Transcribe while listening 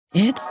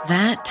It's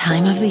that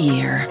time of the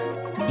year.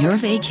 Your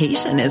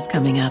vacation is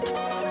coming up.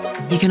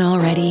 You can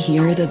already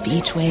hear the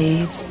beach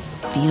waves,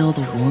 feel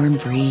the warm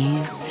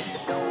breeze,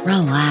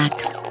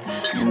 relax,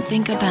 and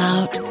think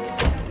about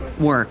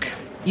work.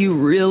 You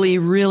really,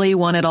 really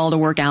want it all to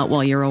work out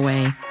while you're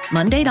away.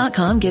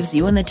 Monday.com gives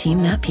you and the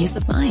team that peace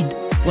of mind.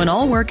 When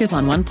all work is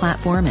on one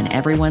platform and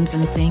everyone's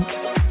in sync,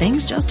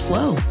 things just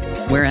flow.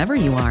 Wherever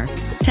you are,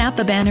 tap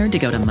the banner to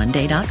go to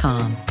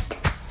Monday.com.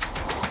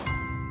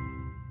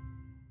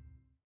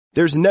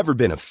 There's never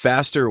been a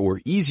faster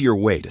or easier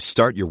way to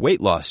start your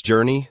weight loss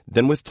journey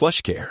than with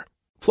PlushCare.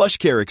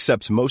 PlushCare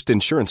accepts most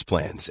insurance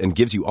plans and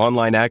gives you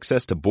online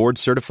access to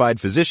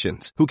board-certified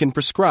physicians who can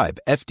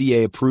prescribe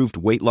FDA-approved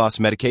weight loss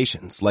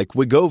medications like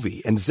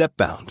Wegovy and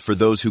Zepbound for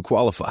those who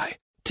qualify.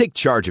 Take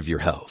charge of your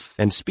health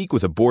and speak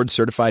with a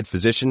board-certified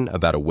physician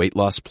about a weight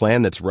loss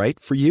plan that's right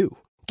for you.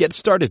 Get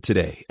started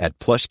today at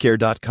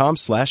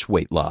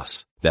plushcare.com/weight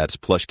loss. That's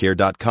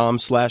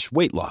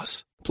plushcare.com/weight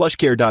loss.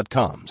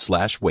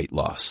 plushcare.com/weight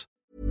loss.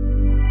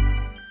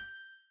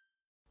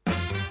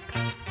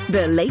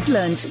 The Late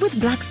Lunch with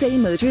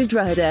Blackstone Motors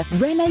Drogheda,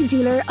 Renault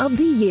Dealer of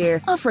the Year,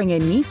 offering a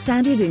new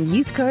standard in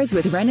used cars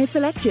with Renault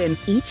selection.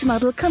 Each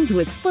model comes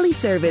with fully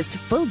serviced,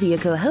 full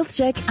vehicle health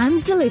check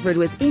and delivered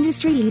with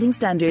industry-leading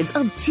standards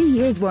of 2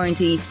 years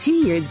warranty,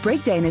 2 years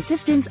breakdown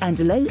assistance and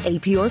low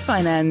APR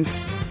finance.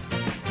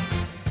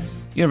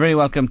 You're very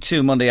welcome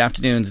to Monday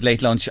afternoon's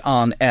Late Lunch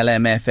on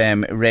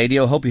LMFM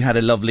Radio. Hope you had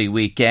a lovely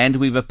weekend.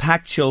 We've a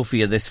packed show for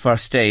you this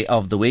first day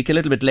of the week. A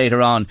little bit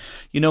later on,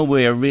 you know,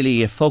 we're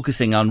really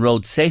focusing on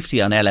road safety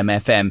on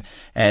LMFM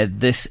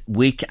this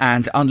week.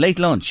 And on Late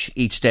Lunch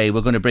each day,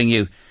 we're going to bring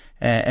you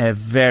a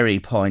very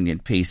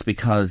poignant piece,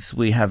 because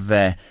we have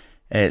a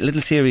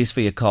little series for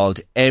you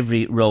called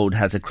Every Road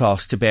Has a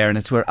Cross to Bear. And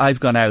it's where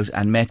I've gone out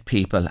and met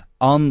people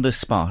on the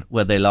spot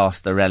where they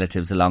lost their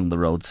relatives along the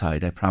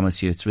roadside. I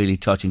promise you it's really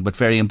touching, but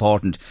very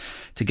important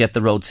to get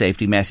the road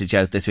safety message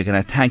out this week. And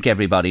I thank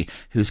everybody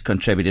who's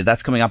contributed.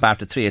 That's coming up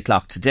after 3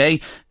 o'clock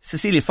today.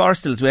 Cecilia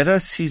Forstall's with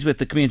us. She's with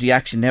the Community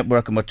Action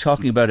Network, and we're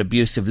talking about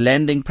abusive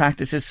lending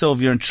practices. So if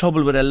you're in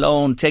trouble with a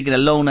loan, taking a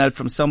loan out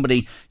from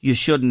somebody you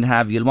shouldn't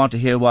have, you'll want to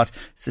hear what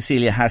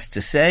Cecilia has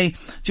to say.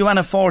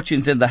 Joanna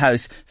Fortune's in the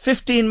house.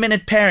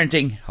 15-minute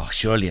parenting. Oh,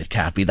 surely it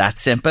can't be that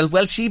simple.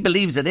 Well, she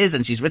believes it is,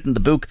 and she's written the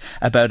book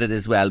about it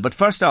as well. But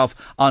first off,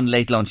 on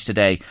Late Lunch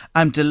today,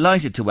 I'm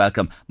delighted to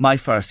welcome my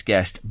first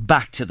guest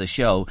back to the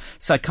show.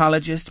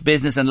 Psychologist,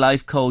 business and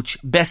life coach,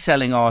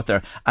 best-selling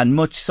author and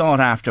much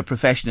sought-after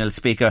professional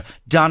speaker,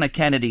 Donna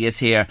Kennedy is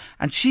here,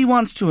 and she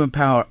wants to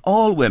empower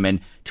all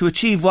women to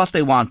achieve what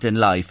they want in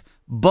life.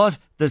 But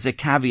there's a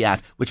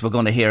caveat which we're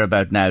going to hear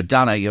about now.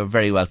 Donna, you're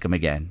very welcome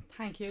again.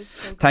 Thank you.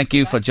 Thank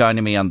you for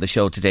joining me on the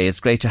show today. It's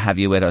great to have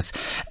you with us.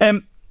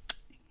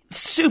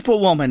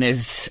 Superwoman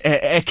is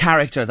a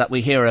character that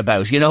we hear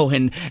about, you know,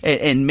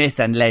 in myth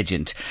and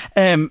legend.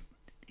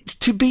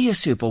 To be a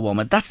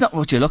superwoman, that's not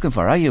what you're looking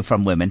for, are you,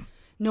 from women?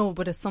 No,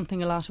 but it's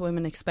something a lot of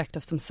women expect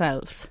of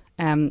themselves.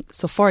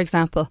 So, for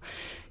example,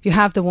 you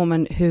have the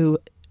woman who,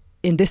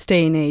 in this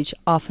day and age,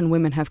 often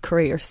women have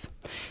careers.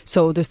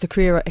 So there's the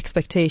career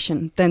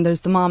expectation, then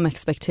there's the mom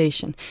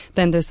expectation,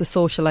 then there's the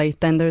socialite,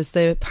 then there's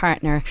the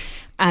partner.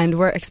 And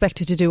we're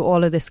expected to do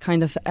all of this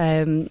kind of,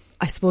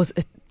 I suppose,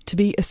 to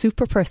be a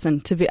super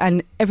person,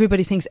 and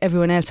everybody thinks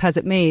everyone else has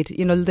it made.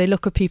 You know, they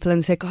look at people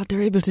and say, God,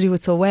 they're able to do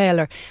it so well,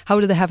 or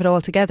how do they have it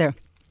all together?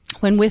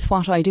 When with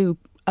what I do,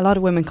 a lot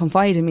of women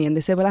confide in me and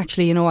they say, well,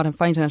 actually, you know what, I'm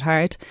finding it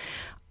hard.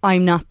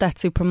 I'm not that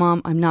super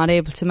mom. I'm not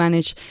able to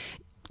manage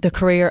the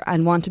career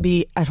and want to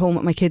be at home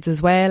with my kids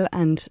as well.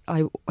 And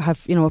I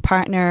have, you know, a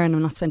partner and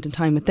I'm not spending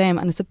time with them.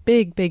 And it's a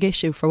big, big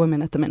issue for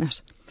women at the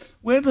minute.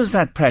 Where does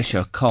that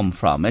pressure come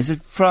from? Is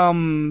it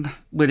from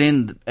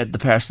within the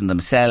person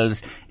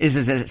themselves? Is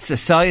it a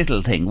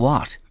societal thing?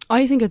 What?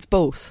 I think it's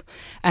both.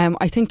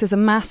 I think there's a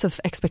massive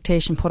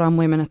expectation put on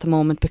women at the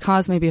moment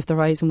because maybe of the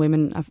rise in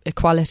women of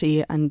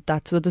equality and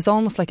that. So there's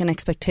almost like an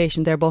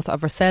expectation there both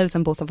of ourselves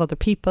and both of other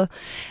people.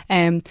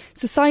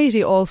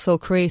 Society also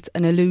creates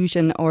an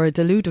illusion or a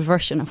deluded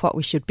version of what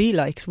we should be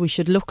like. So we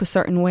should look a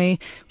certain way,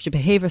 we should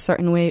behave a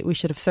certain way, we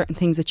should have certain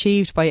things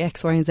achieved by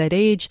X, Y and Z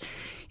age.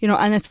 You know,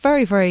 and it's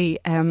very, very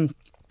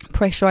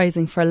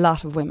pressurising for a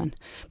lot of women,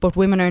 but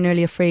women are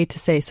nearly afraid to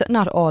say so.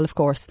 Not all, of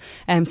course.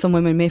 Some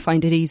women may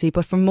find it easy,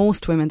 but for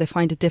most women they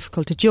find it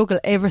difficult to juggle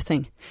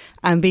everything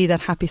and be that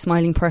happy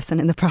smiling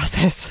person in the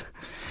process.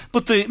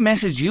 But the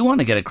message you want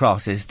to get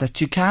across is that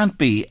you can't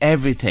be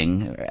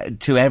everything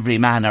to every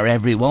man or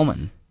every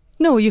woman.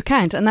 No, you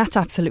can't, and that's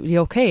absolutely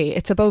okay.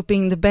 It's about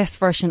being the best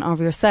version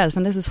of yourself,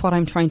 and this is what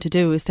I'm trying to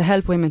do, is to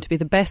help women to be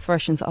the best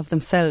versions of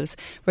themselves,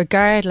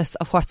 regardless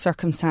of what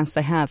circumstance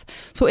they have.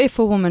 So if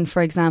a woman,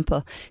 for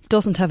example,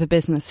 doesn't have a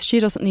business, she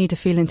doesn't need to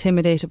feel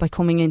intimidated by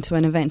coming into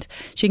an event.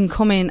 She can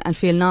come in and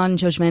feel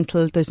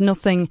non-judgmental. There's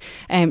nothing,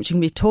 she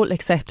can be totally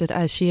accepted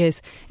as she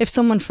is. If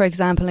someone, for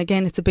example,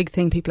 again, it's a big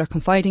thing people are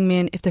confiding me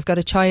in, if they've got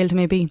a child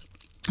maybe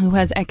who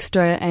has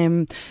extra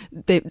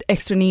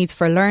needs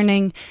for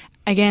learning,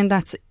 again,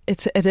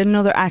 it's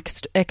another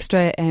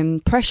extra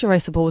pressure, I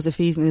suppose, if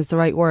even is the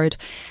right word.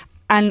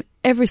 And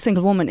every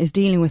single woman is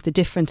dealing with a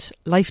different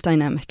life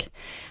dynamic.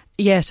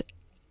 Yet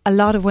a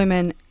lot of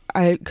women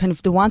are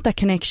they want that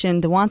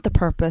connection, they want the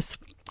purpose,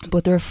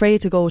 but they're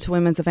afraid to go to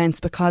women's events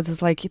because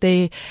it's like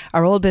they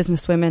are all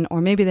business women, or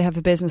maybe they have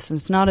a business and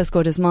it's not as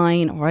good as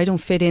mine, or I don't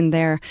fit in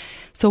there.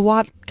 So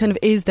what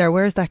is there?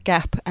 Where's that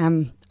gap?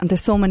 And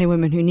there's so many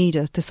women who need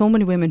it. There's so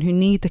many women who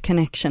need the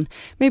connection.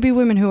 Maybe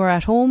women who are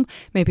at home,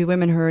 maybe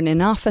women who are in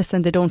an office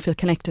and they don't feel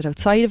connected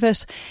outside of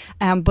it.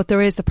 But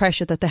there is the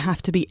pressure that they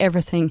have to be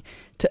everything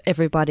to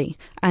everybody.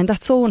 And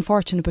that's so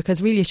unfortunate,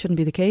 because really it shouldn't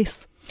be the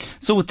case.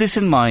 So with this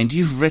in mind,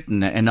 you've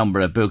written a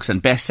number of books,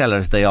 and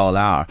bestsellers they all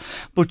are,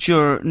 but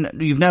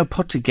you've now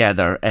put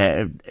together,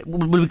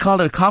 will we call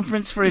it a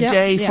conference for a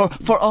day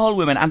for all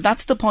women? And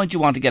that's the point you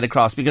want to get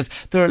across, because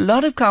there are a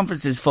lot of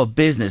conferences for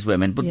business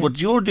women, but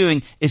what you're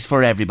doing is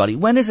for everybody.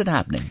 When is it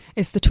happening?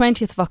 It's the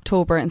 20th of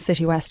October in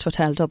City West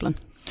Hotel, Dublin.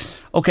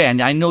 Okay,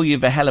 and I know you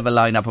have a hell of a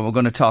lineup, and we're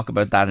going to talk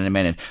about that in a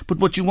minute. But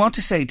what you want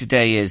to say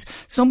today is,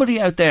 somebody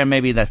out there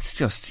maybe that's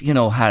just,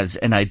 has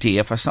an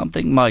idea for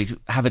something, might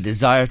have a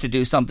desire to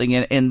do something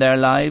in their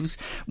lives,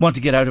 want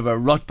to get out of a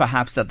rut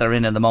perhaps that they're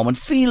in the moment,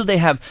 feel they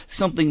have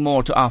something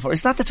more to offer.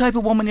 Is that the type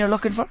of woman you're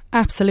looking for?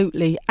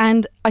 Absolutely.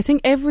 And I think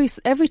every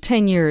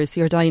 10 years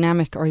your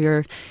dynamic or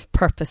your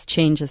purpose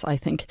changes, I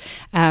think.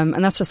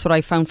 And that's just what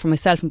I found for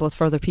myself and both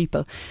for other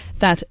people,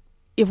 that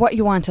if what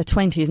you want at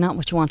 20 is not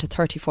what you want at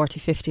 30, 40,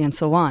 50 and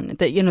so on.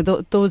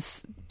 That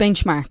those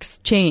benchmarks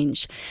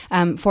change.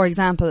 For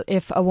example,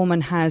 if a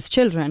woman has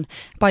children,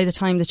 by the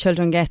time the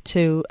children get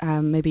to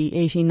maybe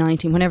 18,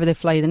 19, whenever they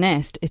fly the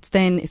nest, it's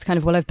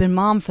I've been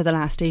mom for the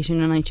last 18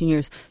 or 19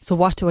 years, so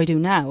what do I do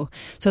now?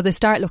 So they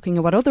start looking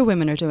at what other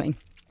women are doing.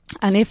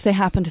 And if they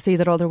happen to see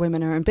that other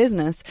women are in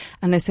business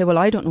and they say, well,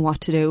 I don't know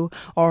what to do,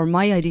 or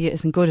my idea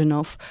isn't good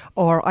enough,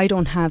 or I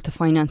don't have the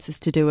finances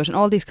to do it, and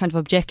all these kind of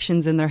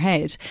objections in their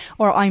head,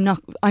 or I'm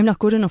not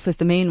good enough is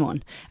the main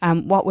one.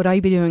 What would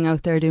I be doing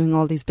out there doing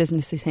all these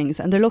businessy things?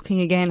 And they're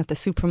looking again at the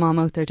supermom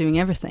out there doing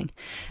everything.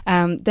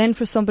 Then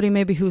for somebody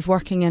maybe who's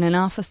working in an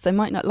office, they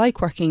might not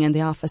like working in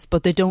the office,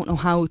 but they don't know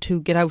how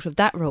to get out of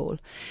that role.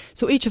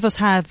 So each of us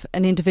have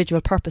an individual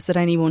purpose at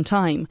any one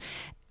time.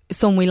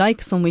 Some we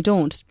like, some we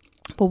don't.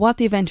 But what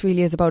the event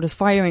really is about is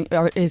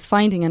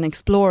finding and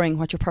exploring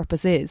what your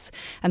purpose is,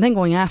 and then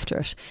going after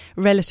it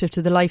relative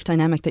to the life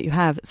dynamic that you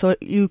have. So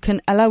you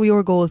can allow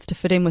your goals to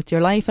fit in with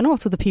your life and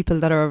also the people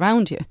that are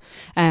around you.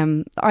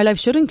 Our life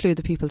should include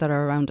the people that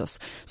are around us.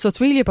 So it's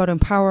really about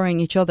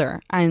empowering each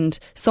other and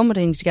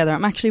summiting together.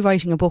 I'm actually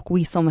writing a book,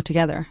 We Summit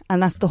Together,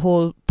 and that's the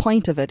whole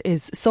point of it,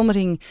 is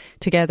summiting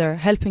together,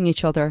 helping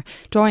each other,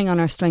 drawing on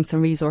our strengths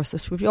and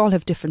resources. We all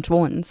have different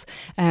ones.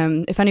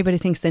 If anybody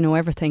thinks they know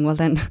everything, well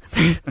then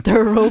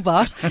they're a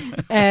robot.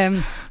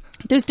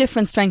 There's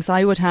different strengths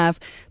I would have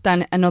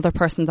than another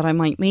person that I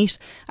might meet,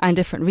 and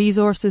different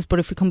resources, but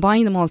if we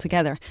combine them all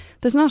together,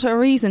 there's not a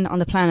reason on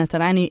the planet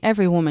that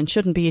every woman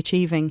shouldn't be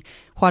achieving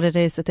what it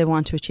is that they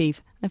want to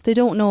achieve. And if they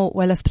don't know,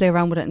 well, let's play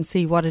around with it and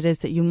see what it is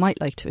that you might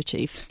like to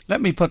achieve.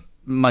 Let me put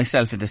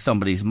myself into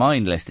somebody's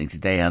mind listening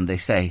today, and they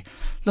say,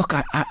 look,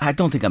 I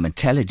don't think I'm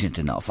intelligent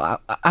enough,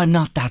 I'm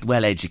not that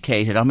well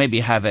educated, or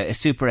maybe have a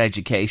super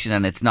education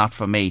and it's not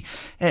for me.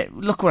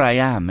 Look where I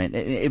am,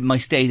 my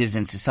status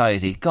in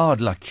society.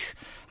 God, look,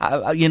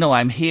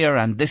 I'm here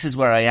and this is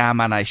where I am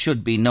and I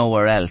should be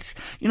nowhere else.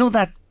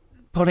 That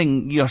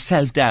putting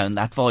yourself down,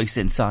 that voice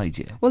inside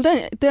you. Well,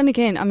 then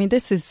again,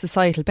 this is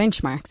societal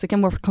benchmarks.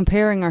 Again, we're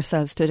comparing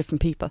ourselves to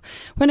different people.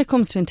 When it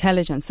comes to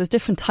intelligence, there's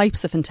different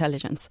types of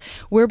intelligence.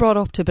 We're brought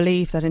up to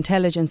believe that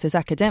intelligence is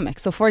academic.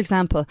 So, for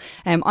example,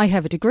 I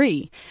have a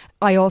degree.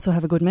 I also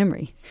have a good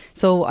memory.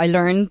 So I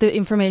learn the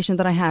information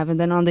that I have, and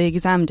then on the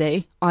exam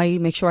day, I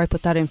make sure I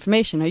put that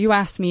information. Now, you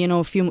ask me,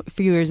 a few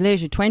years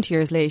later, 20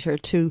 years later,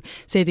 to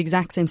say the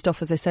exact same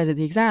stuff as I said at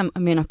the exam, I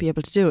may not be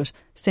able to do it.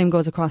 Same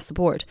goes across the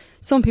board.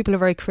 Some people are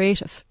very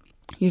creative.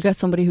 You get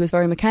somebody who is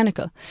very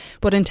mechanical.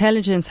 But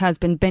intelligence has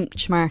been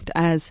benchmarked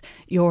as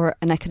you're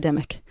an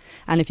academic.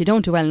 And if you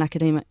don't do well in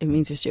academia, it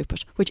means you're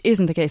stupid, which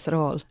isn't the case at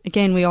all.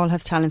 Again, we all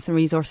have talents and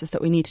resources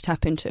that we need to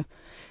tap into.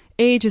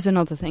 Age is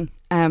another thing.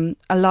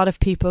 A lot of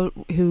people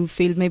who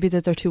feel maybe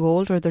that they're too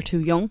old or they're too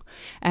young,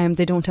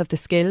 they don't have the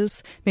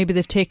skills. Maybe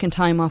they've taken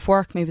time off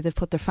work. Maybe they've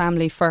put their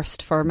family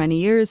first for many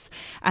years,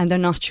 and they're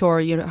not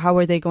sure, how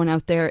are they going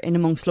out there in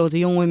amongst loads of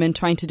young women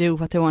trying to do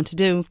what they want to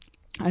do?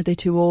 Are they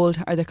too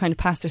old? Are they kind of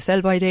past their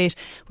sell-by date?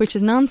 Which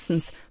is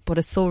nonsense, but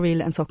it's so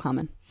real and so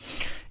common.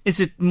 Is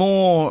it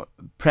more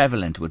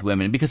prevalent with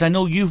women? Because I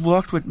know you've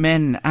worked with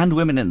men and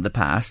women in the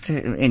past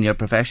in your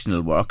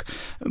professional work,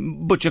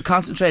 but you're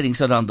concentrating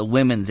sort of on the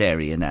women's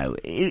area now.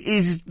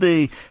 Is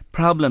the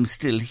problem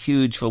still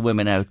huge for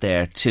women out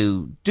there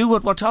to do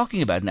what we're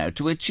talking about now,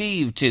 to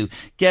achieve, to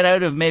get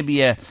out of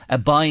maybe a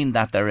bind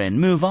that they're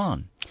in, move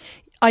on?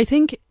 I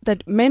think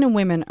that men and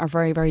women are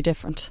very, very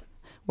different.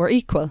 we're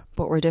equal,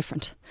 but we're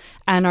different.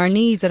 And our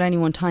needs at any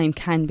one time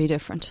can be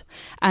different.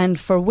 And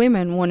for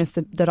women, one of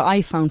that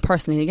I found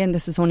personally, again,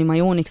 this is only my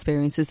own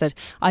experience, is that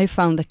I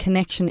found that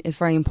connection is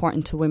very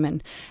important to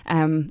women.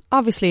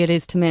 Obviously it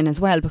is to men as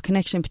well, but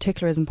connection in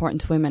particular is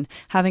important to women.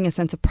 Having a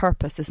sense of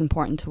purpose is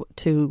important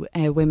to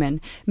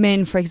women.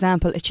 Men, for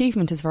example,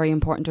 achievement is very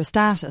important, or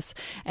status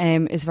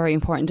is very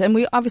important. And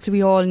we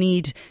all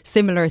need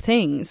similar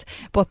things,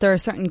 but there are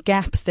certain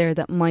gaps there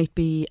that might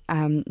be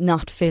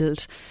not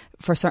filled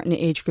for certain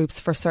age groups,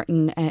 for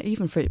certain,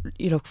 even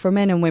for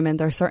men and women,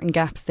 there are certain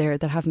gaps there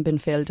that haven't been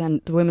filled,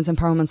 and the Women's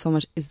Empowerment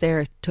Summit is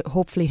there to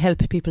hopefully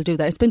help people do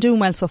that. It's been doing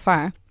well so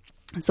far.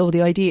 So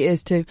the idea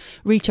is to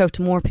reach out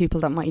to more people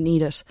that might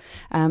need it,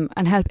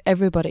 and help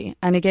everybody.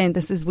 And again,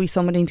 this is we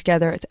summiting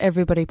together. It's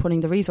everybody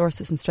putting the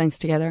resources and strengths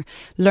together,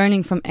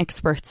 learning from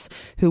experts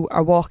who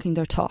are walking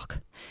their talk.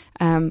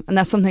 And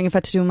that's something I've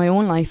had to do in my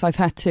own life. I've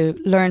had to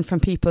learn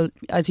from people.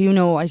 As you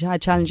know, I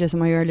had challenges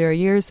in my earlier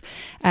years.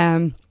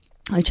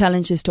 I had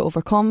challenges to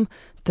overcome.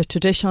 The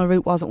traditional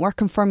route wasn't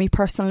working for me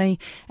personally.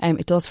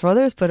 It does for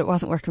others, but it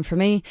wasn't working for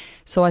me.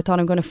 So I thought,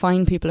 I'm going to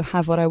find people who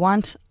have what I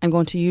want. I'm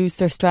going to use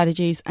their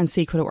strategies and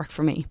see could it work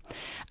for me.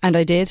 And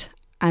I did.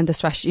 And the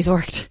strategies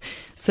worked.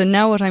 So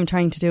now what I'm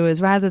trying to do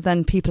is, rather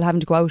than people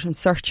having to go out and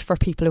search for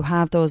people who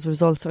have those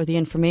results or the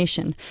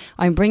information,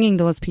 I'm bringing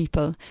those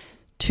people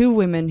to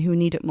women who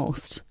need it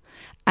most.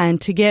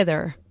 And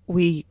together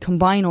we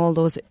combine all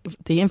those,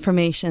 the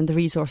information, the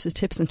resources,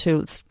 tips and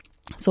tools,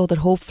 so that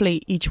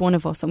hopefully each one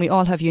of us, and we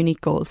all have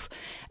unique goals,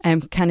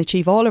 can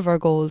achieve all of our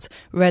goals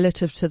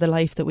relative to the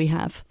life that we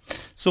have.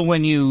 So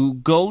when you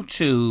go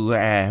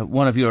to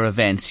one of your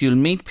events, you'll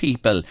meet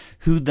people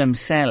who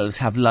themselves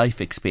have life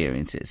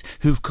experiences,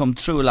 who've come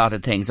through a lot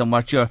of things, and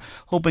what you're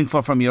hoping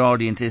for from your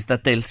audience is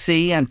that they'll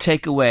see and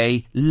take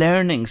away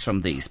learnings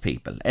from these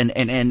people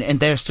and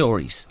their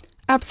stories.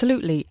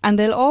 Absolutely. And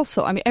they'll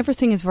also,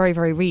 everything is very,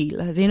 very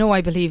real. As you know,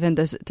 I believe in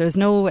this. There's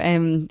no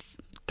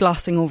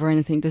glossing over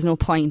anything. There's no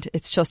point.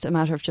 It's just a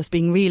matter of just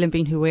being real and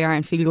being who we are,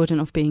 and feel good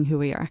enough being who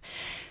we are.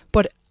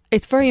 But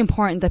it's very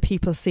important that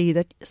people see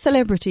that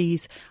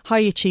celebrities, high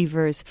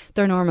achievers,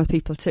 they're normal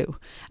people too.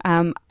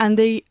 And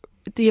the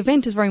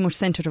event is very much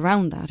centred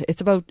around that.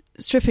 It's about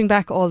stripping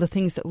back all the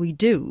things that we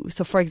do.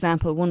 So, for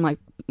example,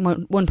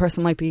 one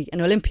person might be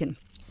an Olympian.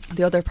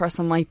 The other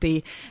person might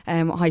be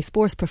a high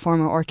sports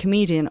performer or a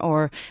comedian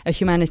or a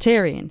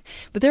humanitarian.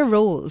 But they're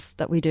roles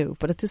that we do.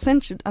 But at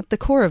the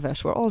core of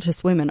it, we're all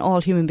just women,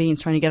 all human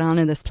beings trying to get on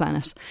in this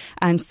planet.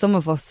 And some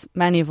of us,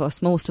 many of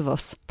us, most of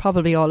us,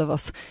 probably all of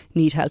us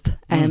need help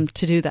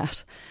to do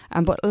that.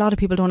 But a lot of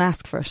people don't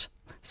ask for it.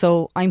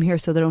 So I'm here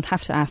so they don't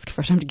have to ask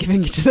for it. I'm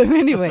giving it to them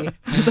anyway.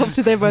 It's up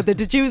to them whether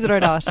to choose it or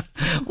not.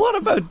 What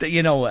about,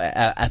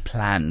 a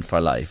plan for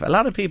life? A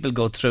lot of people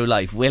go through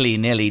life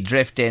willy-nilly,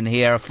 drift in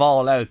here,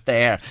 fall out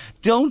there,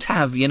 don't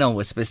have,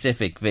 a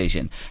specific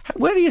vision.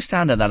 Where do you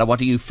stand on that, or what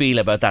do you feel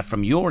about that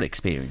from your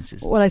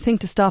experiences? Well, I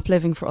think to stop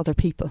living for other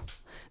people.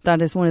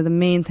 That is one of the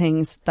main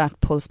things that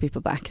pulls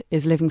people back,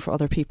 is living for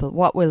other people.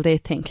 What will they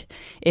think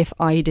if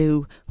I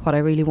do what I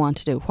really want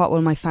to do? What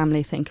will my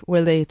family think?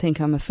 Will they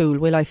think I'm a fool?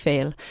 Will I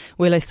fail?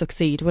 Will I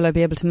succeed? Will I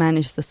be able to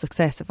manage the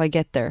success if I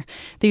get there?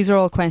 These are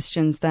all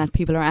questions that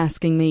people are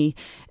asking me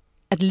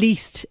at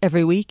least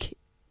every week,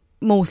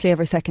 mostly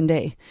every second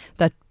day.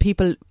 That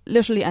people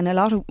literally,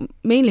 and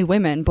mainly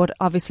women, but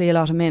obviously a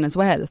lot of men as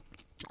well,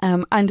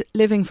 and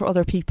living for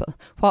other people.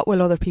 What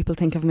will other people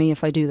think of me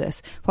if I do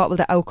this? What will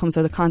the outcomes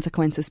or the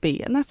consequences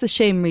be? And that's a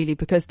shame, really,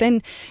 because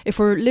then if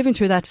we're living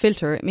through that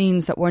filter, it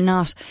means that we're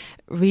not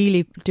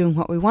really doing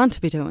what we want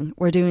to be doing.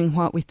 We're doing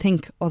what we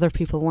think other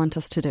people want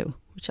us to do,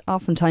 which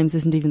oftentimes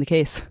isn't even the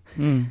case.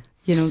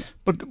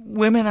 But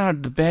women are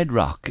the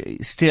bedrock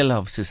still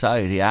of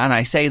society, and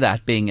I say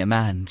that being a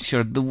man.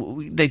 Sure,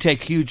 they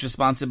take huge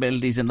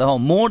responsibilities in the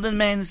home, more than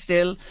men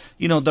still.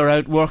 They're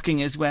out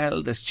working as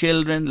well. There's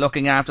children,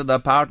 looking after their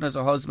partners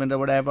or husband or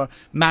whatever,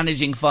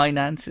 managing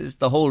finances,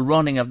 the whole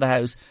running of the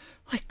house.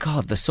 My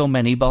God, there's so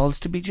many balls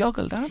to be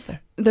juggled, aren't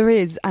there? There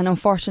is, and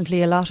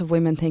unfortunately a lot of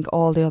women think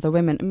all the other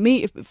women.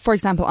 Me, for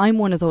example, I'm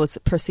one of those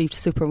perceived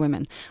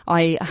superwomen.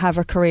 I have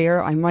a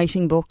career, I'm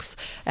writing books,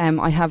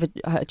 I have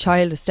a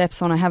child, a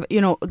stepson, I have,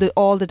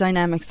 all the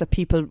dynamics that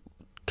people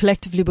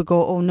collectively would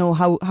go, oh no,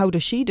 how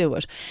does she do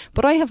it?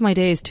 But I have my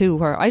days too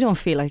where I don't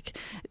feel like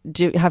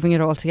having it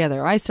all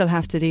together. I still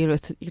have to deal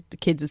with the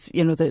kids,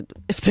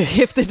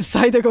 if they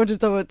decide they're going to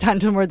throw a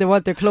tantrum or they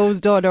want their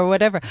clothes done or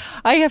whatever,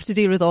 I have to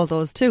deal with all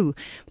those too.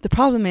 The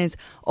problem is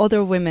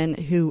other women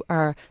who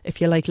are, if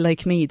you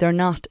like me, they're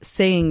not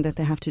saying that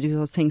they have to do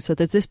those things. So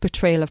there's this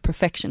portrayal of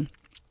perfection,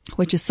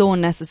 which is so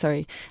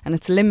unnecessary, and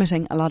it's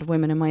limiting a lot of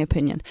women, in my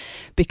opinion,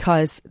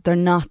 because they're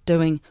not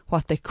doing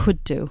what they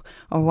could do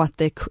or what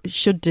they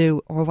should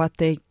do or what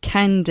they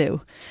can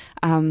do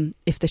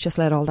if they just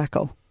let all that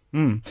go.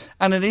 And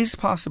it is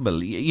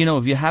possible,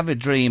 if you have a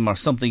dream or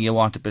something you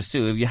want to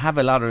pursue, if you have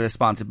a lot of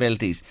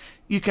responsibilities,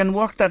 you can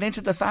work that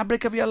into the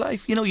fabric of your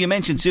life. You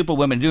mentioned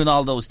superwomen doing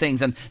all those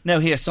things, and now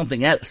here's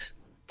something else.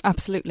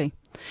 Absolutely.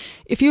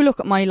 If you look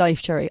at my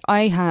life, Jerry,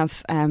 I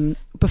have,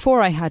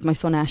 before I had my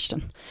son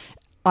Ashton,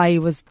 I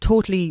was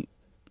totally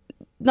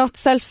not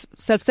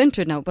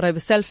self-centred now, but I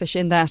was selfish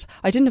in that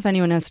I didn't have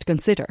anyone else to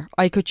consider.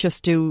 I could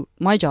just do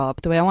my job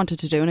the way I wanted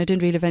to do, and I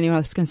didn't really have anyone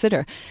else to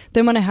consider.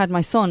 Then when I had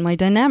my son, my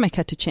dynamic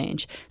had to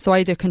change. So I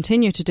either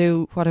continue to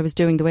do what I was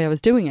doing the way I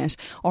was doing it,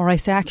 or I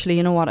say, actually,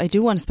 you know what, I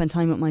do want to spend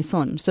time with my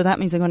son. So that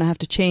means I'm going to have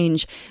to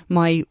change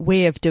my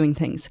way of doing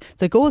things.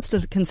 The goals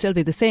can still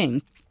be the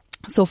same.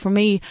 So for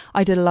me,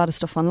 I did a lot of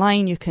stuff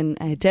online. You can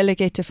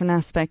delegate different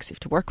aspects. You have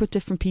to work with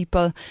different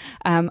people.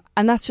 And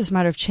that's just a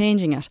matter of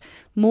changing it.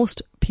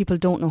 Most people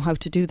don't know how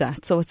to do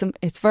that. So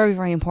it's very,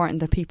 very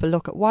important that people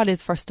look at what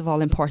is, first of all,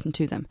 important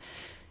to them.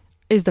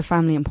 Is the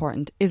family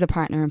important? Is a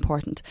partner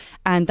important?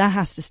 And that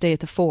has to stay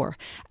at the fore.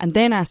 And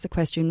then ask the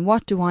question,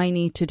 what do I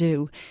need to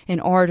do in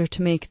order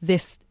to make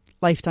this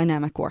life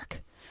dynamic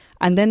work?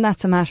 And then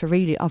that's a matter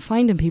really of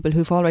finding people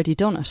who've already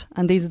done it.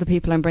 And these are the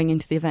people I'm bringing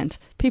to the event.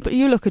 People,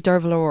 you look at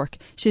Derval O'Rourke,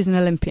 she's an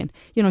Olympian.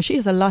 You know, she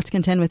has a lot to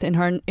contend with in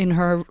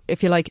her,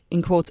 if you like,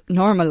 in quotes,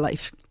 normal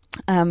life.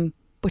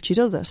 But she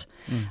does it.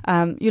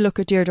 You look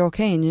at Deirdre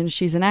O'Kane, you know,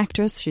 she's an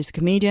actress, she's a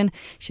comedian,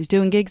 she's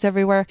doing gigs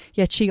everywhere,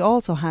 yet she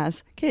also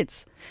has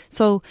kids.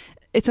 So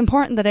it's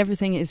important that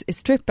everything is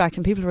stripped back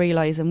and people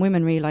realise, and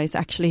women realise,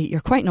 actually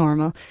you're quite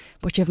normal,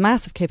 but you have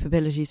massive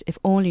capabilities if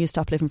only you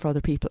stop living for other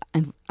people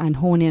and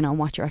hone in on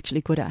what you're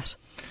actually good at.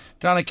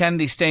 Donna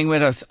Kennedy staying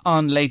with us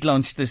on Late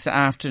Lunch this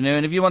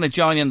afternoon. If you want to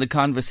join in the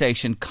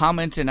conversation,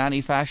 comment in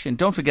any fashion,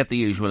 don't forget the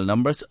usual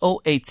numbers,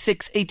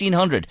 086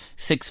 1800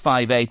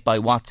 658 by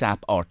WhatsApp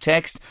or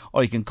text,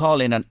 or you can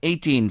call in on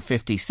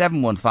 1850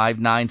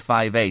 715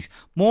 958.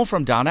 More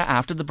from Donna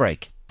after the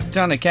break.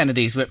 Donna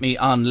Kennedy's with me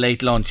on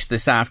Late Lunch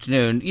this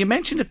afternoon. You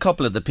mentioned a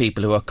couple of the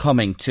people who are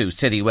coming to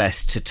City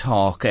West to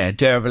talk.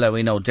 Derval,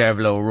 we know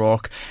Derval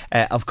O'Rourke,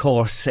 of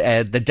course,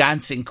 the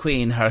dancing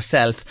queen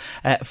herself,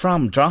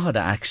 from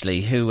Drogheda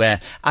actually, who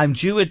I'm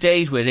due a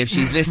date with if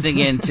she's listening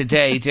in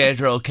today.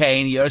 Deirdre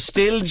O'Kane, you're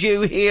still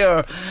due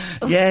here.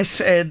 Yes,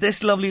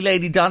 this lovely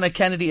lady Donna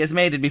Kennedy has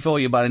made it before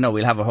you, but I know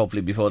we'll have her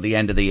hopefully before the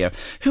end of the year.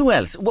 Who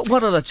else?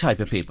 What other type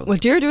of people? Well,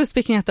 Deirdre was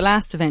speaking at the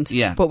last event,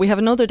 but we have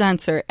another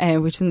dancer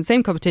which is in the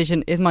same competition,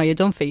 is Maya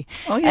Dunphy.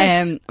 Oh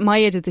yes.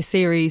 Maya did the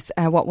series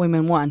What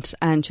Women Want,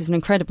 and she's an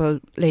incredible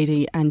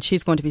lady, and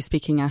she's going to be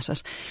speaking at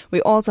it.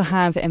 We also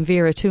have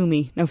Vera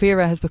Toomey. Now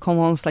Vera has become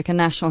almost like a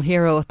national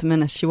hero at the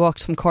minute. She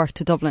walked from Cork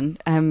to Dublin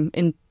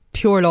in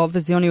pure love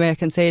is the only way I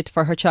can say it,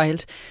 for her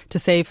child, to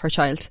save her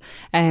child.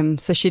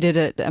 So she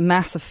did a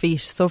massive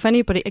feat. So if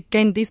anybody,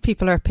 again, these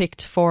people are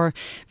picked for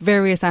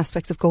various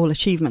aspects of goal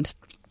achievement.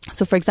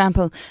 So, for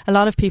example, a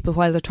lot of people,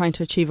 while they're trying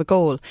to achieve a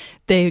goal,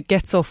 they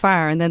get so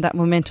far and then that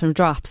momentum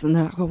drops and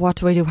they're like, oh, what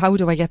do I do? How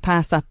do I get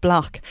past that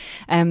block?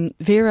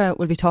 Vera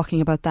will be talking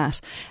about that.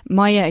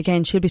 Maya,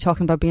 again, she'll be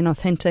talking about being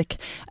authentic.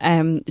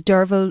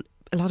 Derval,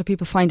 a lot of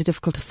people find it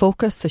difficult to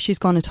focus, so she's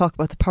going to talk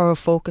about the power of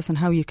focus and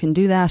how you can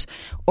do that.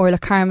 Orla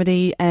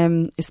Carmody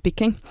is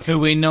speaking. Who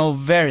we know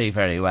very,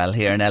 very well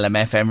here in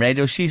LMFM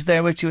Radio. She's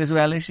there with you as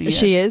well, is she? Yes.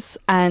 She is.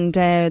 And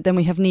then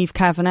we have Niamh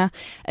Kavanagh,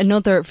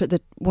 another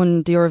that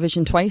won the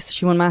Eurovision twice.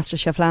 She won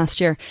MasterChef last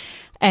year.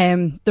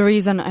 The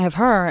reason I have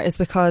her is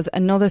because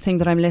another thing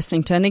that I'm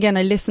listening to, and again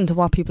I listen to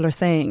what people are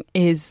saying,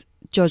 is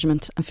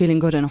judgment and feeling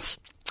good enough.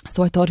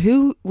 So I thought,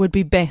 who would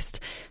be best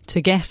to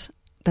get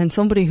than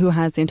somebody who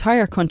has the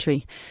entire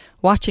country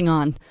watching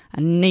on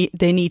and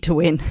they need to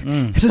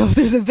win. So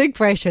there's a big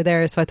pressure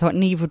there, so I thought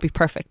Niamh would be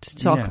perfect to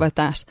talk about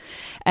that.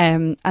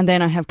 And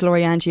then I have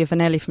Gloria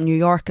Angiovanelli from New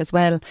York as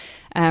well.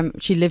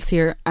 She lives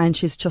here and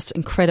she's just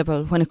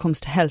incredible when it comes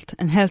to health,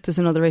 and health is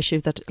another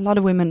issue that a lot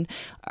of women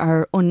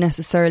are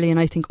unnecessarily and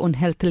I think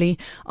unhealthily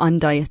on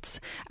diets,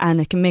 and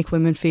it can make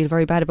women feel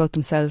very bad about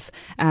themselves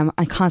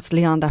and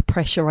constantly on that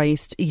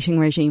pressurised eating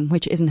regime,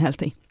 which isn't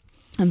healthy.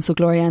 So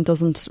Gloria Ann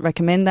doesn't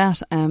recommend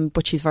that,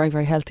 but she's very,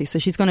 very healthy. So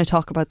she's going to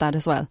talk about that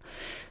as well.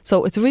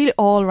 So it's a really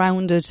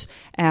all-rounded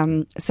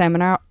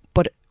seminar,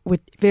 but with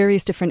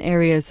various different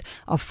areas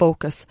of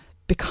focus,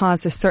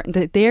 because there's certain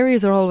the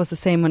areas are always the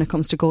same when it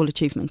comes to goal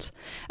achievement.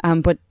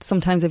 But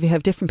sometimes if you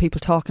have different people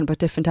talking about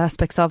different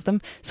aspects of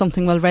them,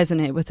 something will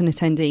resonate with an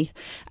attendee.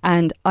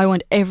 And I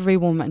want every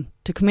woman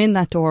to come in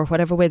that door,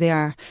 whatever way they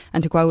are,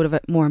 and to go out of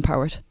it more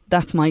empowered.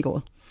 That's my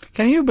goal.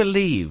 Can you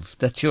believe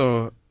that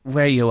you're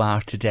where you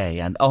are today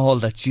and all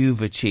that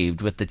you've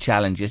achieved with the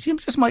challenges? You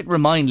just might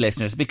remind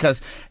listeners,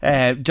 because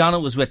Donna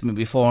was with me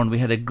before and we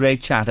had a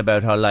great chat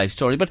about her life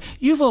story, but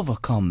you've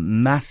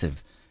overcome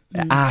massive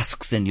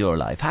asks in your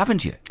life,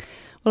 haven't you?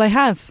 Well, I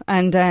have,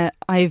 and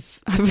I'm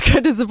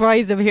kind of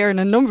surprised over here on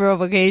a number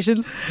of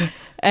occasions.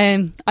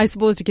 I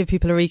suppose to give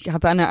people a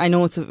recap, and I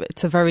know it's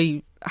a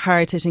very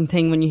hard-hitting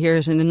thing when you hear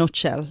it in a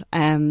nutshell,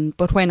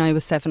 but when I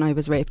was 7 I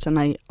was raped,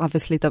 and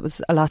obviously that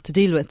was a lot to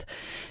deal with,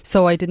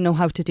 so I didn't know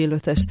how to deal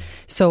with it.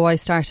 So I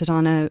started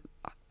on a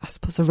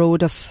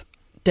road of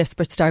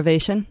desperate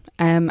starvation,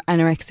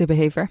 anorexia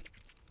behaviour,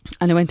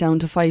 and I went down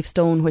to 5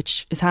 stone,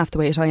 which is half the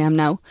weight I am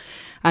now,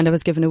 and I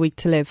was given a week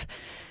to live.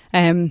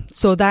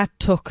 So that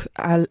took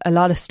a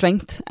lot of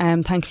strength.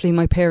 Thankfully,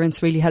 my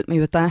parents really helped me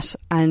with that,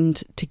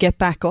 and to get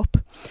back up.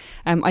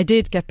 I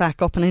did get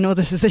back up, and I know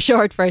this is a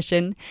short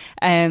version,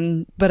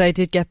 but I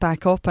did get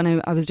back up,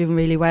 and I was doing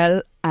really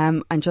well.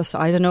 And just,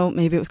 I don't know,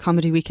 maybe it was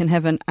Comedy Week in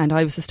Heaven and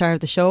I was the star of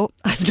the show.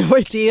 I have no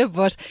idea,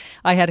 but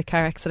I had a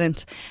car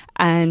accident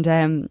and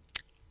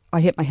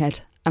I hit my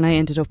head and I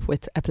ended up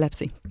with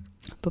epilepsy.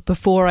 But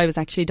before I was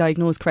actually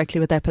diagnosed correctly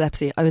with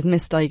epilepsy, I was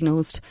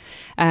misdiagnosed,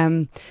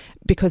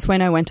 because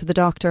when I went to the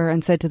doctor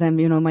and said to them,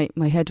 you know,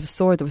 my head was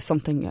sore, there was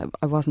something,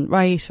 I wasn't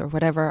right or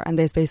whatever, and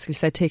they basically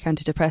said, take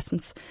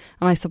antidepressants.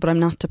 And I said, but I'm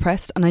not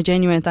depressed. And I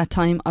genuinely at that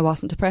time, I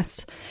wasn't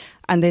depressed.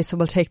 And they said,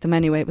 well, take them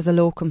anyway. It was a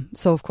locum.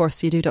 So, of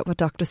course, you do what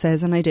doctor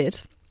says, and I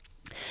did.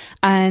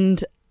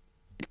 And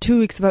 2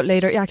 weeks about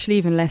later, actually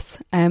even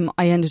less, I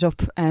ended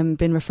up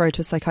being referred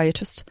to a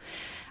psychiatrist.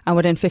 And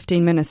within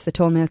 15 minutes, they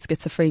told me I had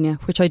schizophrenia,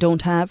 which I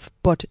don't have,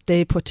 but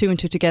they put 2 and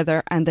 2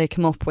 together and they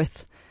came up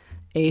with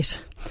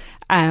 8.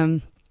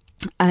 And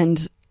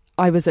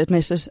I was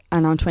admitted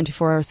and on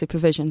 24-hour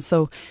supervision.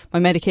 So my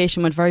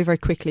medication went very, very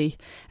quickly,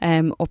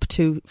 up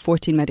to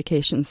 14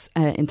 medications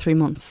in 3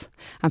 months.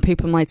 And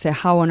people might say,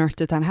 how on earth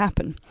did that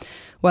happen?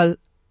 Well,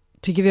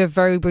 to give you a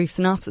very brief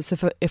synopsis,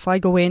 if I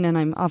go in and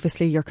I'm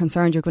obviously, you're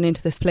concerned, you're going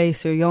into this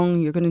place, you're young,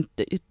 you're going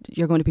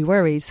to be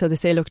worried. So they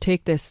say, look,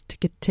 take this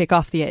to take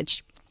off the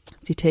edge.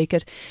 So you take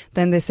it.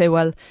 Then they say,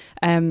 well,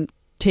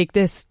 take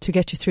this to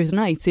get you through the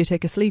night. So you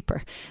take a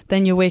sleeper.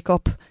 Then you wake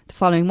up the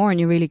following morning,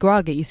 you're really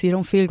groggy, so you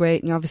don't feel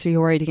great, and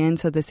you're worried again.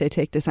 So they say,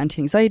 take this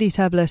anti-anxiety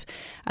tablet,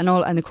 and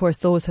of course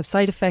those have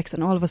side effects,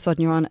 and all of a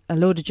sudden you're on a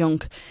load of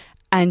junk,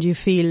 and you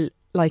feel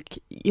like,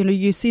 you know,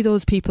 you see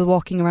those people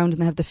walking around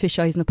and they have the fish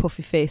eyes and the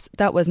puffy face.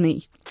 That was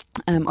me.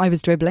 I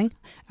was dribbling.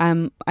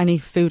 Any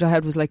food I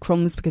had was like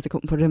crumbs because I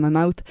couldn't put it in my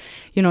mouth.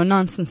 You know,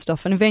 nonsense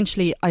stuff. And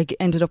eventually I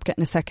ended up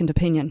getting a second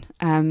opinion.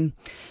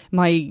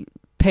 My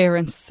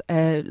parents,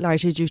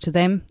 largely due to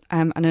them,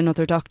 and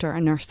another doctor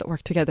and nurse that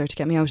worked together to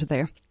get me out of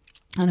there.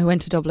 And I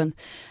went to Dublin.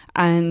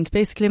 And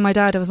basically my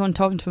dad, I was on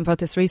talking to him about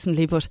this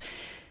recently, but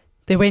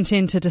they went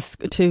in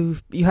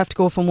to you have to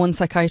go from one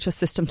psychiatrist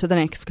system to the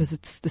next because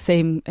it's the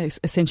same,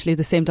 essentially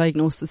the same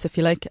diagnosis, if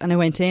you like. And I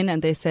went in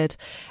and they said,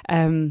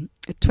 20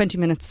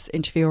 minutes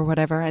interview or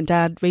whatever. And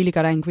Dad really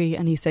got angry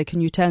and he said, can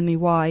you tell me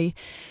why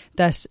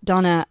that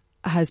Donna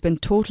has been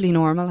totally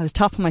normal? I was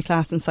top of my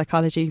class in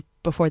psychology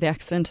before the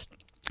accident.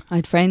 I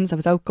had friends, I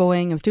was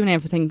outgoing, I was doing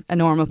everything a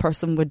normal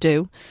person would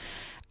do.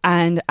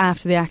 And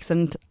after the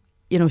accident,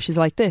 you know, she's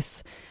like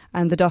this.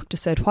 And the doctor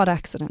said, what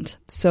accident?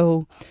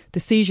 So the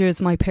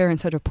seizures my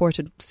parents had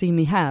reported seeing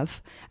me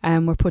have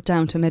were put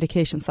down to a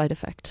medication side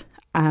effect,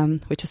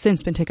 which has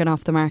since been taken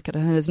off the market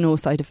and has no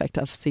side effect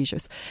of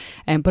seizures.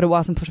 But it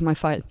wasn't put in my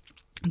file.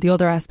 The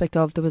other aspect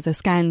of, there was a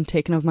scan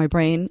taken of my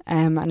brain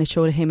and it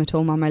showed a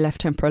hematoma on my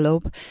left temporal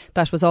lobe.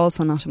 That was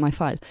also not in my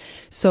file.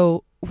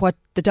 So what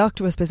the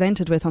doctor was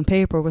presented with on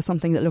paper was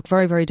something that looked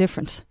very, very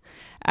different.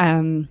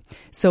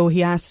 So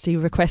he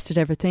requested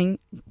everything,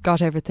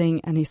 got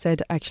everything, and he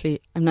said,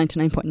 actually, I'm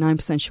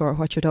 99.9% sure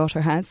what your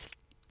daughter has.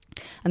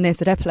 And they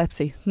said,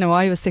 epilepsy. No,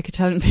 I was sick of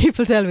telling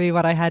people telling me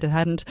what I had and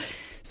hadn't.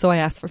 So I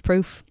asked for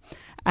proof.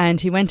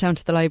 And he went down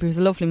to the library. He was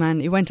a lovely man.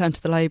 He went down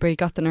to the library,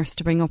 got the nurse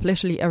to bring up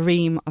literally a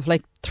ream of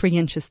like 3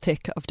 inches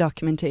thick of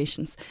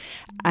documentations.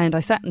 And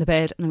I sat in the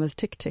bed and I was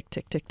tick, tick,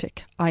 tick, tick,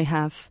 tick. I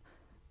have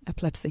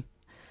epilepsy.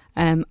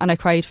 And I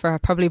cried for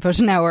probably about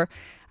an hour.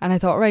 And I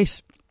thought,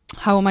 right,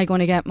 how am I going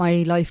to get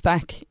my life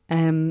back?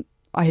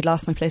 I had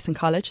lost my place in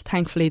college.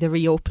 Thankfully, they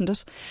reopened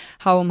it.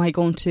 How am I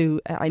going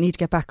to... I need to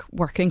get back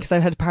working because I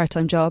had a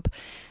part-time job.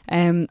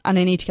 And I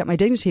need to get my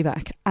dignity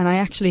back. And I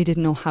actually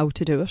didn't know how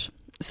to do it.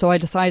 So I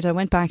decided, I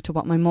went back to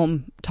what my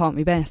mum taught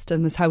me best,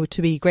 and was how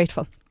to be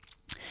grateful.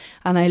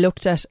 And I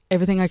looked at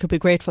everything I could be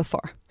grateful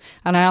for.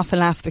 And I often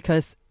laugh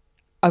because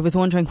I was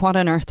wondering what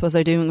on earth was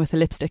I doing with a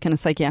lipstick in a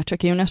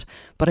psychiatric unit,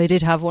 but I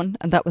did have one,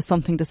 and that was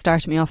something that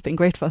started me off being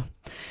grateful.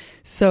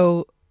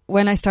 So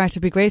when I started to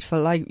be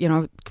grateful,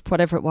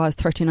 whatever it was,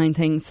 39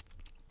 things,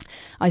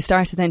 I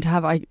started then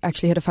I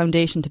actually had a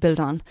foundation to build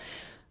on.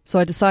 So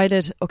I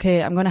decided,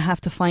 okay, I'm going to have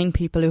to find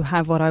people who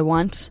have what I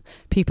want,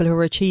 people who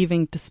are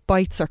achieving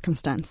despite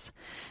circumstance.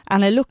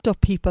 And I looked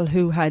up people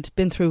who had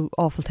been through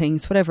awful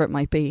things, whatever it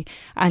might be,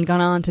 and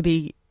gone on to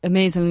be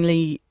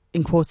amazingly,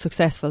 in quotes,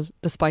 successful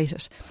despite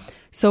it.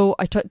 So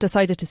I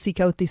decided to seek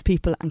out these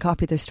people and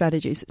copy their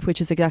strategies, which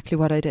is exactly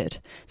what I did.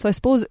 So I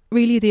suppose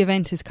really the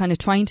event is kind of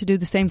trying to do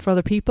the same for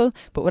other people,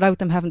 but without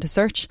them having to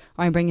search,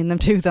 I'm bringing them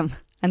to them.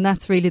 And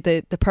that's really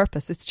the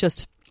purpose. It's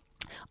just,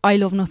 I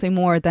love nothing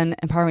more than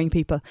empowering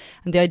people.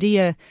 And the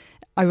idea,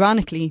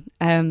 ironically,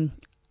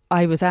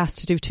 I was asked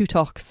to do 2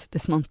 talks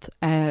this month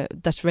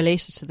that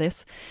related to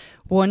this.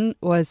 One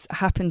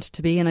happened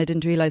to be, and I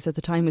didn't realise at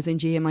the time, was in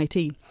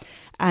GMIT.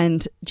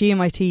 And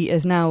GMIT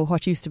is now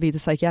what used to be the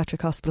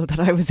psychiatric hospital that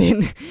I was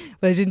in.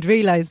 But I didn't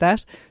realise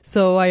that.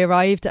 So I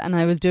arrived and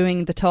I was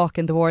doing the talk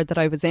in the ward that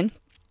I was in,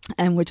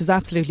 which was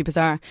absolutely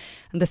bizarre.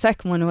 And the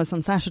second one was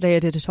on Saturday. I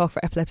did a talk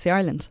for Epilepsy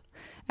Ireland.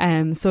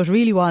 So it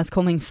really was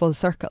coming full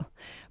circle.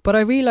 But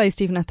I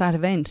realised even at that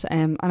event,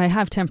 and I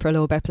have temporal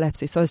lobe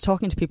epilepsy, so I was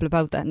talking to people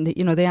about that, and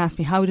they asked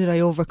me, how did I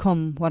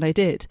overcome what I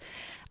did?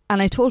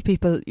 And I told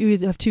people, you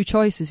either have two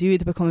choices. You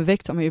either become a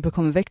victim or you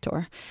become a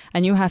victor.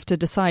 And you have to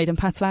decide, and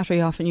Pat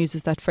Slattery often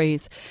uses that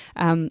phrase,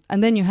 and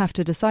then you have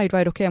to decide,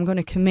 right, okay, I'm going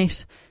to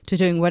commit to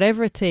doing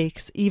whatever it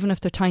takes, even if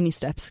they're tiny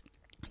steps,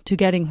 to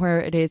getting where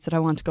it is that I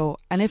want to go.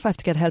 And if I have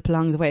to get help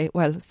along the way,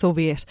 well, so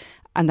be it.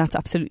 And that's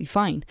absolutely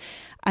fine.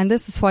 And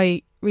this is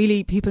why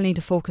really people need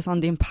to focus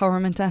on the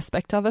empowerment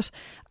aspect of it,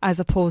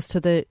 as opposed to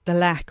the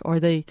lack or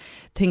the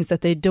things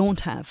that they don't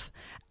have.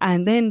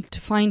 And then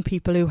to find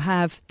people who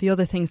have the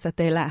other things that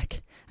they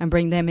lack and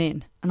bring them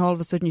in. And all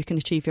of a sudden you can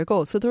achieve your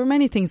goals. So there were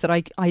many things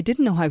that I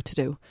didn't know how to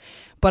do.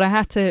 But I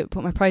had to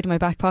put my pride in my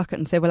back pocket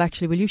and say, well,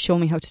 actually, will you show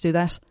me how to do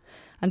that?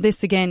 And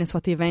this, again, is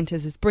what the event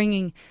is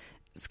bringing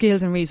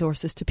skills and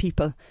resources to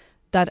people.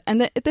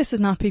 This is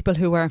not people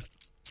who are,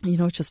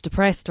 just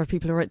depressed, or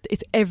people who are,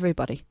 it's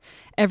everybody.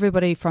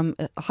 Everybody from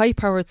a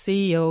high-powered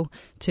CEO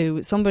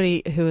to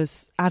somebody who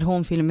is at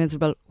home feeling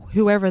miserable,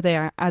 whoever they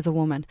are as a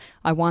woman,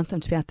 I want them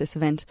to be at this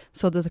event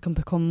so that they can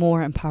become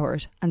more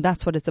empowered. And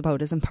that's what it's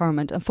about, is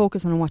empowerment, and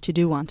focusing on what you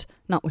do want,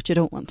 not what you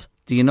don't want.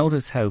 Do you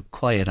notice how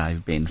quiet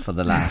I've been for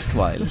the last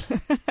while?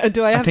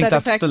 Do I have think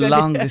that that's the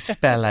longest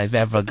spell I've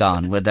ever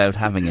gone without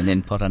having an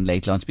input on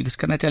Late Lunch, because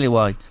can I tell you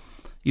why?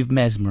 You've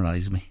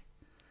mesmerised me.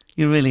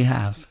 You really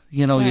have.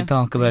 You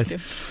talk about,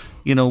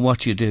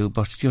 what you do,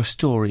 but your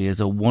story is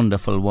a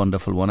wonderful,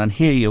 wonderful one. And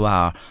here you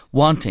are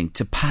wanting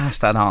to pass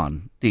that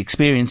on, the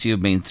experience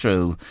you've been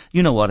through,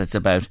 what it's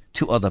about,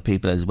 to other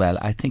people as well.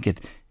 I think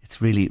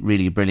it's really,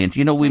 really brilliant.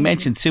 We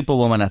mentioned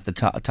Superwoman at the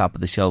top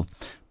of the show,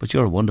 but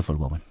you're a wonderful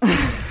woman.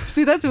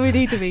 See, that's what we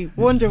need to be,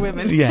 Wonder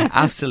Women. Yeah,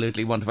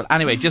 absolutely wonderful.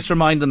 Anyway, just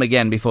remind them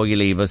again before you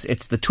leave us.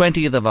 It's the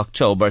 20th of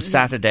October,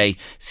 Saturday,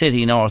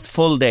 City North,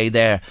 full day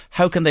there.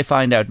 How can they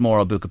find out more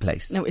or book a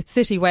place? No, it's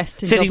City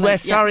West in City Dublin.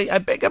 West, sorry, I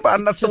beg your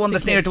pardon, that's just the one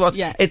that's near to us.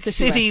 Yeah, it's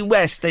City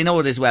West. They know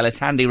it as well. It's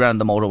handy around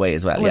the motorway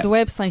as well. Well, the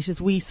website is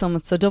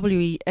WeSummit, so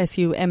WeSummit.ie.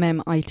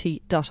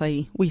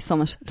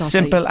 WeSummit.ie.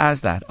 Simple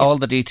as that. All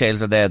the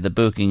details are there, the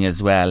booking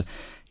as well.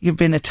 You've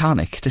been a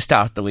tonic to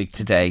start the week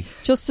today.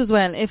 Just as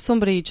well, if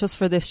somebody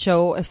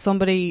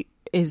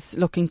is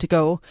looking to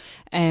go,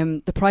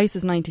 the price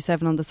is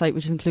 $97 on the site,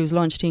 which includes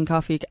lunch, tea and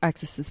coffee,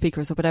 access to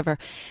speakers or whatever.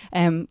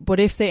 But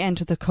if they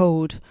enter the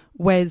code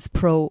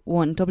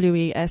WESPRO1,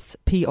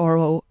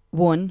 WESPRO1,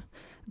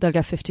 they'll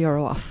get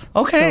 €50 off.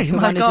 Okay, so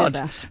my God,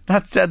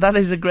 that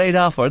is a great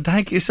offer.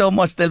 Thank you so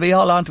much. They'll be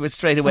all onto it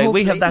straight away.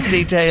 Hopefully. We have that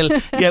detail.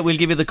 Yeah, we'll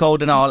give you the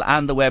code and all,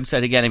 and the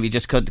website again if you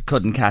just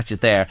couldn't catch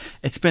it there.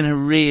 It's been a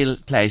real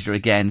pleasure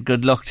again.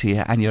 Good luck to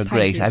you, and you're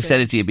great. I've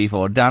said it to you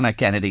before. Donna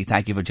Kennedy,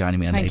 thank you for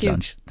joining me on Late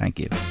Lunch. Thank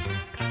you.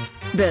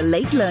 The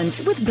Late Lunch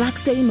with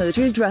Blackstone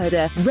Motors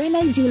Drogheda,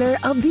 Renault Dealer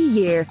of the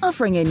Year,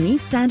 offering a new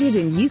standard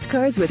in used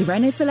cars with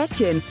Renault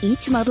Selection.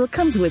 Each model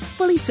comes with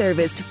fully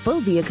serviced,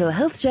 full vehicle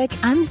health check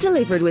and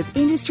delivered with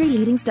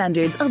industry-leading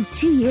standards of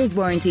 2 years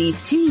warranty,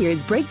 2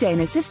 years breakdown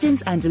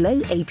assistance and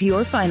low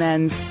APR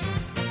finance.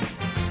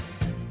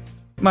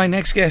 My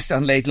next guest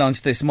on Late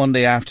Lunch this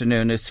Monday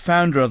afternoon is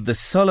founder of the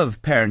Sullivan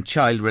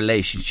Parent-Child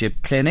Relationship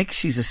Clinic.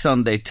 She's a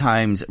Sunday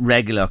Times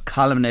regular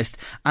columnist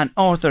and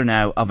author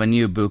now of a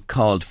new book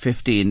called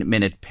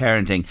 15-Minute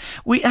Parenting.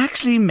 We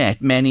actually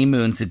met many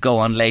moons ago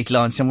on Late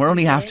Lunch, and we're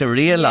only after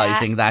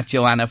realising that,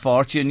 Joanna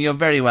Fortune. You're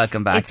very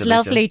welcome back. It's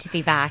lovely to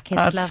be back.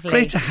 It's lovely. It's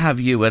great to have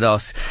you with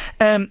us.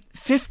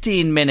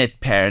 15-minute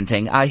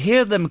parenting. I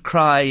hear them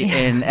cry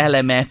in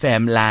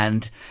LMFM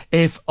land,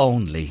 if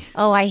only.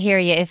 Oh, I hear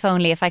you, if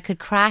only. If I could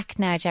crack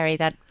now, Jerry,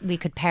 that we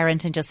could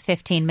parent in just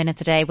 15 minutes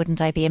a day,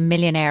 wouldn't I be a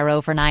millionaire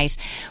overnight?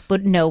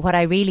 But no, what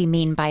I really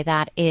mean by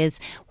that is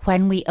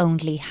when we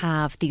only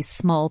have these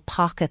small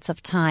pockets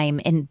of time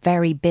in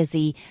very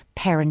busy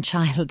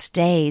parent-child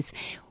days,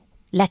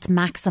 let's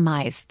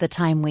maximise the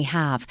time we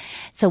have.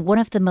 So one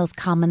of the most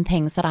common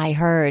things that I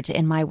heard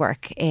in my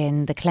work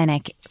in the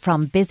clinic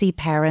from busy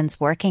parents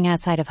working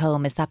outside of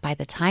home is that by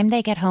the time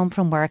they get home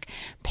from work,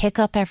 pick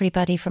up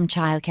everybody from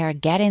childcare,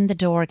 get in the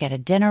door, get a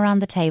dinner on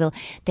the table,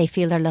 they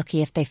feel they're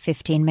lucky if they've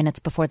 15 minutes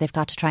before they've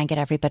got to try and get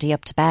everybody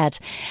up to bed.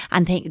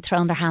 And they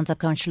throwing their hands up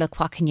going, look,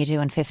 what can you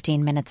do in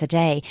 15 minutes a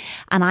day?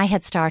 And I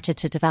had started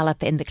to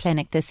develop in the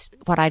clinic this,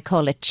 what I'd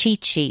call a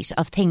cheat sheet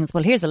of things.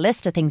 Well, here's a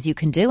list of things you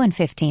can do in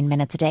 15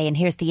 minutes a day,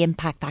 and here's the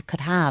impact that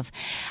could have.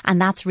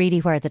 And that's really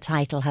where the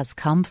title has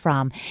come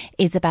from,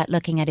 is about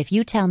looking at, if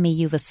you tell me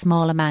you've a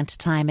small amount of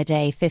time a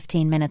day,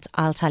 15 minutes,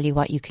 I'll tell you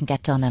what you can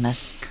get done in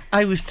it.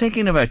 I was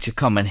thinking about you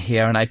coming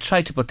here, and I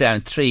tried to put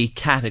down 3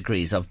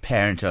 categories of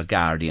parent or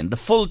guardian. The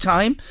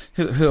full-time,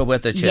 who are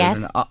with their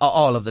children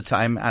all of the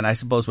time, and I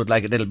suppose would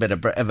like a little bit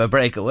of a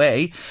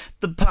breakaway.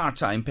 The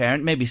part-time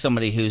parent, maybe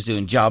somebody who's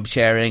doing job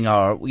sharing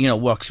or,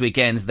 works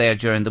weekends there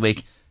during the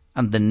week.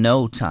 And the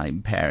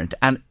no-time parent.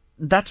 And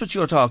that's what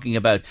you're talking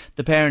about,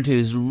 the parent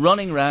who's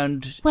running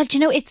around. Well, do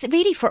you know, it's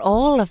really for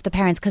all of the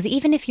parents, because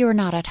even if you're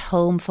not at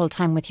home full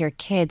time with your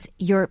kids,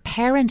 your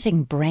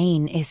parenting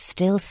brain is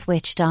still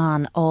switched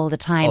on all the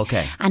time.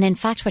 Okay. And in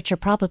fact, what you're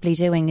probably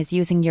doing is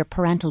using your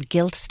parental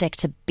guilt stick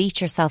to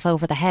beat yourself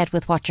over the head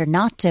with what you're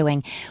not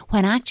doing,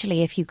 when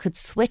actually if you could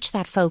switch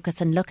that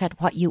focus and look at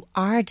what you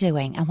are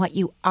doing and what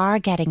you are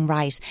getting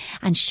right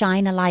and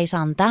shine a light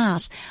on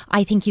that,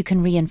 I think you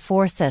can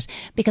reinforce it.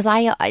 Because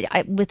I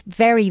with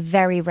very,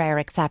 very rare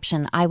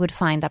exception, I would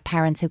find that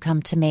parents who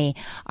come to me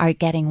are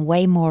getting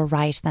way more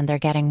right than they're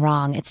getting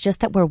wrong. It's just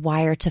that we're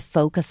wired to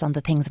focus on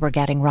the things we're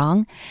getting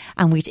wrong.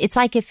 And it's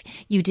like if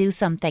you do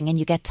something and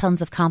you get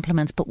tons of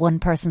compliments, but one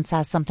person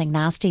says something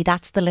nasty,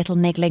 that's the little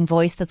niggling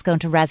voice that's going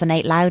to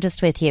resonate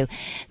loudest with you.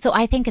 So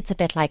I think it's a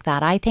bit like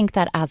that. I think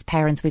that as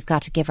parents, we've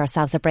got to give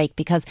ourselves a break,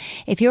 because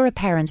if you're a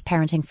parent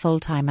parenting full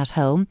time at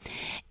home,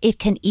 it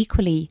can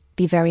equally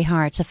be very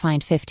hard to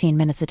find 15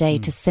 minutes a day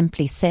to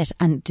simply sit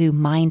and do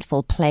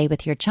mindful play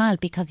with your child,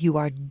 because you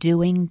are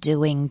doing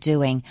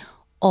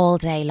all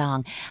day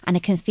long. And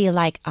it can feel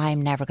like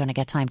I'm never going to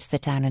get time to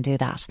sit down and do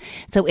that.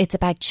 So it's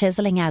about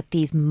chiseling out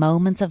these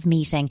moments of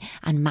meeting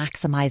and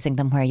maximising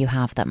them where you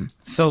have them.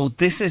 So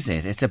this is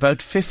it. It's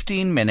about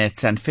 15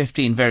 minutes and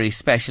 15 very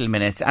special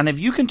minutes. And if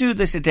you can do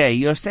this a day,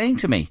 you're saying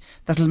to me,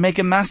 that'll make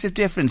a massive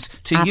difference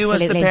to you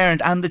as the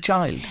parent and the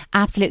child.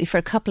 Absolutely, for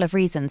a couple of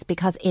reasons.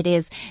 Because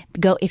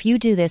if you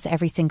do this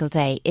every single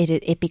day,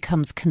 it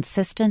becomes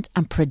consistent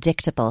and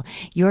predictable.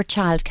 Your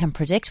child can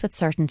predict with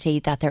certainty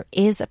that there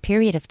is a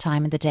period of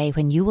time in the day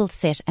when you will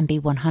sit and be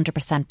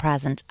 100%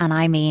 present. And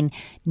I mean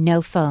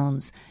no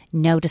phones,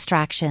 no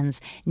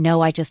distractions,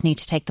 no I just need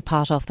to take the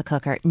pot off the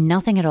cooker,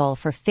 nothing at all.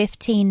 For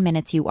 15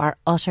 minutes you are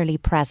utterly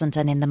present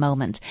and in the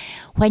moment.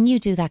 When you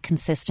do that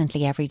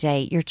consistently every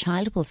day, your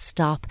child will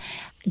stop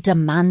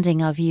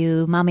demanding of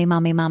you, mommy,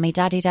 mommy, mommy,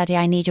 daddy, daddy,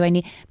 I need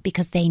you,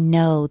 because they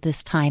know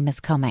this time is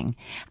coming.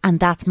 And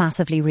that's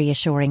massively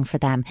reassuring for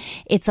them.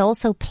 It's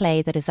also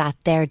play that is at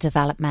their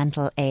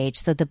developmental age.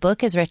 So the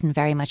book is written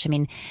very much,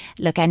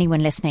 look,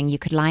 anyone listening, you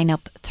could line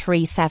up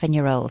 3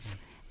 7-year-olds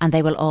and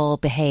they will all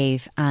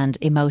behave and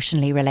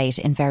emotionally relate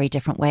in very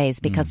different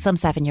ways, because some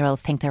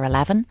 7-year-olds think they're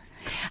 11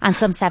 and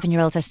some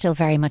 7-year-olds are still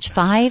very much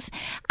 5,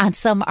 and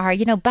some are,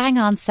 bang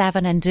on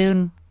 7 and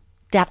doing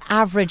that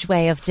average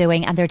way of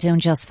doing, and they're doing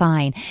just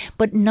fine.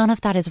 But none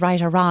of that is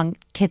right or wrong.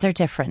 Kids are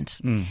different.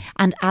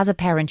 And as a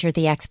parent, you're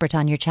the expert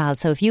on your child.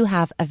 So if you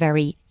have a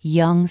very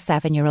young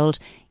 7-year-old,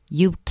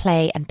 you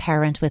play and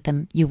parent with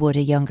them you would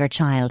a younger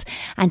child.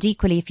 And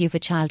equally, if you have a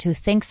child who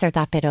thinks they're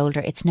that bit older,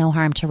 it's no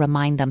harm to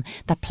remind them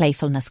that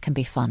playfulness can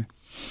be fun.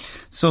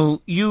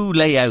 So you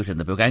lay out in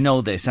the book, I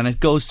know this, and it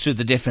goes through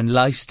the different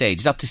life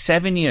stages, up to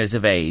 7 years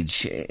of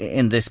age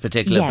in this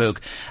particular book,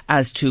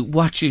 as to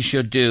what you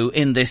should do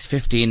in this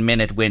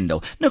 15-minute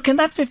window. Now, can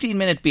that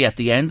 15-minute be at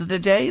the end of the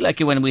day, like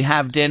when we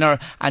have dinner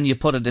and you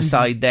put it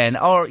aside then?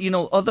 Or,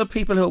 other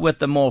people who are with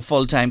them more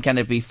full-time, can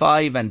it be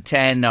 5 and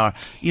 10 or,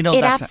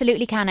 It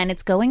absolutely can, and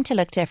it's going to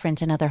look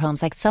different in other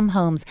homes. Like some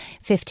homes,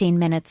 15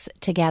 minutes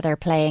together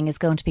playing is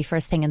going to be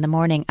first thing in the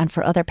morning, and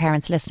for other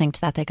parents listening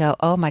to that, they go,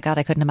 oh my God,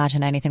 I couldn't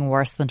imagine anything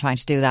worse than trying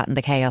to do that in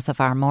the chaos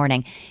of our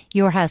morning.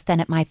 Your house,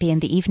 then it might be in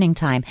the evening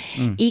time.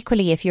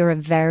 Equally, if you're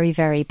very,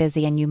 very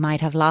busy and you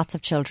might have lots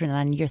of children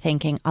and you're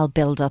thinking, I'll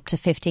build up to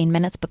 15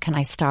 minutes, but can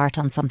I start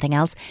on something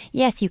else?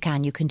 Yes, you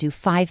can. You can do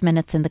 5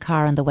 minutes in the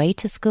car on the way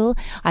to school.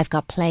 I've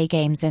got play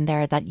games in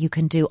there that you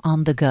can do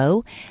on the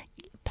go.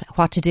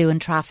 What to do in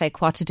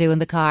traffic, what to do in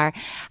the car.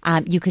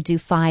 You could do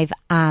 5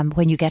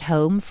 when you get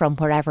home from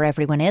wherever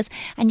everyone is,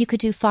 and you could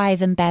do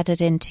 5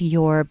 embedded into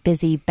your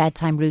busy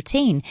bedtime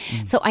routine.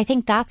 So I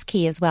think that's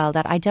key as well,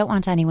 that I don't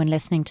want anyone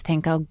listening to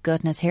think, oh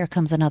goodness, here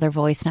comes another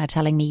voice now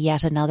telling me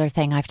yet another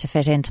thing I have to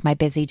fit into my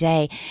busy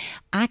day.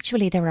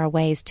 Actually, there are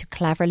ways to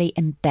cleverly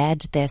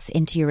embed this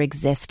into your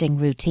existing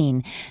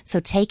routine. So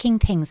taking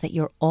things that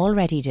you're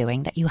already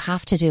doing, that you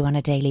have to do on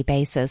a daily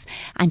basis,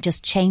 and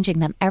just changing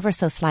them ever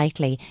so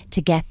slightly to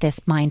get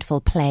this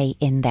mindful play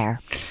in there.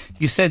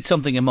 You said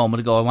something a moment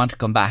ago I want to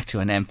come back to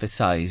and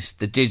emphasise: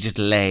 the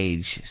digital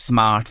age,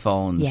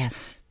 smartphones,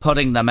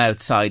 putting them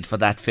outside for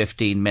that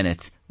 15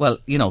 minutes. Well,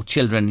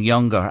 children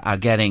younger are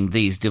getting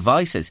these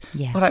devices.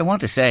 But I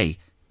want to say,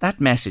 that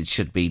message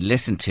should be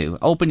listened to.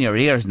 Open your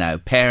ears now,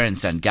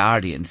 parents and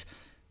guardians.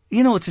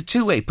 It's a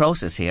two-way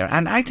process here.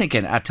 And I think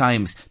at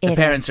times the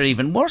parents are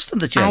even worse than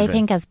the children. I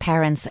think as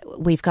parents,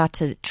 we've got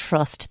to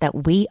trust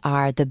that we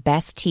are the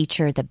best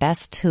teacher, the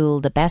best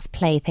tool, the best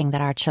plaything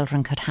that our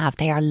children could have.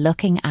 They are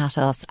looking at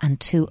us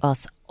and to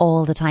us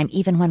all the time,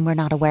 even when we're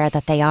not aware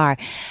that they are.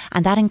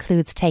 And that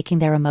includes taking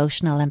their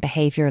emotional and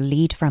behavioural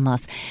lead from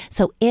us.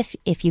 So if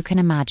you can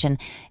imagine,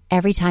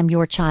 every time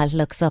your child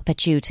looks up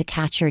at you to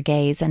catch your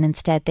gaze and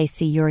instead they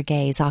see your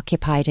gaze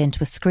occupied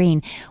into a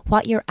screen,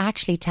 what you're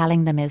actually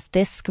telling them is,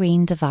 this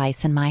screen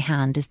device in my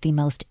hand is the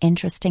most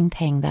interesting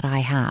thing that I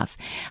have.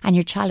 And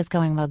your child is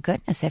going, well,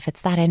 goodness, if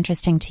it's that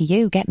interesting to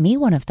you, get me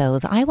one of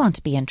those. I want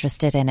to be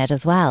interested in it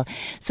as well.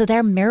 So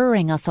they're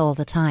mirroring us all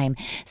the time.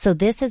 So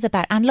this is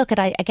about, and look,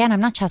 I'm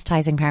not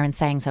chastising parents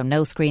saying, so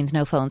no screens,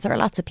 no phones. There are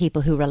lots of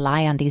people who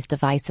rely on these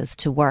devices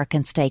to work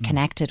and stay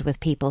connected with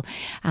people.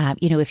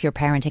 If you're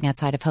parenting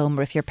outside of home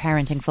or if you're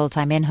parenting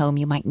full-time in home,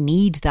 you might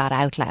need that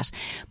outlet.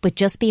 But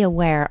just be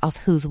aware of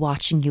who's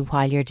watching you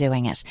while you're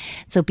doing it.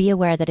 So be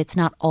aware that it's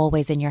not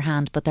always in your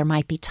hand, but there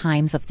might be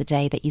times of the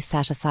day that you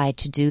set aside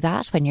to do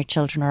that when your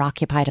children are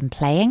occupied and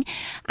playing.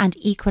 And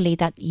equally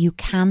that you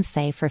can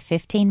say for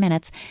 15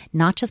 minutes,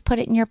 not just put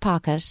it in your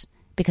pocket,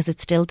 because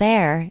it's still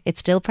there, it's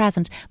still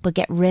present, but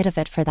get rid of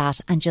it for that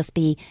and just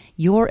be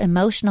your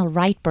emotional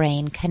right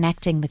brain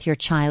connecting with your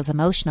child's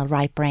emotional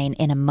right brain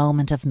in a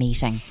moment of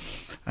meeting.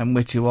 I'm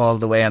with you all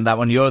the way on that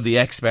one. You're the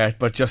expert,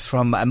 but just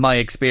from my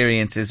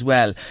experience as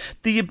well.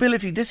 The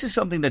ability, this is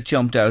something that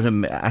jumped out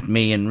at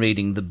me in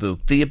reading the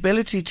book, the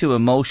ability to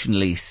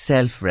emotionally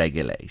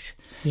self-regulate.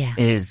 Yeah.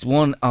 Is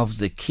one of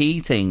the key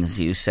things,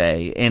 you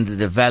say, in the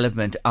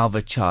development of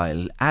a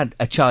child and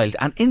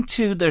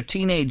into their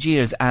teenage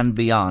years and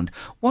beyond.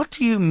 What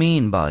do you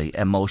mean by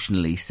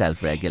emotionally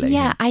self-regulating?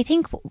 Yeah, I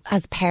think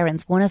as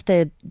parents, one of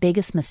the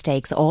biggest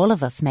mistakes all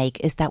of us make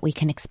is that we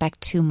can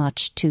expect too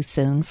much too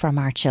soon from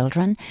our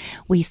children.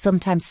 We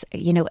sometimes,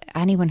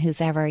 anyone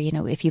who's ever,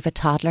 if you've a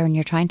toddler and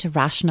you're trying to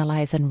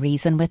rationalise and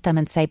reason with them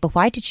and say, but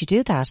why did you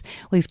do that?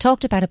 We've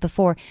talked about it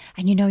before,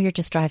 and you're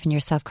just driving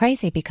yourself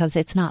crazy because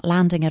it's not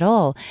landing at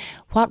all.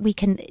 What we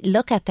can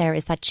look at there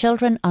is that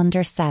children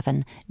under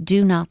 7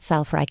 do not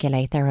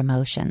self-regulate their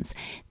emotions.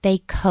 They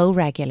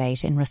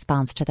co-regulate in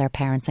response to their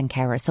parents and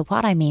carers. So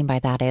what I mean by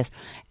that is,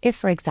 if,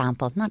 for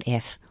example,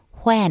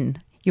 when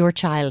your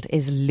child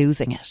is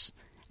losing it,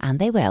 and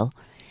they will,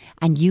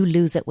 and you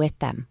lose it with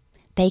them,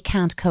 they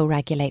can't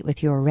co-regulate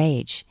with your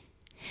rage.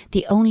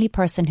 The only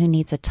person who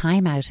needs a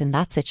timeout in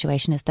that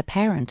situation is the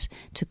parent,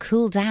 to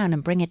cool down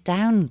and bring it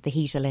down the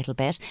heat a little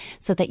bit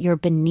so that you're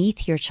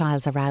beneath your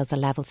child's arousal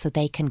level so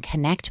they can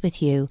connect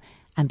with you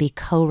and be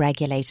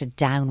co-regulated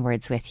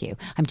downwards with you.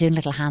 I'm doing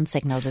little hand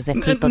signals as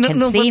if people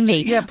can see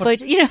me. Yeah,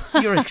 but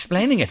you're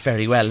explaining it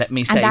very well, let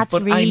me say. And that's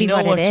but really I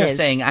know what you're is.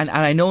 saying, and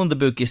I know in the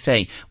book you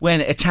say,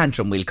 when a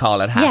tantrum, we'll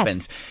call it,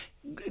 happens,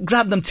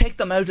 grab them, take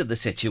them out of the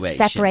situation.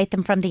 Separate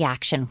them from the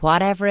action,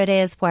 whatever it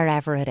is,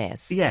 wherever it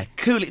is. Yeah,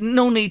 cool.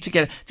 No need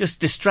to just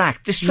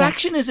distract.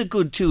 Distraction is a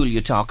good tool you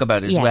talk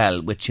about as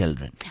well with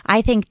children.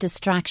 I think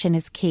distraction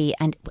is key,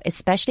 and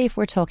especially if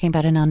we're talking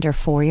about an under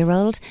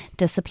 4-year-old,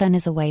 discipline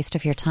is a waste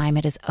of your time.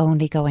 It is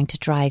only going to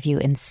drive you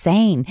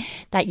insane.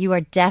 That you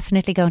are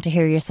definitely going to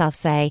hear yourself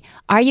say,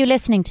 are you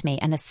listening to me?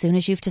 And as soon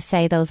as you have to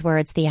say those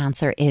words, the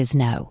answer is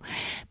no.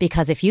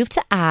 Because if you have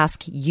to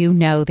ask, you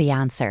know the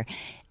answer.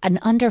 An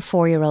under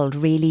 4-year-old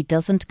really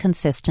doesn't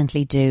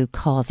consistently do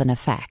cause and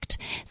effect.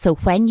 So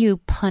when you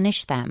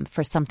punish them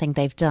for something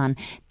they've done,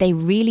 they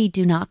really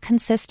do not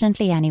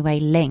consistently anyway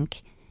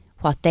link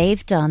what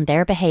they've done,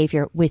 their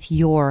behaviour, with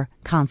your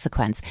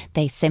consequence.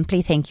 They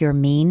simply think you're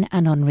mean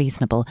and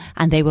unreasonable,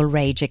 and they will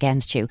rage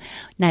against you.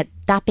 Now,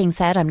 that being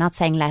said, I'm not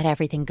saying let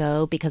everything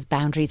go, because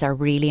boundaries are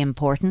really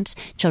important.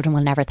 Children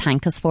will never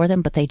thank us for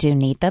them, but they do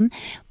need them.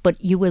 But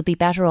you will be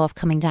better off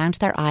coming down to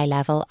their eye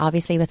level.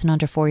 Obviously, with an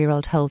under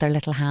 4-year-old, hold their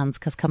little hands,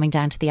 because coming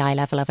down to the eye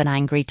level of an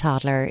angry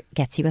toddler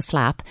gets you a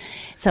slap.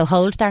 So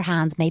hold their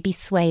hands, maybe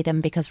sway them,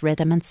 because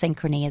rhythm and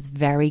synchrony is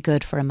very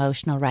good for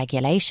emotional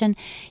regulation.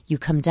 You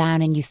come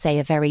down and you say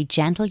a very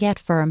gentle yet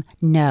firm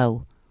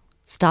no.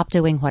 Stop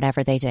doing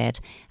whatever they did,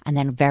 and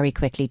then very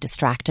quickly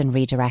distract and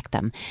redirect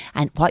them.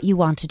 And what you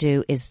want to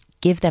do is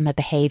give them a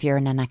behaviour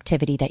and an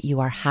activity that you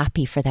are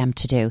happy for them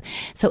to do.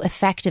 So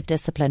effective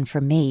discipline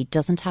for me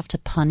doesn't have to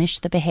punish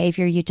the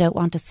behaviour you don't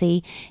want to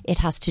see. It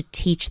has to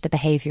teach the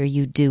behaviour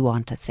you do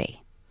want to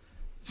see.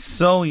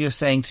 So you're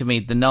saying to me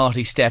the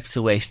naughty step's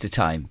a waste of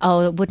time?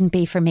 Oh, it wouldn't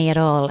be for me at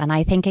all. And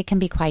I think it can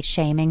be quite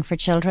shaming for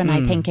children.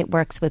 I think it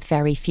works with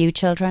very few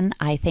children.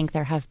 I think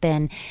there have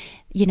been,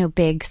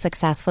 big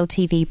successful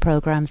TV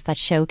programmes that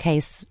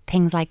showcase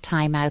things like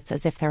timeouts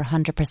as if they're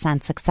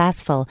 100%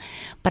 successful.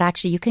 But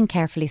actually you can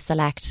carefully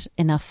select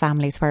enough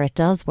families where it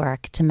does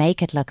work to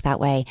make it look that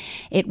way.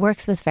 It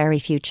works with very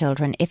few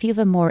children. If you have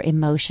a more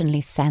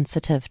emotionally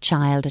sensitive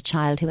child, a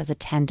child who has a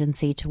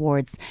tendency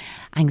towards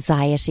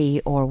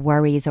anxiety or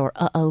worries or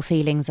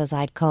feelings, as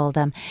I'd call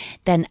them,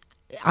 then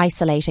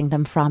isolating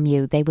them from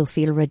you, they will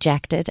feel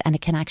rejected, and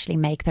it can actually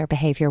make their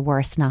behaviour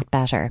worse, not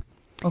better.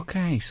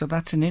 Okay, so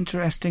that's an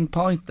interesting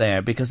point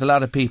there, because a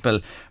lot of people,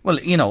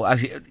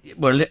 as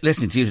we're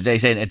listening to you today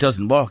saying it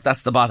doesn't work,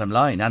 that's the bottom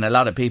line, and a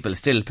lot of people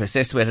still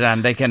persist with it,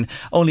 and they can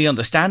only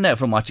understand now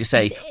from what you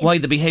say why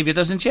the behaviour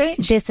doesn't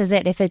change. This is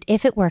it.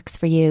 If it works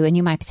for you, and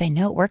you might be saying,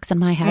 no, it works in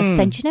my house,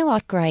 then do you know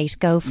what? Great,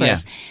 go for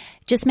it.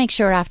 Just make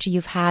sure after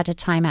you've had a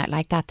timeout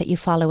like that you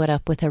follow it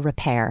up with a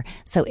repair.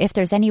 So if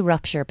there's any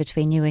rupture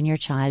between you and your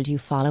child, you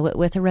follow it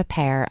with a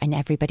repair and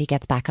everybody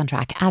gets back on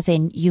track. As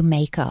in, you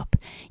make up.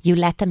 You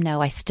let them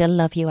know, I still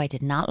love you. I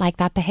did not like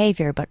that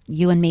behaviour, but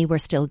you and me were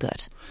still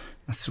good.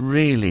 That's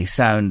really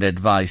sound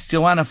advice.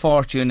 Joanna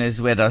Fortune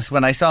is with us.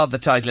 When I saw the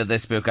title of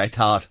this book, I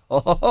thought,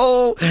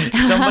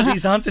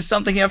 somebody's onto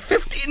something here.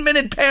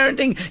 15-minute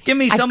parenting. Give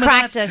me some of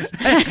that. I've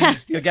cracked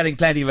it. You're getting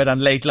plenty of it on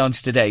Late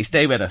Lunch today.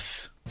 Stay with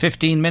us.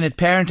 15-minute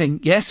parenting.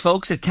 Yes,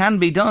 folks, it can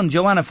be done.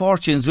 Joanna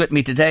Fortune's with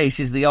me today.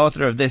 She's the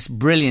author of this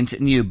brilliant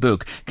new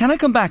book. Can I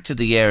come back to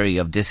the area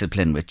of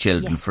discipline with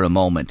children for a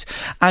moment?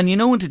 And you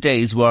know, in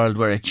today's world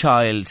where a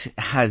child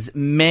has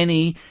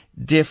many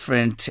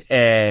different,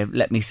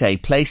 let me say,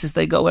 places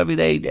they go every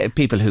day,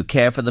 people who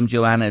care for them,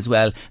 Joanna, as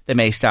well. They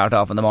may start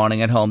off in the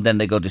morning at home, then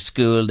they go to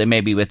school, they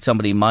may be with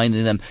somebody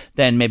minding them,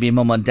 then maybe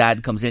mum and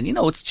dad comes in. You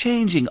know, it's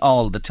changing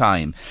all the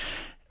time.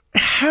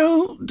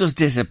 How does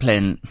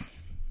discipline...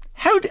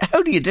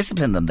 How do you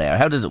discipline them there?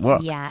 How does it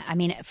work? Yeah, I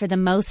mean, for the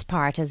most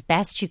part, as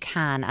best you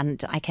can,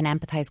 and I can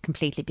empathise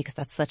completely because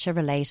that's such a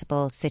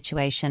relatable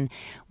situation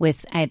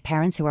with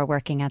parents who are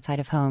working outside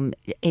of home.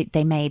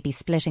 They may be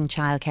splitting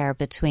childcare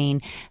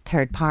between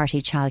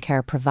third-party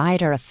childcare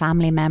provider, a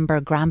family member,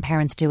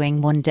 grandparents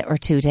doing 1 or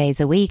 2 days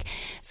a week.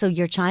 So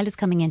your child is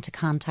coming into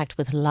contact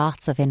with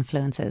lots of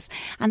influences.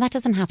 And that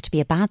doesn't have to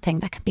be a bad thing.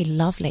 That can be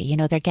lovely. You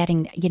know, they're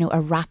getting,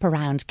 a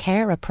wraparound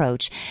care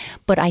approach.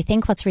 But I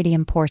think what's really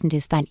important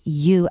is that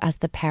you as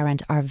the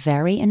parent are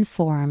very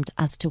informed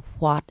as to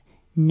what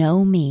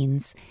no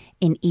means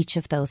in each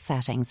of those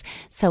settings.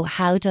 So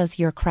how does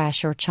your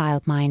creche or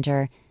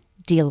childminder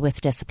deal with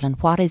discipline?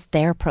 What is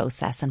their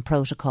process and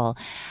protocol?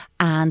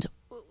 And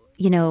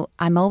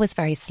I'm always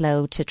very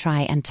slow to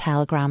try and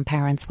tell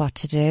grandparents what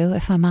to do,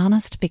 if I'm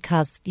honest,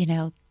 because,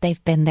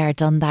 they've been there,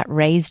 done that,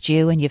 raised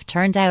you, and you've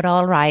turned out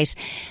all right.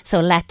 So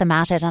let them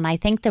at it. And I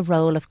think the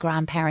role of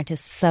grandparent is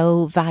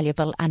so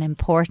valuable and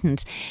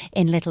important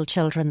in little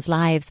children's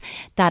lives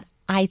that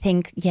I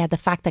think, the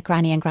fact that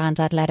Granny and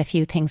Grandad let a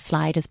few things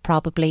slide is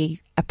probably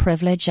a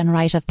privilege and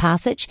rite of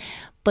passage.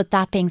 But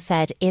that being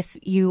said, if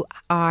you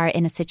are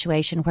in a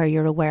situation where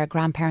you're aware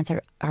grandparents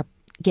are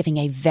giving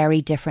a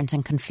very different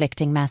and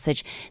conflicting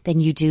message, then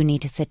you do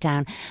need to sit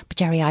down. But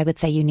Jerry, I would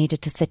say you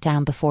needed to sit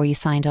down before you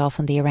signed off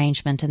on the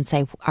arrangement and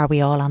say, are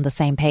we all on the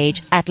same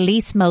page? At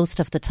least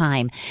most of the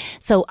time.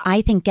 So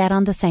I think get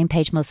on the same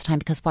page most of the time,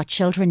 because what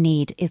children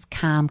need is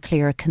calm,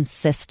 clear,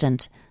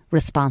 consistent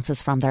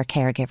responses from their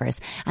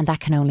caregivers. And that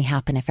can only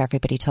happen if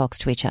everybody talks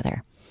to each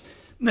other.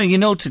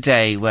 Now,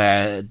 today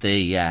where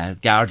the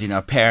guardian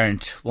or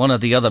parent, one or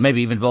the other,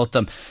 maybe even both of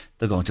them,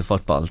 they're going to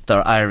football,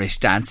 they're Irish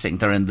dancing,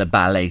 they're in the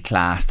ballet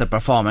class, they're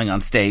performing on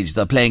stage,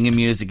 they're playing a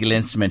musical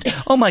instrument.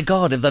 Oh my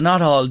God, if they're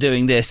not all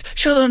doing this,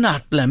 sure, they're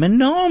not blooming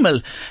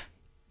normal.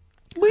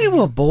 We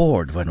were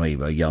bored when we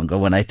were younger,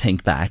 when I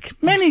think back.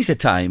 Many's a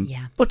time.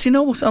 Yeah. But you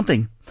know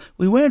something?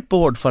 We weren't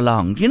bored for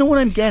long. Do you know what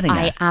I'm getting at?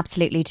 I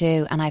absolutely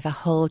do. And I have a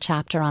whole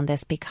chapter on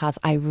this, because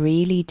I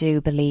really do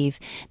believe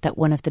that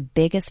one of the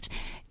biggest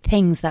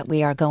things that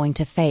we are going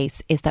to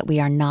face is that we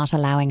are not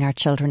allowing our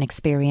children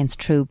experience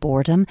true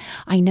boredom.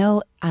 I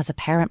know as a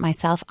parent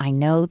myself, I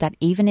know that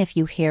even if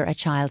you hear a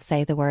child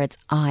say the words,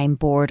 I'm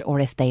bored,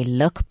 or if they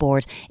look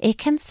bored, it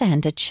can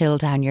send a chill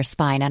down your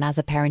spine. And as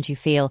a parent, you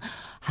feel,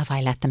 have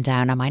I let them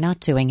down? Am I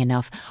not doing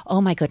enough? Oh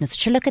my goodness,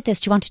 sure, look at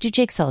this. Do you want to do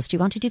jigsaws? Do you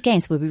want to do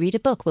games? Will we read a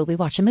book? Will we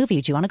watch a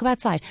movie? Do you want to go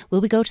outside?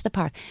 Will we go to the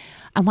park?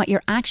 And what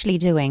you're actually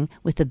doing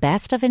with the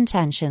best of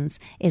intentions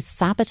is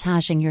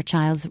sabotaging your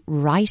child's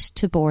right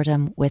to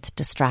boredom with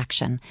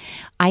distraction.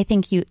 I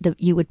think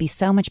you would be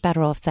so much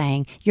better off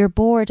saying, you're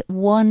bored,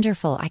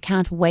 wonderful. I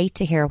can't wait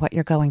to hear what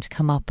you're going to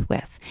come up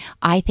with.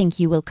 I think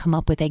you will come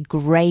up with a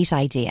great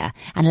idea,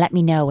 and let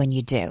me know when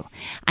you do.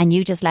 And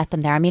you just let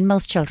them there. I mean,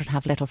 most children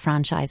have little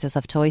franchises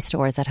of toy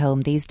stores at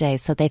home these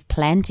days, so they've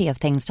plenty of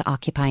things to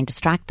occupy and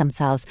distract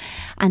themselves.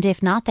 And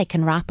if not, they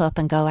can wrap up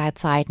and go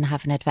outside and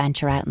have an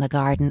adventure out in the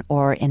garden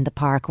or in the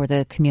park or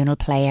the communal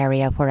play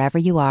area, wherever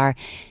you are.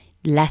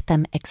 Let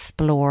them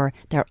explore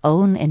their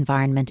own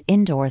environment,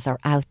 indoors or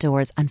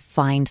outdoors, and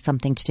find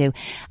something to do.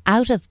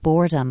 Out of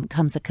boredom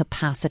comes a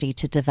capacity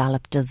to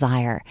develop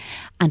desire.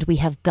 And we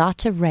have got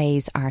to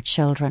raise our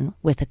children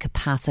with a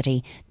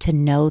capacity to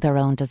know their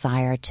own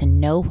desire, to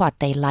know what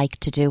they like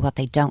to do, what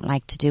they don't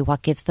like to do,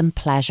 what gives them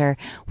pleasure,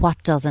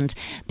 what doesn't,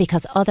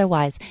 because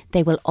otherwise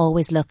they will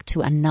always look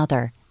to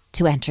another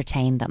to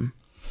entertain them.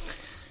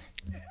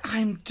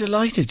 I'm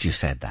delighted you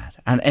said that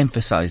and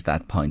emphasised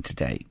that point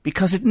today,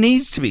 because it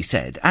needs to be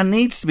said and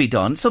needs to be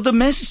done. So the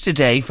message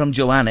today from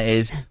Joanna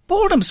is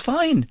boredom's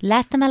fine.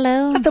 Let them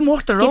alone. Let them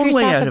work their own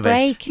way out of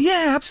break. it.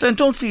 Yeah, absolutely. And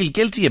don't feel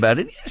guilty about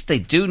it. Yes, they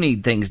do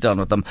need things done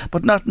with them,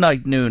 but not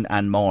night, noon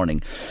and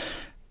morning.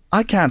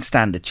 I can't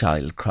stand a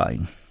child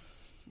crying.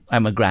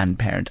 I'm a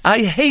grandparent. I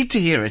hate to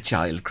hear a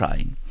child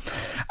crying.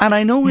 And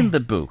I know in the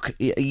book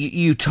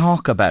you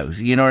talk about,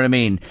 you know what I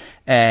mean,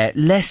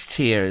 less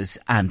tears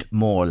and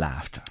more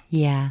laughter.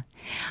 Yeah.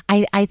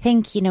 I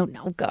think,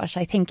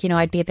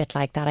 I'd be a bit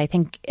like that. I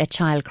think a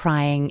child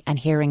crying and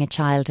hearing a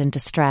child in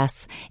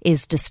distress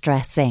is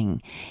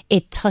distressing.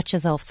 It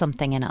touches off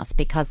something in us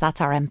because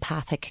that's our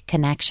empathic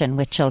connection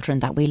with children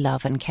that we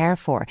love and care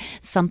for.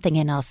 Something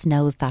in us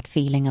knows that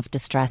feeling of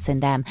distress in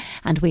them,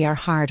 and we are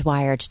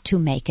hardwired to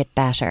make it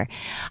better.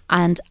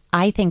 And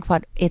I think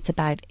what it's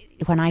about,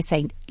 when I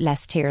say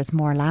less tears,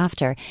 more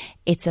laughter,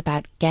 it's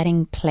about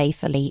getting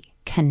playfully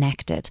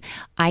connected.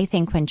 I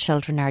think when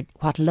children are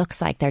what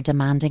looks like they're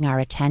demanding our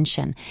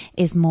attention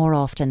is more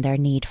often their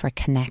need for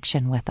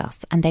connection with us,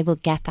 and they will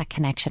get that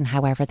connection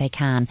however they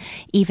can,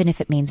 even if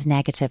it means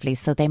negatively.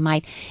 So they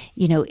might,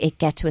 it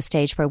get to a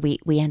stage where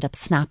we end up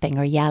snapping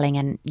or yelling,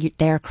 and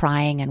they're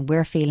crying and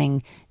we're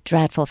feeling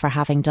dreadful for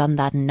having done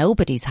that, and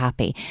nobody's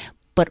happy.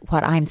 But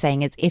what I'm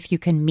saying is, if you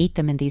can meet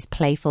them in these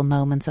playful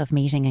moments of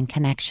meeting and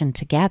connection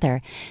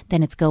together,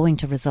 then it's going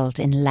to result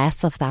in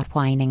less of that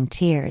whining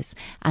tears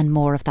and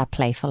more of that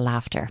playful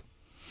laughter.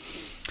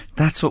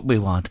 That's what we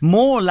want.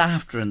 More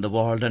laughter in the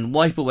world, and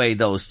wipe away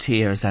those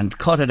tears and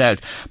cut it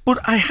out. But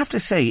I have to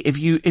say, if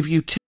you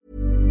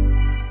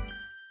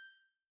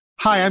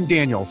Hi, I'm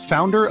Daniel,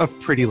 founder of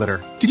Pretty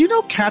Litter. Did you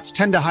know cats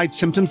tend to hide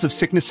symptoms of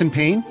sickness and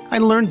pain? I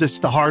learned this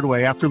the hard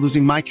way after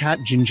losing my cat,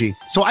 Gingy.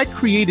 So I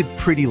created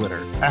Pretty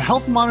Litter, a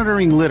health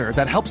monitoring litter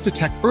that helps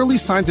detect early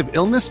signs of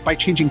illness by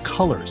changing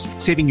colors,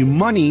 saving you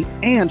money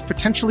and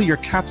potentially your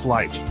cat's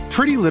life.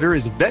 Pretty Litter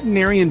is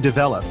veterinarian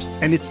developed,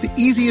 and it's the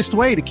easiest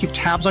way to keep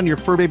tabs on your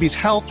fur baby's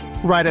health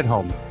right at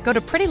home. Go to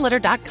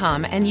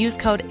prettylitter.com and use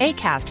code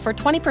ACAST for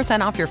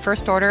 20% off your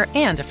first order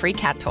and a free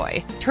cat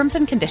toy. Terms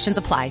and conditions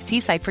apply. See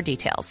site for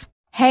details.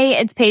 Hey,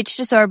 it's Paige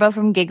DeSorbo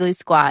from Giggly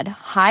Squad.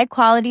 High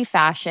quality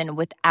fashion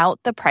without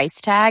the price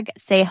tag.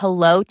 Say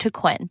hello to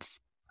Quince.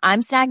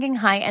 I'm snagging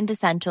high-end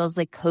essentials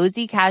like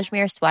cozy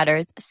cashmere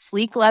sweaters,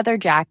 sleek leather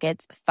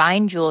jackets,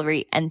 fine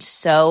jewelry, and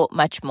so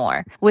much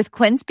more. With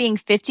Quince being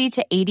 50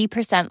 to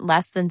 80%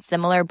 less than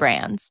similar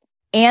brands.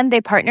 And they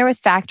partner with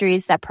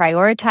factories that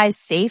prioritize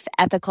safe,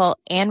 ethical,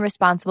 and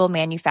responsible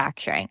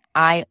manufacturing.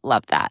 I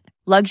love that.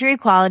 Luxury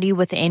quality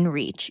within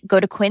reach. Go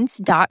to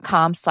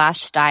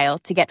quince.com/style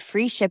to get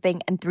free shipping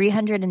and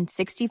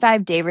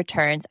 365-day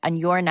returns on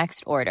your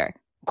next order.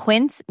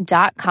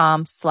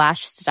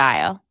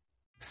 Quince.com/style.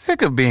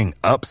 Sick of being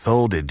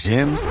upsold at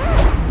gyms?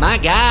 My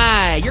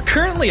guy, you're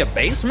currently a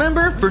base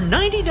member? For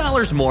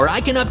 $90 more,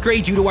 I can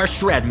upgrade you to our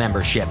Shred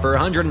membership. For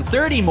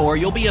 $130 more,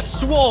 you'll be a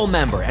Swole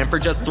member. And for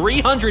just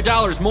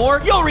 $300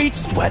 more, you'll reach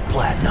Sweat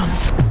Platinum.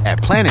 At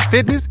Planet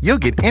Fitness, you'll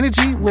get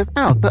energy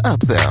without the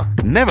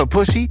upsell. Never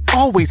pushy,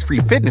 always free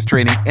fitness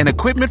training and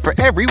equipment for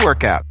every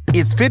workout.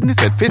 It's fitness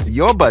that fits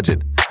your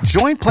budget.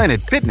 Join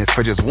Planet Fitness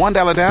for just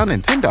 $1 down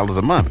and $10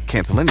 a month.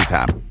 Cancel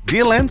anytime.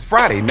 Deal ends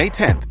Friday, May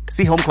 10th.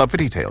 See Home Club for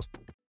details.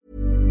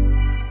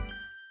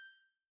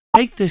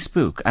 Take this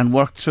book and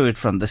work through it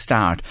from the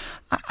start,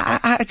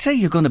 I'd say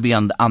you're going to be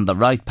on the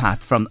right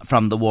path from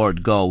the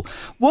word go.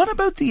 What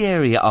about the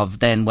area of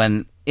then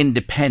when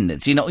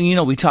independence? You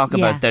know, we talk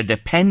about their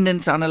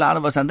dependence on a lot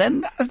of us, and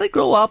then as they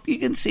grow up, you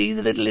can see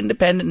the little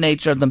independent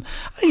nature of them.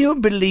 Are you a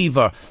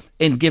believer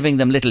in giving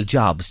them little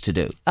jobs to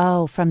do?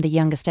 Oh, from the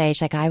youngest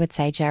age, like I would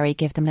say, Jerry,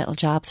 give them little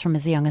jobs from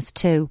as young as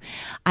 2.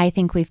 I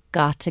think we've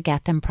got to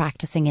get them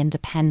practicing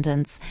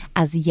independence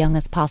as young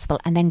as possible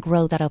and then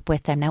grow that up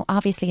with them. Now,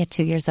 obviously at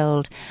 2 years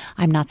old,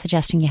 I'm not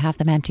suggesting you have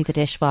them empty the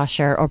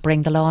dishwasher or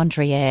bring the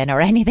laundry in or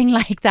anything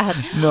like that.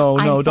 No,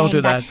 don't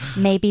do that.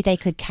 Maybe they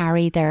could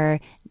carry their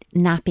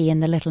nappy in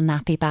the little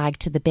nappy bag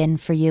to the bin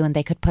for you and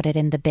they could put it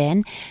in the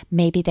bin.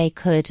 Maybe they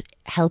could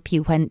help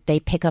you when they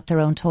pick up their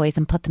own toys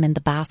and put them in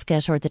the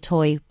basket or the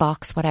toy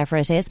box, whatever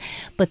it is.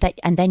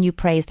 And then you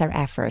praise their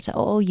effort.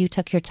 Oh, you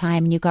took your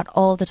time and you got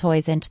all the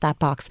toys into that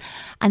box.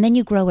 And then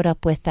you grow it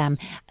up with them.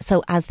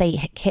 So as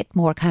they hit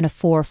more kind of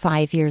 4 or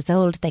 5 years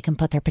old, they can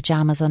put their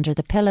pajamas under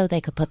the pillow.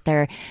 They could put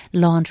their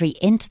laundry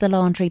into the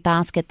laundry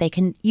basket.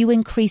 You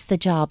increase the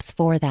jobs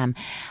for them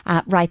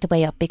right the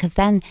way up, because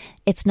then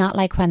it's not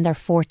like when they're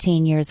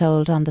 14 years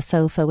old on the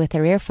sofa with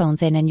their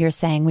earphones in and you're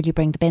saying, will you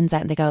bring the bins out?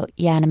 And they go,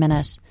 yeah, in a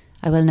minute.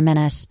 I will in a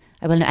minute.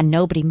 I will. And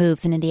nobody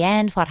moves. And in the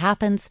end, what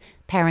happens?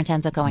 Parent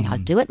ends up going, I'll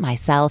do it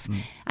myself,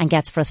 and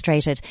gets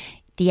frustrated.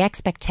 The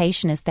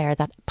expectation is there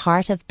that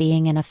part of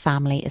being in a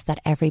family is that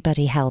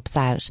everybody helps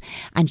out,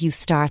 and you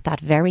start that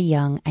very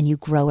young and you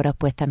grow it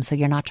up with them, so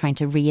you're not trying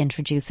to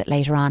reintroduce it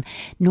later on.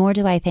 Nor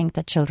do I think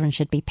that children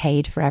should be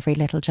paid for every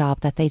little job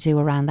that they do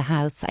around the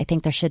house. I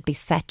think there should be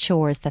set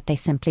chores that they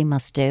simply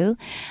must do,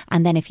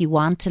 and then if you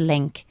want to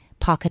link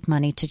pocket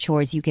money to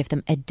chores, you give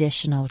them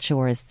additional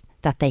chores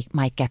that they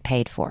might get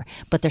paid for.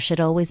 But there should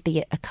always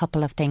be a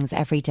couple of things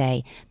every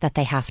day that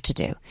they have to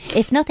do.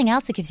 If nothing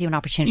else, it gives you an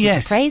opportunity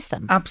to praise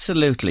them.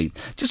 Absolutely.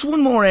 Just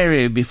one more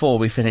area before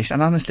we finish,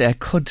 and honestly, I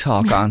could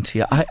talk on to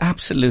you. I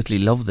absolutely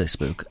love this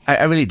book.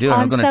 I really do.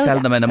 I'm going to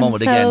tell them in a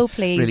moment again.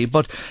 Pleased. Really.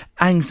 But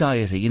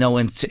anxiety,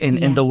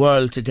 in the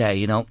world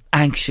today,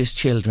 anxious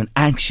children,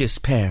 anxious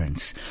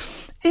parents.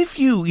 If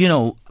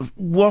you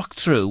work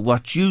through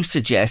what you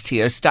suggest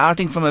here,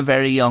 starting from a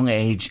very young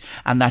age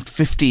and that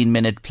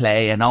 15-minute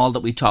play and all that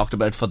we talked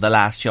about for the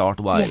last short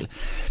while,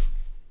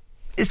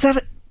 is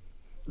that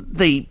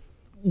the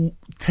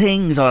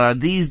things, or are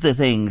these the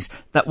things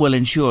that will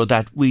ensure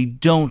that we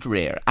don't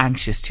rear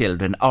anxious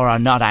children or are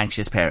not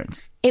anxious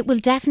parents? It will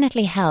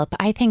definitely help.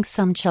 I think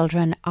some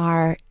children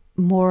are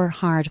more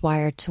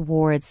hardwired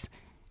towards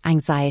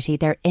anxiety.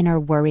 Their inner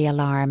worry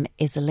alarm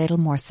is a little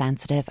more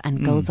sensitive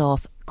and goes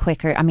off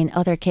quicker. I mean,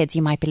 other kids,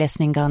 you might be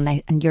listening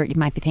going, and you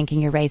might be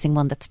thinking you're raising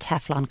one that's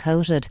Teflon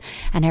coated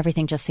and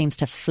everything just seems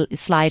to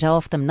slide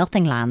off them.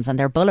 Nothing lands and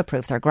they're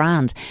bulletproof, they're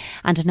grand.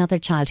 And another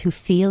child who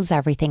feels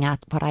everything at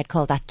what I'd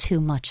call that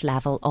too much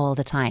level all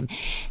the time.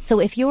 So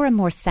if you're a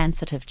more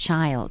sensitive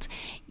child,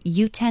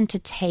 you tend to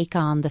take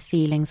on the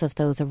feelings of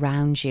those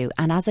around you.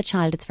 And as a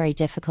child, it's very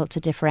difficult to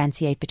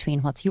differentiate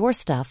between what's your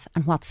stuff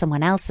and what's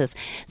someone else's.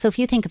 So if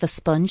you think of a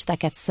sponge that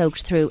gets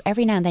soaked through,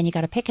 every now and then you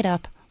got to pick it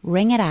up,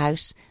 wring it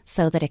out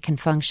so that it can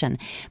function.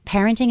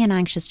 Parenting an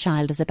anxious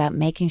child is about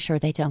making sure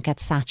they don't get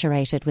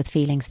saturated with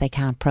feelings they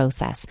can't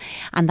process.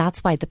 And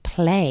that's why the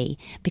play,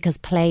 because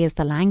play is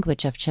the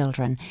language of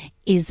children,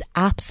 is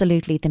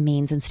absolutely the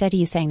means. Instead of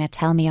you saying, now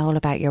tell me all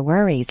about your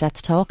worries,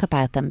 let's talk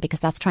about them,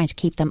 because that's trying to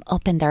keep them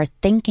up in their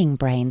thinking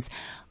brains.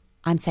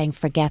 I'm saying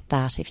forget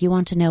that. If you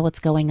want to know what's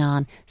going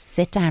on,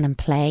 sit down and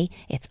play.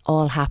 It's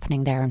all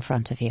happening there in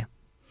front of you.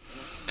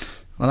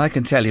 Well, I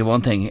can tell you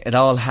one thing. It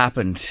all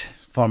happened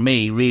for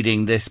me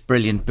reading this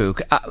brilliant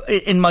book.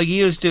 In my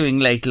years doing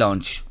Late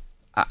Lunch,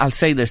 I'll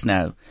say this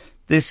now,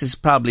 this is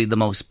probably the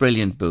most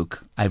brilliant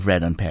book I've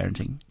read on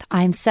parenting.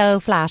 I'm so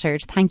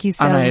flattered. Thank you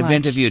so much. And I've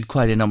interviewed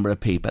quite a number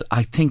of people.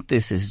 I think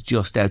this is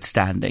just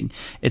outstanding.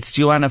 It's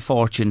Joanna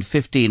Fortune,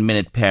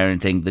 15-Minute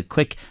Parenting, the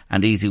quick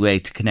and easy way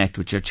to connect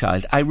with your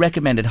child. I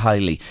recommend it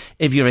highly.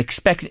 If you're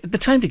expecting, the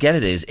time to get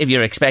it is if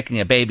you're expecting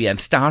a baby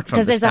and start from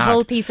the start. Because there's a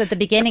whole piece at the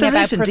beginning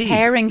about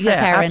preparing for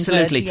parenthood.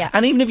 Absolutely. Yeah.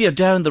 And even if you're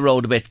down the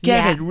road a bit,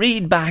 get it,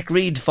 read back,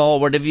 read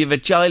forward. If you have a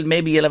child,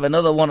 maybe you'll have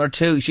another one or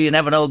two. So you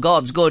never know,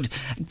 God's good.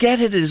 Get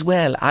it as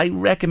well. I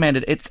recommend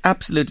it. It's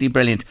absolutely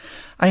brilliant.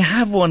 I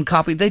have one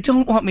copy. They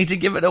don't want me to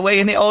give it away.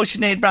 And the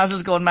Sinead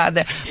Brazel's going mad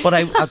there. But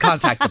I'll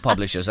contact the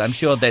publishers. I'm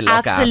sure they'll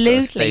look after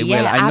us. They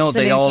will. I know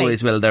they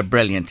always will. They're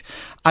brilliant.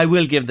 I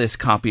will give this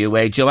copy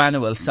away.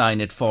 Joanna will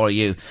sign it for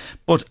you.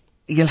 But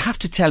you'll have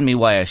to tell me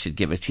why I should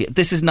give it to you.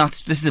 This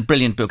is a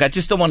brilliant book. I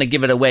just don't want to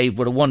give it away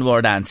with a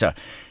one-word answer.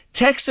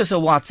 Text us or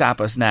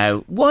WhatsApp us now.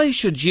 Why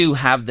should you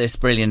have this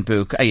brilliant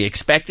book? Are you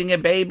expecting a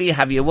baby?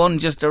 Have you one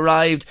just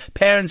arrived?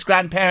 Parents,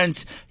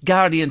 grandparents,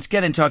 guardians,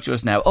 get in touch with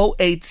us now.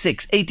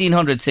 086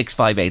 1800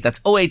 658. That's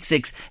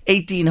 086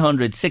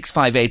 1800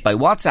 658 by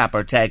WhatsApp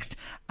or text.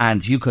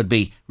 And you could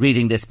be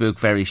reading this book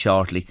very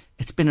shortly.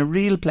 It's been a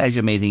real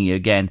pleasure meeting you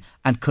again.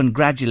 And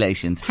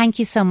congratulations. Thank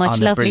you so much.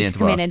 Lovely to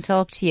come in and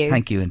talk to you.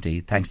 Thank you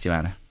indeed. Thanks,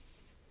 Joanna.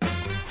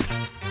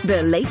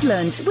 The Late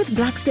Lunch with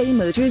Blackstone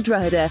Motors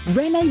Drogheda,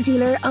 Renault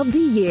Dealer of the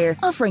Year,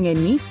 offering a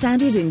new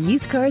standard in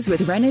used cars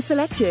with Renault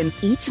Selection.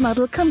 Each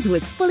model comes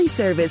with fully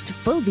serviced,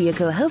 full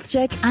vehicle health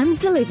check and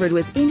delivered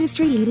with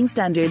industry-leading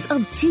standards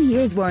of 2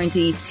 years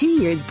warranty, 2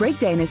 years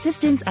breakdown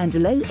assistance and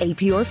low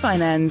APR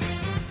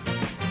finance.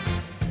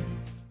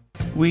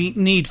 We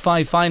need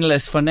 5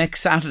 finalists for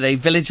next Saturday.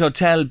 Village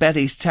Hotel,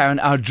 Bettystown,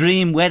 our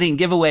dream wedding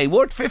giveaway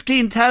worth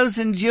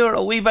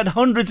 €15,000. We've had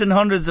hundreds and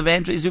hundreds of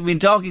entries. We've been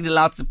talking to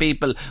lots of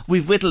people.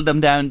 We've whittled them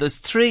down. There's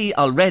 3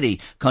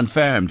 already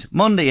confirmed.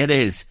 Monday it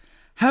is.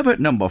 How about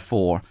number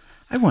 4?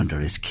 I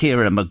wonder, is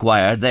Ciara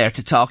Maguire there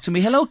to talk to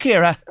me? Hello,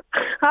 Ciara.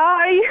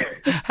 Hi.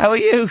 How are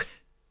you?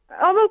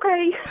 I'm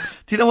okay.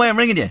 Do you know why I'm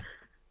ringing you?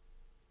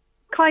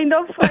 Kind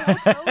of.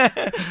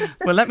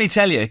 Well, let me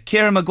tell you,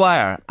 Ciara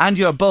Maguire and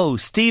your beau,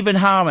 Stephen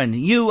Harmon,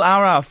 you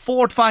are our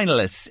 4th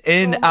finalists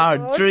in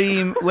our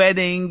dream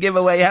wedding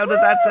giveaway. How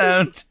does that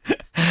sound?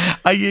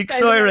 Are you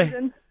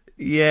excited?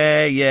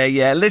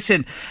 Yeah.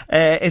 Listen,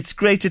 it's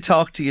great to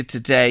talk to you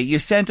today. You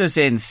sent us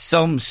in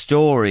some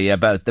story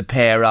about the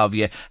pair of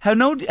you. How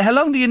long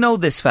do you know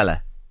this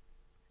fella?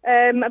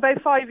 About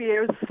 5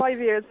 years. 5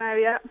 years now,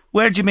 yeah.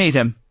 Where'd you meet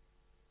him?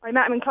 I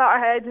met him in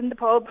Clotterhead in the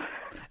pub.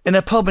 In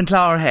a pub in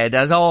Clotterhead,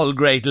 as all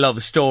great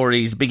love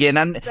stories begin.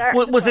 And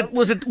was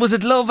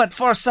it love at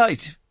first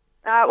sight?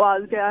 It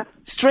was, yeah.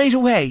 Straight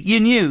away, you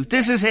knew,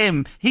 this is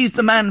him. He's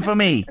the man for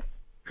me.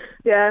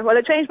 Yeah, well,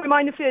 I changed my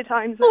mind a few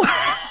times.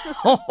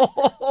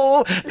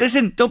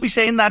 Listen, don't be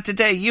saying that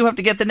today. You have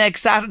to get the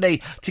next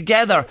Saturday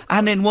together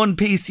and in one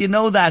piece. You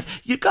know that.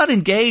 You got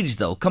engaged,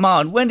 though. Come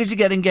on. When did you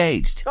get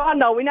engaged? Oh,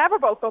 no, we never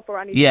broke up or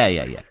anything.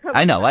 Yeah.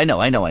 I know.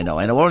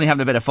 We're only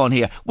having a bit of fun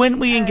here. When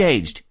were you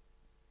engaged?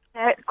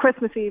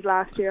 Christmas Eve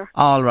last year.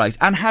 All right.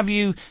 And have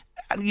you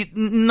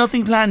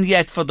nothing planned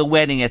yet for the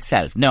wedding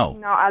itself? No.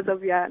 Not as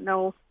of yet,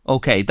 no.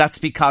 Okay, that's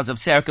because of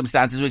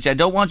circumstances which I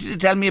don't want you to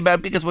tell me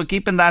about, because we're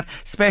keeping that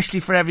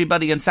especially for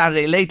everybody on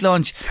Saturday. Late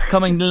Lunch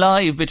coming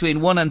live between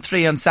 1 and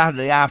 3 on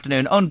Saturday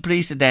afternoon.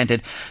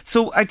 Unprecedented.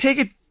 So I take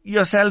it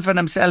yourself and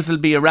himself will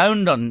be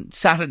around on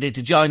Saturday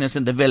to join us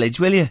in the village,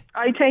 will you?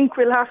 I think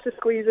we'll have to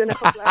squeeze in a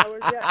couple of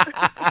hours,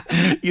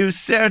 yeah. You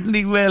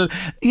certainly will.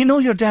 You know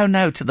you're down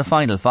now to the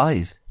final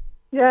 5.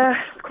 Yeah,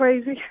 it's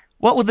crazy.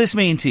 What would this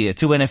mean to you,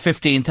 to win a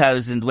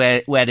 15,000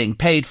 wedding,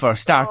 paid for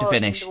start to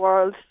finish? In the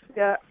world,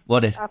 yeah.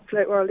 Would it?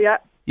 Absolute world, yeah.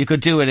 You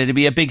could do it. It'd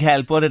be a big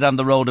help, would it, on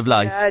the road of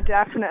life? Yeah,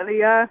 definitely,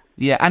 yeah.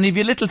 Yeah, and if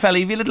your little fella,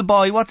 if your little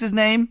boy, what's his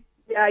name?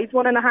 Yeah, he's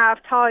 1.5,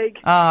 Tig.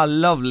 Ah,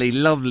 lovely,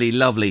 lovely,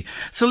 lovely.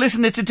 So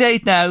listen, it's a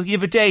date now. You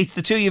have a date.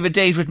 The two of you have a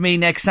date with me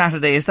next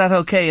Saturday. Is that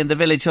okay, in the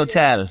Village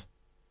Hotel? Yeah.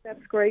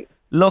 That's great.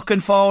 Looking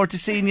forward to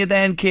seeing you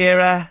then,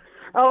 Ciara.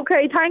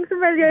 Okay, thanks a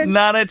million.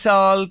 Not at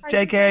all.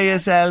 Take care of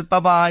yourself.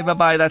 Bye-bye,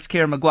 bye-bye. That's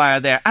Ciara Maguire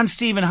there. And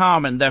Stephen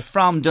Harmon. They're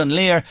from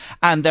Dunleer,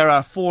 and there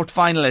are 4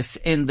 finalists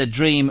in the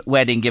Dream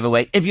Wedding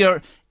giveaway. If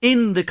you're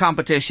in the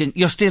competition,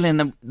 you're still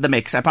in the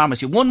mix, I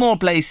promise you. One more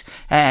place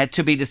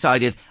to be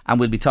decided, and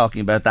we'll be talking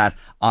about that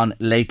on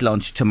Late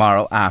Lunch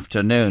tomorrow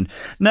afternoon.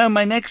 Now,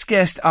 my next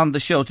guest on the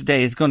show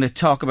today is going to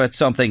talk about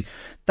something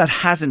that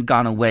hasn't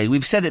gone away.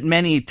 We've said it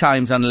many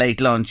times on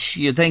Late Lunch.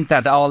 You think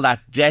that all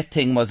that debt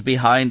thing was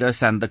behind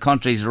us and the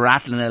country's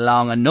rattling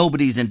along and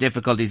nobody's in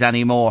difficulties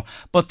anymore,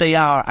 but they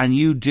are, and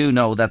you do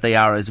know that they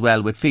are as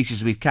well, with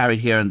features we've carried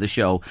here on the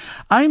show.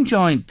 I'm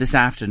joined this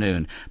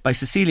afternoon by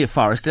Cecilia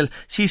Forrestal.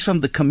 She's from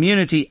the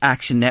Community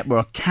Action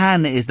Network.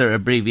 CAN is their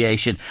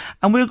abbreviation,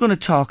 and we're going to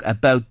talk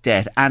about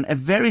debt and a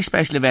very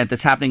special event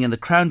that's happening in the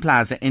Crowne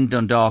Plaza in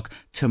Dundalk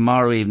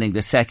tomorrow evening, the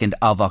 2nd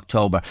of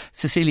October.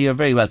 Cecilia, you're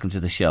very welcome to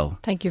the show.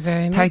 Thank you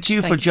very much. Thank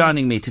you for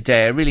joining me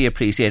today. I really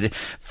appreciate it.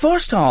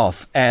 First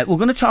off, we're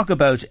going to talk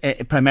about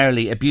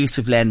primarily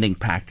abusive lending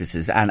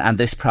practices and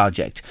this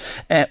project.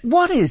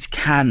 What is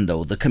CAN,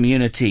 though, the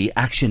Community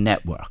Action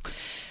Network?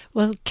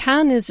 Well,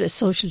 CAN is a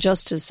social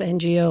justice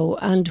NGO,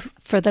 and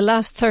for the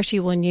last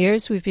 31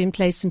 years we've been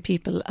placing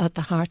people at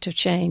the heart of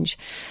change.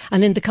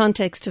 And in the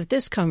context of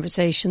this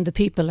conversation, the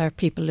people are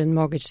people in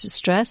mortgage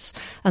distress,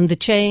 and the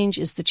change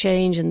is the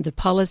change in the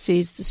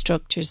policies, the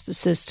structures, the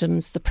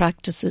systems, the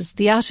practices,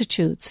 the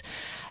attitudes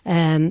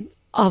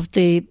of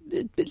the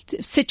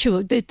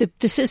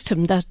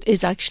system that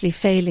is actually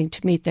failing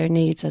to meet their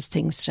needs as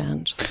things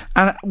stand.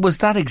 And was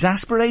that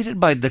exasperated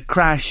by the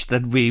crash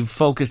that we've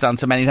focused on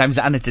so many times?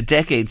 And it's a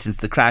decade since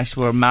the crash.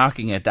 We're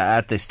marking it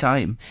at this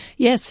time.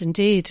 Yes,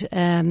 indeed.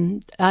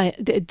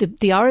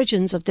 The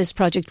origins of this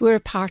project, we're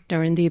a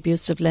partner in the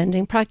Abusive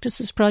Lending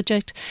Practices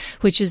Project,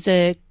 which is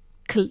a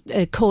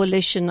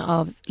coalition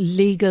of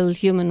legal,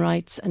 human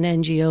rights and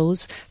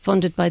NGOs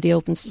funded by the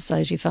Open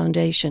Society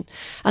Foundation.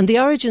 And the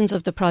origins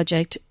of the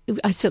project,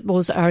 I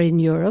suppose, are in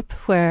Europe,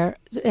 where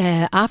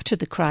after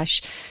the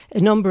crash, a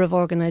number of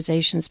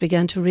organisations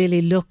began to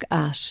really look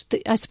at,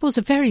 I suppose,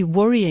 a very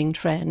worrying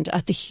trend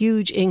at the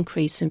huge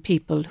increase in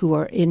people who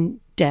are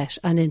in debt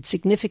and in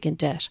significant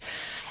debt.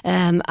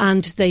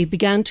 And they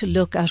began to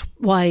look at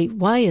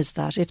why is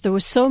that? If there were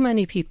so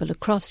many people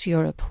across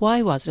Europe,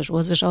 why was it?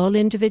 Was it all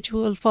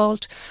individual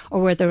fault,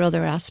 or were there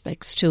other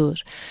aspects to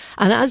it?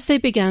 And as they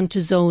began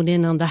to zone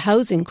in on the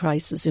housing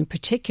crisis in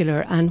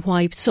particular, and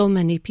why so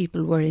many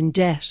people were in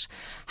debt,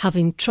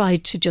 having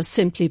tried to just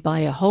simply buy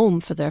a home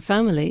for their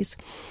families,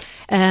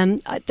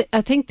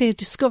 I think they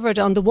discovered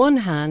on the one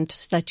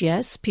hand that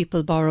yes,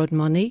 people borrowed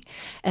money,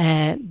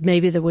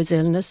 maybe there was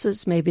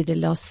illnesses, maybe they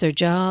lost their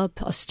job,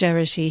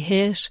 austerity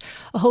hit,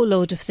 a whole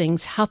load of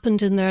things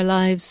happened in their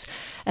lives,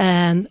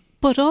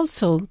 but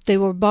also they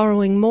were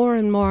borrowing more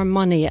and more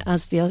money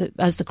as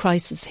the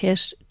crisis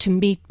hit to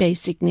meet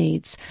basic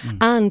needs.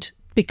 And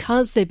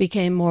because they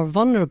became more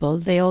vulnerable,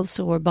 they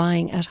also were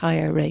buying at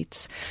higher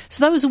rates.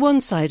 So that was one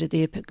side of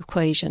the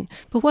equation.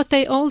 But what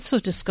they also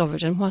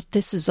discovered, and what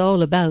this is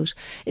all about,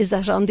 is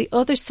that on the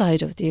other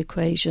side of the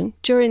equation,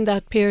 during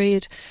that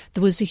period,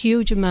 there was a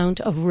huge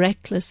amount of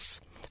reckless,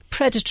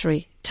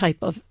 predatory type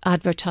of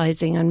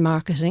advertising and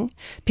marketing.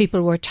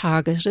 People were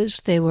targeted,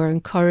 they were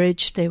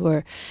encouraged, they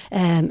were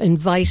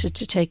invited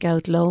to take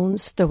out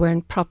loans, there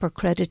weren't proper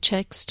credit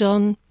checks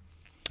done.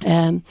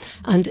 And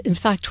in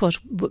fact, what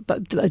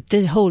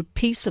the whole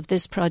piece of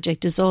this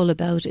project is all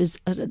about is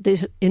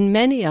in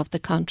many of the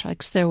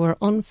contracts there were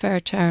unfair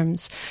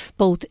terms,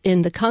 both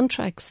in the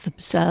contracts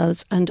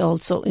themselves and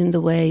also in the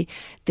way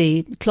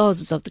the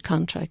clauses of the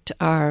contract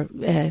are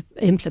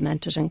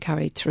implemented and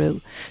carried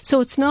through. So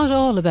it's not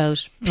all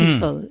about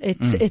people.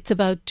 It's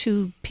about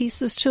two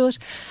pieces to it.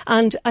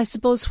 And I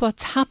suppose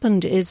what's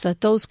happened is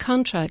that those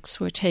contracts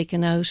were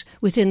taken out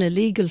within a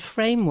legal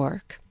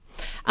framework,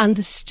 and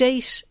the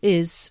state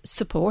is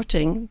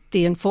supporting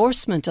the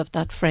enforcement of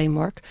that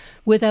framework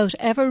without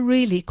ever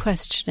really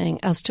questioning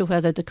as to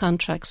whether the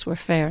contracts were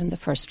fair in the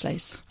first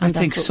place. And I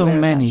think so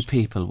many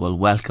people will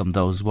welcome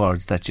those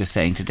words that you're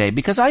saying today,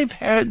 because I've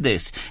heard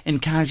this in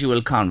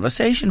casual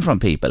conversation from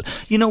people.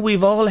 You know,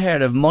 we've all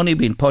heard of money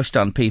being pushed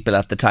on people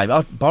at the time.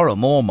 Oh, borrow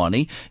more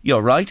money.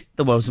 You're right.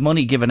 There was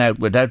money given out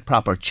without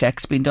proper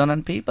checks being done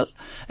on people.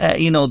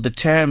 The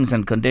terms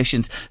and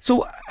conditions.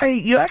 So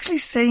you're actually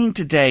saying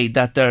today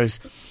that there's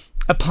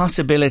a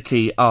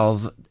possibility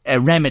of a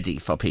remedy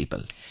for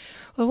people.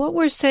 Well, what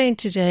we're saying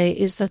today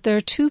is that there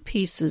are two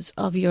pieces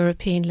of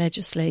European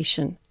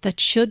legislation that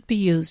should be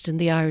used in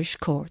the Irish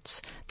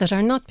courts that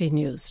are not being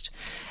used.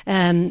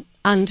 And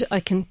I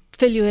can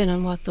fill you in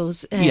on what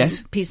those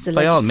pieces of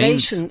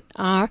legislation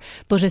are,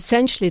 but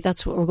essentially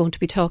that's what we're going to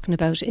be talking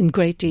about in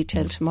great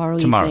detail tomorrow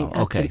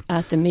evening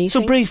at the meeting.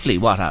 So briefly,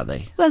 what are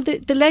they? Well,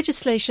 the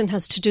legislation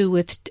has to do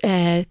with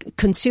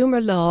consumer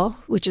law,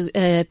 which is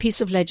a piece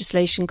of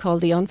legislation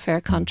called the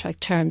Unfair Contract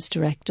Terms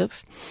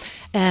Directive.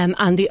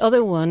 And the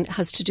other one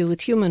has to do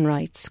with human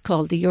rights,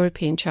 called the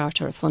European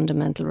Charter of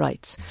Fundamental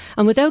Rights.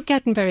 And without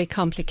getting very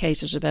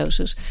complicated about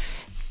it,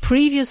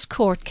 previous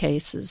court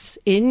cases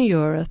in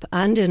Europe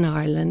and in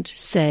Ireland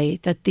say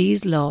that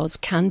these laws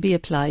can be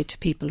applied to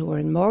people who are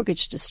in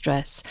mortgage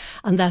distress,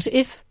 and that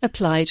if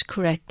applied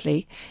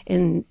correctly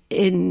in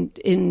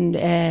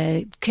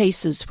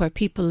cases where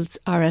people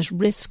are at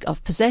risk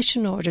of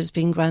possession orders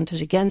being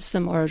granted against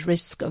them or at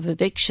risk of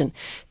eviction,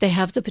 they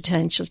have the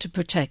potential to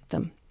protect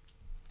them.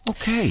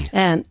 Okay.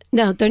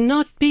 Now, they're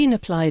not being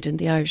applied in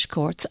the Irish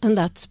courts, and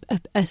that's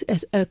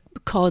a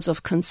cause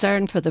of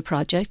concern for the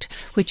project,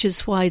 which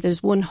is why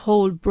there's one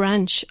whole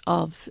branch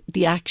of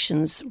the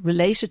actions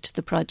related to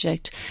the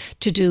project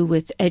to do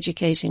with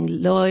educating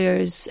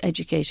lawyers,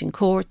 educating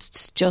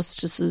courts,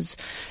 justices,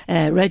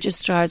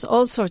 registrars,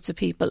 all sorts of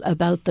people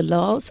about the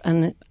laws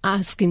and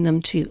asking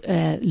them to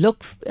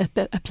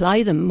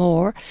apply them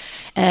more.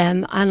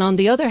 And on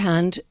the other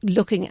hand,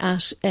 looking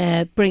at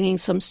bringing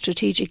some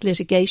strategic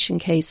litigation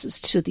cases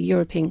to the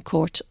European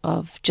Court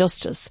of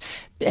Justice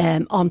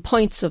on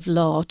points of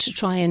law to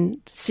try and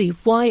see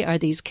why are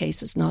these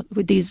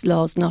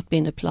laws not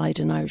being applied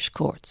in Irish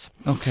courts.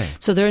 Okay.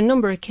 So there are a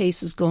number of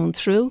cases going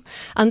through,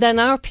 and then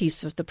our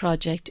piece of the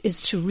project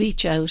is to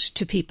reach out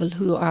to people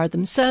who are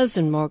themselves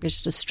in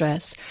mortgage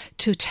distress,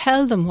 to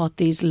tell them what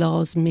these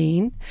laws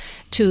mean,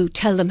 to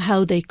tell them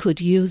how they could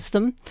use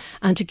them,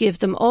 and to give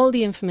them all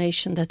the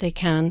information that they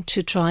can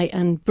to try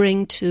and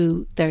bring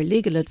to their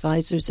legal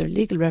advisors or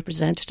legal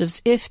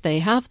representatives, if they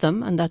have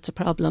them, and that's a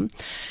problem,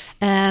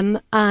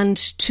 and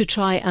to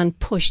try and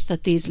push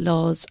that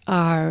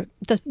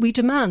we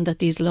demand that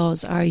these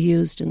laws are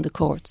used in the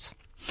courts.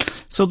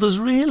 So there's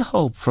real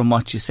hope from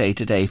what you say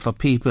today for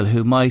people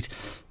who might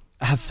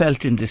have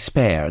felt in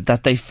despair,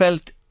 that they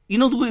felt, you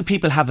know, the way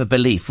people have a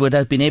belief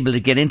without being able to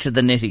get into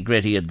the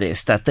nitty-gritty of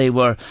this, that they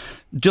were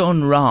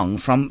done wrong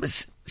from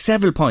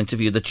several points of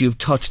view that you've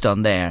touched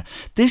on there.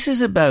 This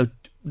is about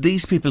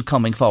these people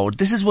coming forward.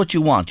 This is what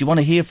you want. You want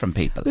to hear from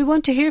people. We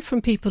want to hear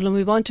from people, and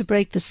we want to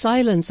break the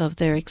silence of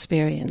their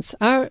experience.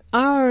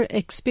 Our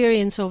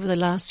experience over the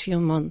last few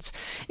months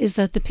is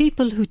that the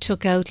people who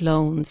took out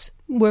loans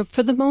were,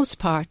 for the most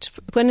part,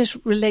 when it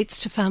relates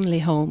to family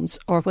homes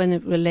or when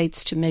it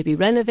relates to maybe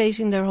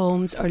renovating their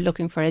homes or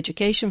looking for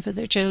education for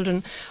their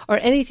children or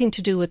anything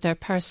to do with their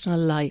personal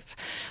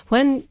life,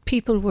 when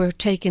people were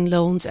taking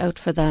loans out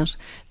for that,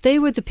 they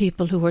were the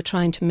people who were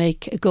trying to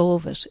make a go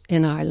of it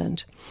in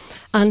Ireland.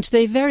 And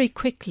they very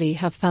quickly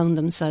have found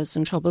themselves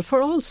in trouble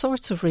for all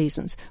sorts of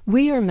reasons.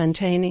 We are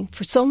maintaining,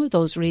 for some of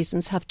those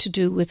reasons, have to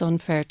do with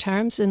unfair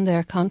terms in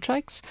their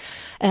contracts.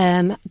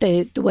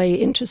 The way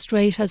interest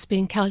rate has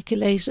been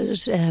calculated,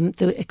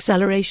 the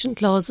acceleration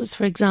clauses,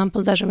 for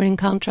example, that are in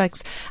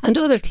contracts, and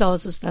other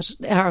clauses that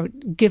are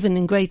given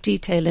in great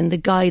detail in the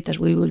guide that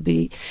we will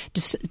be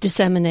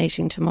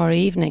disseminating tomorrow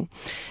evening.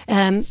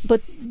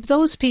 But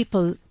those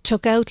people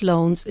took out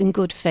loans in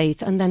good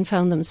faith and then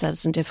found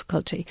themselves in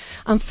difficulty.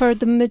 And for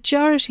the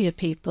majority of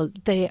people,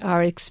 they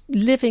are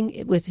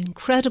living with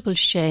incredible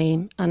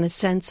shame and a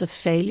sense of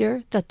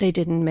failure that they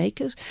didn't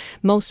make it.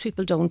 Most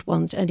people don't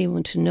want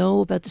anyone to know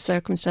about the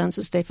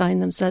circumstances they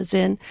find themselves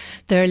in.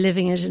 They're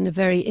living it in a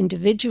very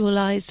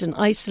individualised and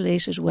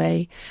isolated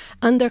way.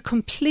 And they're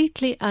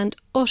completely and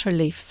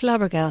utterly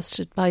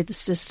flabbergasted by the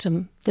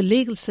system, the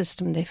legal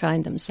system they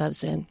find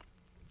themselves in.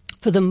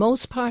 For the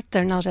most part,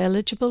 they're not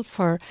eligible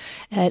for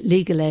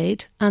legal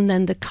aid, and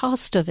then the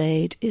cost of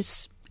aid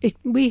is,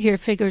 we hear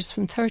figures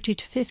from 30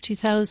 to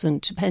 50,000,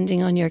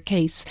 depending on your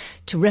case,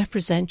 to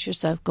represent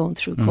yourself going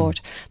through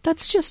court.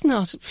 That's just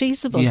not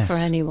feasible for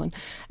anyone.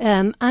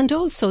 And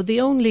also,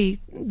 the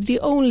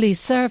only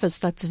service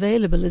that's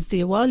available is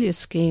the Abhaile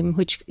scheme,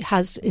 which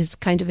is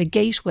kind of a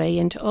gateway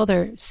into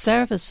other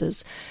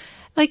services.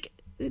 Like,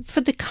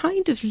 for the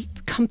kind of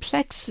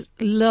complex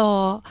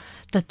law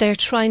that they're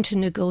trying to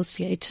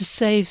negotiate to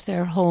save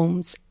their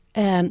homes,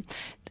 1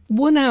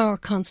 hour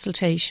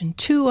consultation,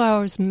 2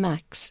 hours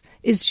max,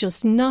 is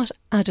just not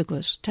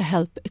adequate to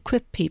help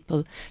equip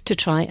people to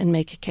try and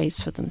make a case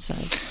for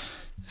themselves.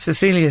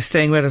 Cecilia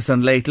staying with us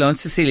on Late Lunch.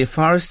 Cecilia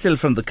Forrestill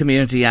from the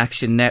Community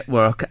Action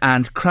Network,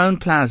 and Crowne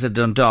Plaza,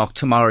 Dundalk,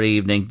 tomorrow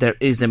evening there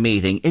is a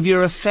meeting. If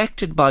you're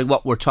affected by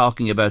what we're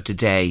talking about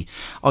today,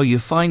 or you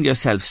find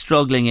yourself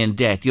struggling in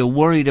debt, you're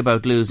worried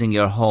about losing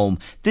your home,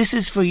 this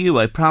is for you,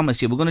 I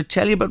promise you. We're going to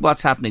tell you about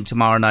what's happening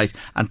tomorrow night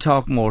and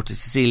talk more to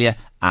Cecilia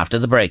after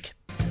the break.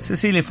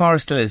 Cecilia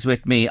Forrestill is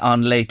with me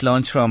on Late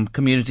Lunch from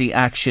Community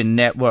Action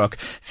Network.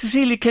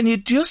 Cecilia, can you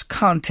just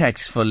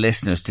context for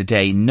listeners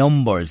today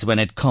numbers when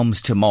it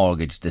comes to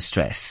mortgage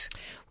distress?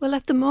 Well,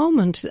 at the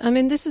moment, I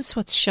mean, this is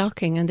what's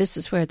shocking, and this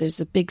is where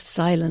there's a big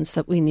silence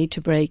that we need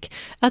to break.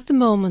 At the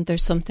moment,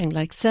 there's something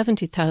like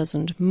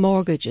 70,000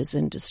 mortgages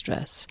in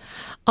distress.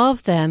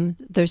 Of them,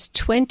 there's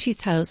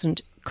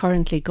 20,000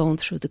 currently going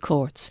through the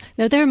courts.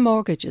 Now, they're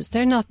mortgages.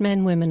 They're not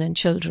men, women and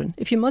children.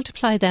 If you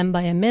multiply them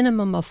by a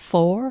minimum of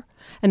four,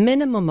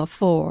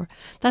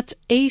 that's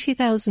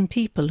 80,000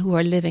 people who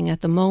are living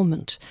at the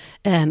moment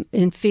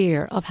in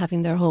fear of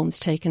having their homes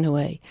taken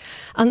away.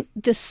 And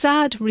the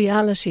sad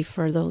reality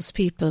for those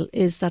people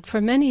is that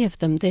for many of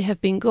them, they have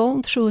been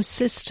going through a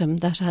system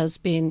that has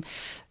been,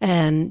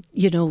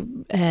 adjournment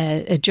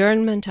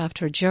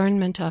after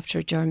adjournment after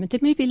adjournment. They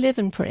may be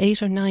living for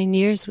 8 or 9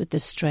 years with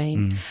this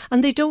strain,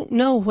 and they don't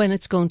know when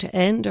it's going to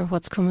end or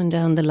what's coming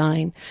down the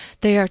line.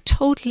 They are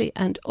totally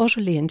and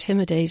utterly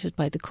intimidated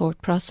by the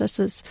court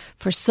processes.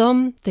 For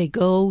some, they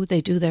do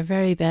their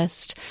very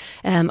best.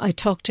 I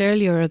talked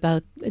earlier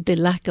about the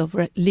lack of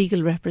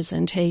legal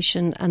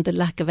representation and the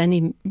lack of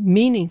any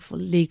meaningful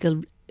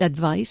legal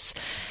advice.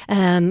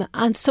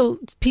 And so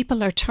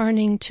people are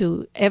turning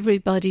to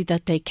everybody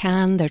that they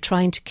can. They're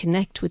trying to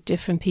connect with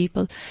different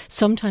people.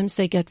 Sometimes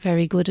they get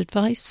very good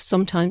advice.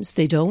 Sometimes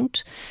they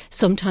don't.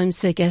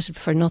 Sometimes they get it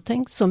for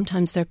nothing.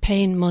 Sometimes they're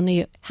paying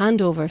money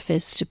hand over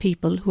fist to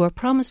people who are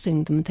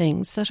promising them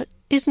things that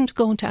isn't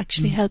going to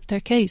actually help their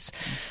case.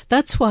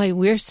 That's why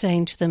we're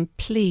saying to them,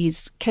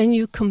 please, can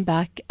you come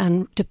back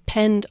and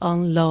depend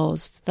on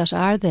laws that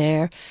are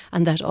there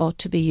and that ought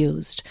to be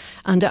used?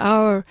 And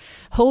our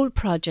whole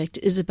project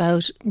is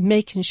about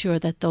making sure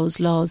that those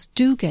laws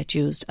do get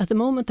used. At the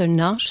moment, they're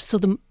not, so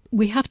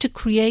we have to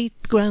create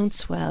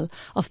groundswell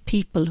of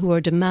people who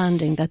are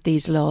demanding that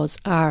these laws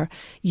are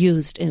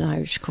used in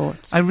Irish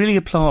courts. I really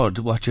applaud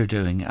what you're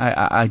doing.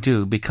 I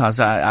do, because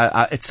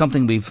it's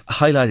something we've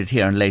highlighted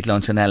here on Late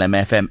Lunch on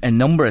LMFM a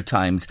number of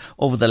times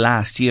over the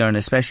last year, and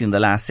especially in the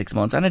last 6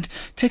 months. And it'd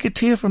take a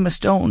tear from a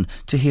stone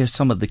to hear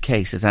some of the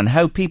cases and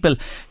how people,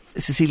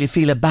 Cecilia,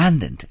 feel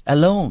abandoned,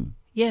 alone.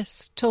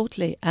 Yes,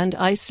 totally, and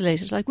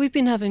isolated. Like, we've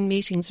been having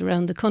meetings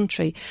around the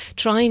country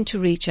trying to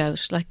reach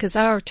out, because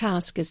our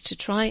task is to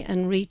try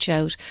and reach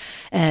out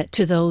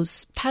to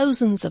those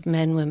thousands of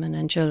men, women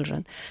and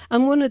children.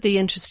 And one of the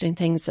interesting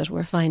things that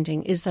we're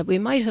finding is that we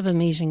might have a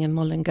meeting in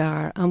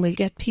Mullingar and we'll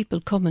get people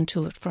coming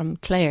to it from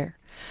Clare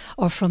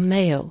or from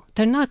Mayo.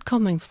 They're not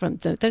coming from,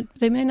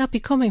 they may not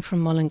be coming from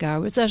Mullingar. I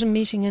was at a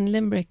meeting in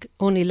Limerick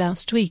only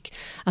last week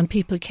and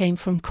people came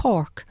from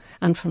Cork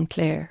and from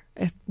Clare.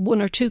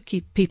 1 or 2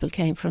 people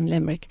came from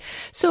Limerick.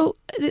 So,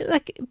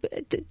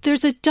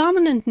 there's a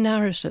dominant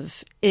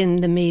narrative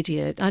in the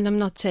media, and I'm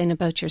not saying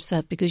about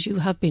yourself because you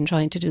have been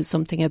trying to do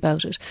something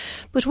about it.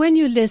 But when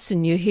you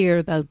listen, you hear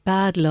about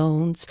bad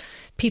loans,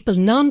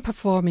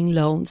 non-performing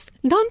loans.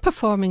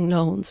 Non-performing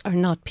loans are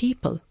not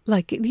people.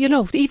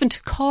 Even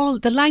to call,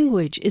 the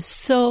language is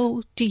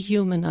so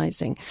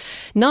dehumanising.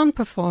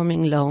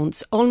 Non-performing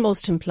loans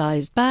almost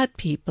implies bad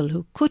people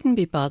who couldn't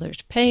be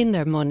bothered paying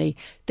their money.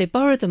 They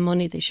borrow the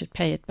money, they should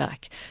pay it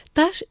back.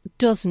 That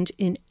doesn't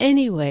in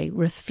any way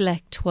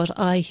reflect what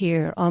I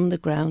hear on the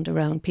ground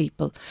around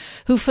people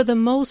who, for the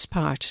most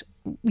part,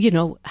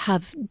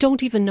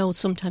 don't even know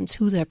sometimes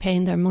who they're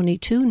paying their money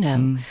to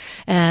now.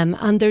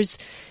 And there's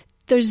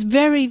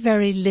very,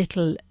 very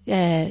little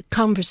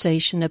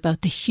conversation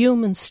about the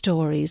human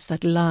stories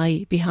that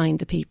lie behind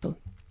the people.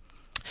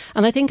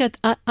 And I think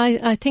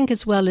I think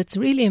as well it's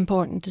really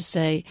important to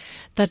say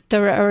that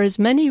there are as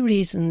many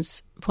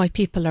reasons why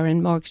people are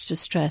in mortgage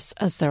distress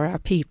as there are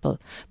people.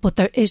 But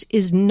it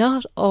is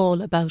not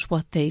all about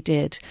what they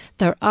did.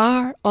 There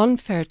are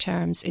unfair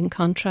terms in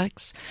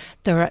contracts.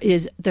 There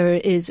is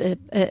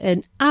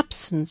an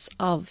absence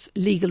of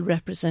legal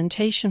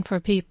representation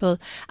for people.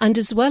 And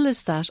as well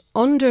as that,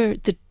 under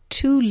the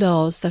 2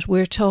 laws that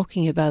we're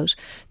talking about,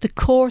 the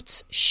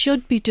courts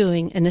should be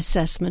doing an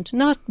assessment,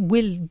 not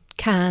will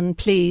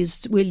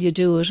you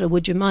do it or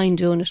would you mind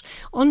doing it.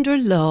 Under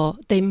law,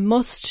 they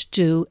must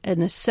do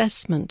an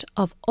assessment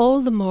of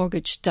all the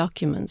mortgage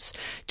documents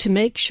to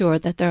make sure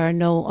that there are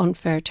no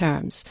unfair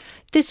terms.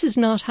 This is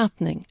not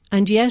happening,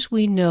 and yet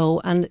we know,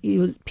 and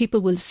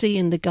people will see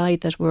in the guide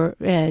that we're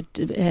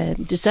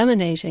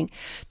disseminating,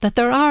 that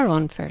there are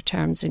unfair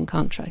terms in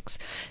contracts.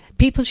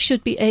 People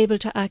should be able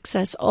to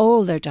access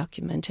all their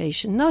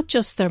documentation, not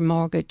just their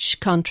mortgage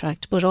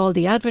contract, but all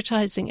the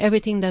advertising,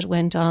 everything that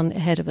went on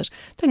ahead of it.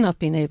 They're not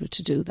being able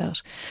to do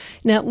that.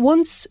 Now,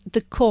 once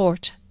the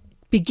court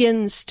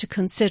begins to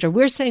consider,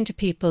 we're saying to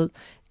people,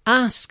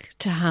 ask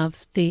to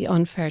have the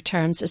unfair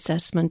terms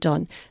assessment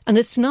done. And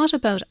it's not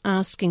about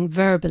asking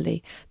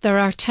verbally. There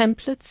are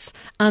templates,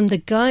 and the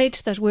guide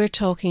that we're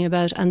talking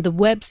about and the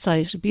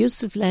website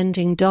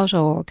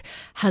abusivelending.org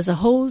has a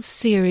whole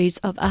series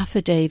of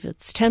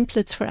affidavits,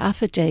 templates for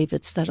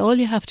affidavits that all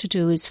you have to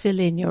do is fill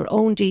in your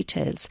own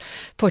details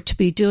to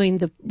be doing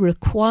the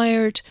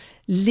required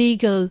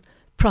legal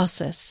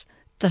process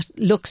that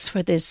looks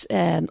for this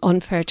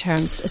unfair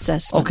terms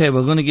assessment. OK,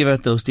 we're going to give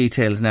out those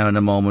details now in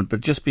a moment,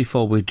 but just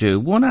before we do,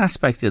 one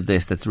aspect of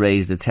this that's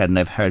raised its head, and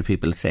I've heard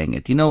people saying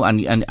it,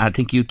 and I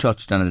think you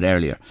touched on it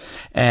earlier,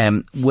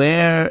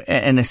 where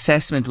an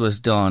assessment was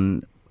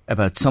done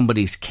about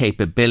somebody's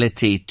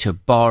capability to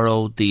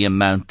borrow the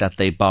amount that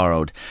they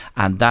borrowed,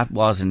 and that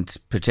wasn't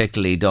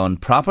particularly done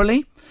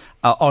properly,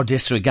 or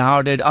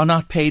disregarded, or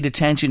not paid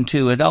attention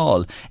to at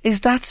all.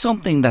 Is that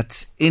something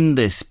that's in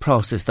this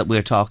process that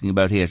we're talking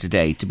about here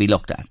today to be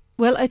looked at?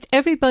 Well,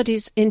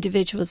 everybody's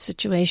individual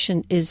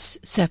situation is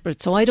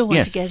separate, so I don't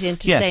want to get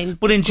into saying...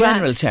 But in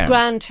general terms...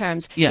 Grand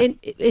terms. Yeah.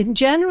 In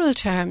general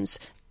terms,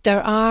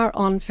 there are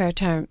unfair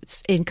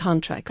terms in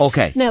contracts.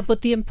 Okay. Now,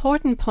 but the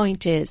important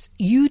point is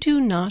you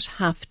do not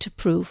have to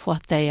prove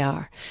what they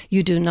are.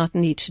 You do not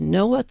need to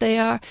know what they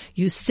are.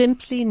 You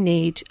simply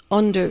need,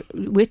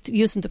 with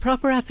using the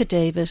proper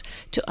affidavit,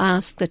 to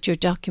ask that your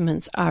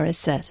documents are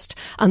assessed.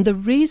 And the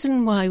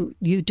reason why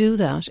you do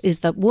that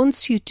is that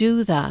once you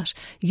do that,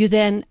 you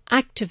then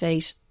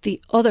activate the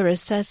other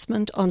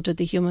assessment under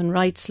the human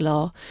rights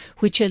law,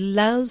 which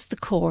allows the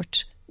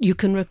court, you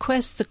can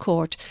request the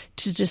court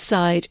to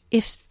decide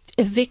if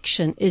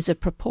eviction is a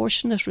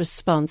proportionate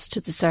response to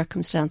the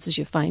circumstances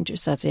you find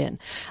yourself in.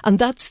 And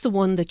that's the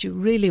one that you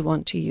really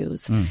want to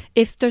use.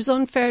 If there's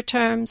unfair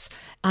terms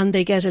and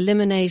they get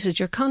eliminated,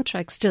 your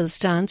contract still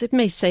stands. It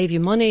may save you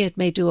money, it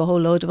may do a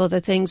whole load of other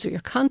things, but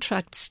your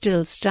contract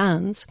still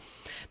stands.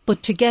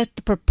 But to get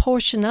the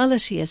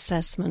proportionality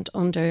assessment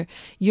under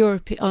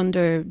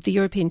the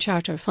European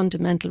Charter of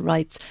Fundamental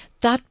Rights,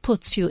 that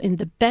puts you in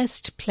the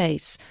best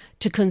place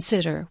to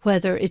consider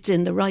whether it's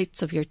in the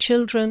rights of your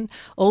children,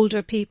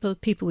 older people,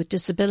 people with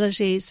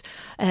disabilities,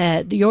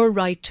 your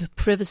right to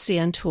privacy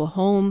and to a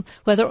home,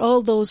 whether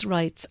all those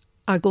rights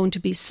are going to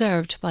be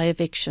served by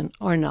eviction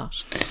or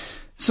not.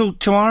 So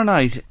tomorrow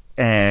night,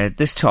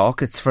 this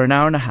talk, it's for an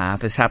hour and a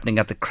half, is happening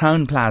at the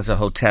Crowne Plaza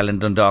Hotel in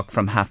Dundalk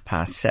from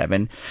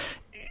 7:30.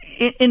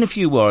 In a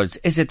few words,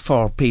 is it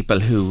for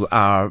people who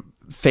are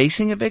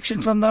facing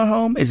eviction from their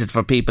home? Is it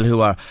for people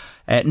who are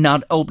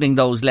not opening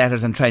those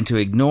letters and trying to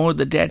ignore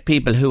the debt?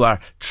 People who are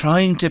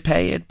trying to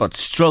pay it but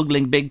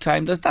struggling big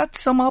time? Does that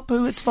sum up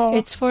who it's for?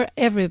 It's for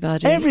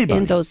everybody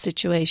in those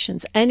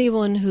situations.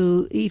 Anyone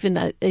who, even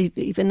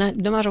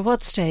no matter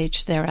what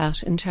stage they're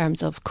at in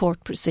terms of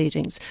court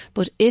proceedings,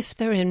 but if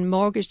they're in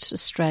mortgage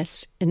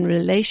distress in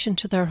relation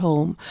to their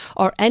home,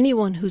 or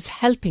anyone who's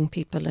helping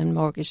people in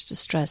mortgage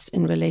distress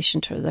in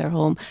relation to their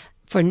home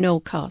for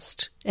no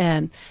cost,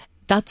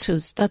 that's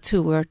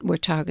who we're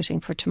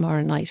targeting for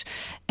tomorrow night.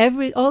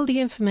 All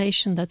the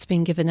information that's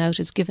being given out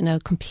is given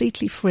out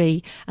completely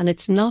free, and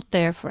it's not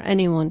there for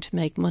anyone to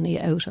make money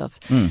out of.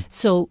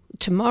 So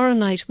tomorrow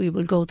night we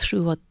will go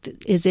through what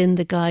is in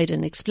the guide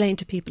and explain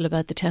to people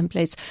about the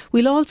templates.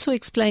 We'll also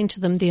explain to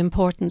them the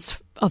importance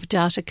of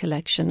data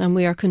collection, and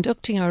we are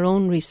conducting our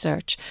own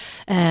research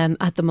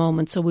at the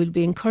moment, so we'll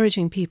be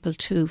encouraging people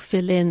to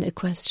fill in a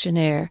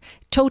questionnaire,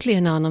 totally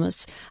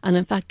anonymous. And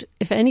in fact,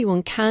 if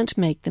anyone can't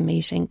make the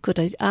meeting, could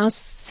I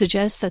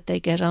suggest that they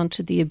get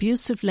onto the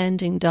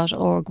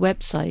abusivelending.org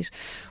website,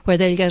 where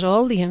they'll get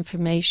all the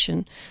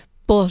information,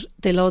 but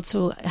they'll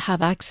also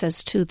have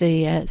access to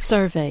the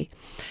survey.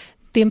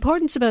 The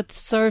importance about the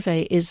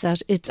survey is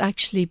that it's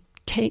actually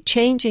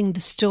changing the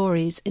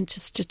stories into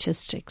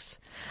statistics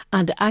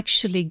and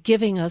actually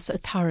giving us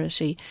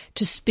authority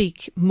to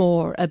speak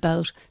more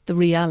about the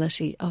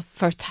reality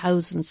for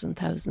thousands and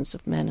thousands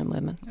of men and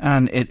women.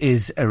 And it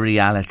is a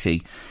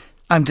reality.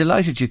 I'm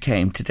delighted you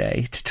came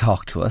today to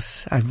talk to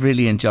us. I've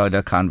really enjoyed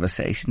our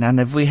conversation. And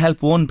if we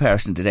help one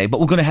person today,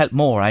 but we're going to help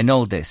more, I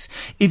know this.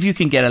 If you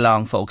can get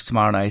along, folks,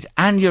 tomorrow night,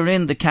 and you're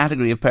in the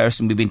category of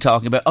person we've been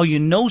talking about, or you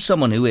know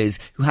someone who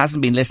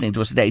hasn't been listening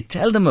to us today,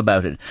 tell them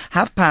about it.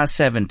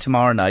 7:30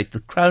 tomorrow night, the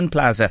Crowne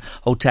Plaza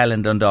Hotel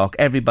in Dundalk.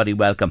 Everybody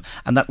welcome.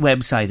 And that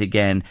website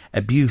again,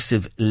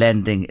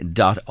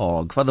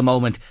 abusivelending.org. For the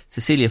moment,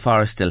 Cecilia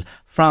Forrestal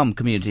from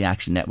Community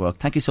Action Network.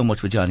 Thank you so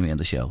much for joining me on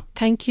the show.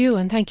 Thank you,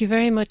 and thank you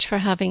very much for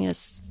having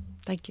us.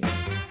 Thank you.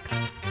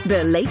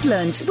 The Late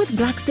Lunch with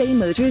Blackstone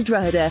Motors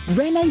Drogheda,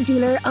 Renault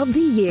Dealer of the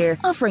Year,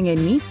 offering a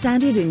new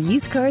standard in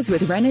used cars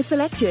with Renault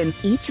Selection.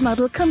 Each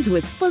model comes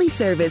with fully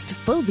serviced,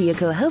 full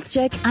vehicle health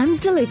check and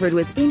delivered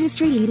with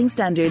industry-leading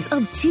standards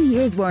of 2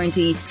 years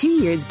warranty, 2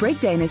 years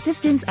breakdown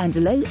assistance and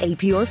low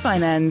APR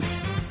finance.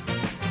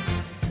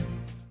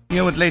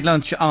 You're with Late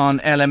Lunch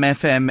on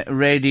LMFM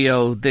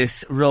Radio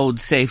this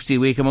Road Safety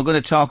Week, and we're going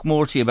to talk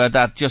more to you about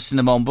that just in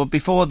a moment. But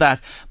before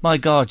that, my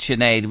God,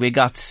 Sinead, we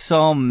got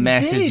some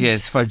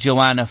messages for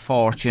Joanna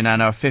Fortune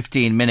and our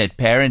 15-minute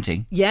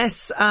parenting.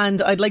 Yes,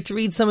 and I'd like to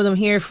read some of them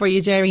here for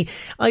you, Jerry.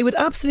 I would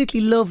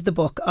absolutely love the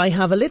book. I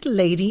have a little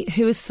lady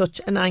who is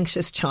such an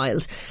anxious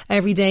child.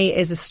 Every day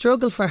is a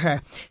struggle for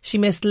her. She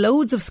missed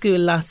loads of school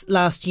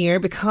last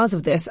year because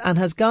of this and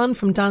has gone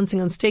from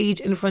dancing on stage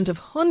in front of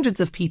hundreds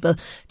of people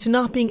to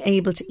not being being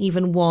able to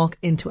even walk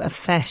into a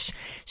feis.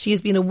 She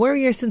has been a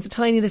worrier since a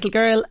tiny little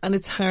girl, and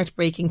it's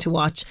heartbreaking to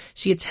watch.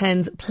 She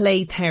attends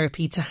play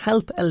therapy to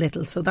help a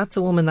little. So that's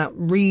a woman that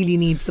really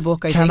needs the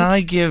book, I think. Can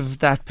I give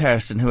that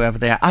person, whoever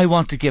they are, I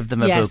want to give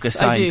them a book, a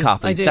signed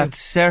copy. I do.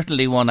 That's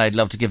certainly one I'd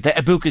love to give.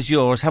 A book is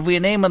yours. Have we a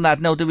name on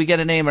that? No, did we get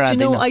a name or anything?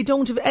 Do you know, I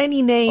don't have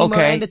any name or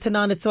anything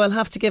on it, so I'll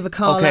have to give a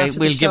call after the show. Okay,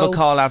 we'll give a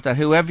call after.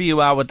 Whoever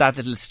you are with that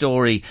little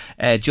story,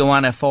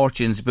 Joanna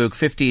Fortune's book,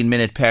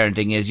 15-Minute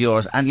Parenting, is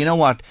yours. And you know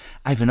what?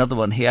 I have another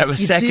one here, a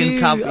second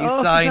copy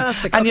signed.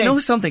 Fantastic. And you know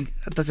something?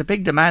 There's a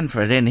big demand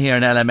for it in here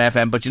in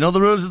LMFM, but you know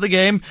the rules of the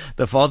game.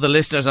 For the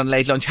listeners on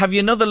Late Lunch, have you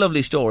another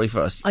lovely story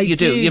for us? You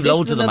do. You've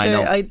loads of them, I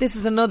know. This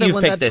is another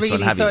one that really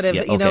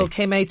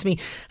came out to me.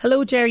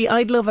 Hello, Jerry.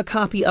 I'd love a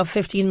copy of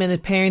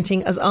 15-Minute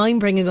Parenting, as I'm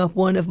bringing up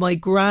one of my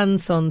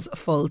grandsons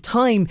full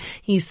time.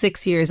 He's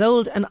 6 years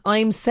old and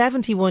I'm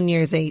 71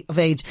 years of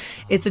age.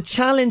 It's a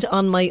challenge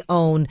on my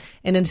own,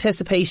 in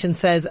anticipation,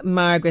 says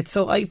Margaret.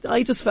 So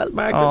I just felt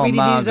Margaret really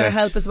needed our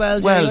help as well.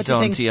 Jerry, well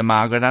done to you,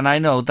 Margaret. And I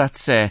know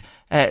that's a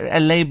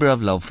labour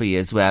of love for you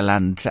as well,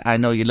 and I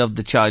know you love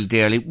the child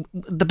dearly.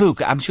 The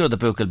book, I'm sure the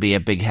book will be a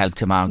big help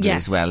to Margaret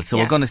as well. So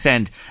we're going to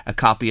send a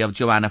copy of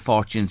Joanna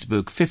Fortune's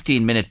book,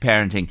 15-Minute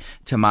Parenting,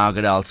 to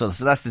Margaret also.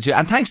 So that's the two.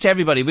 And thanks to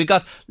everybody. We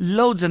got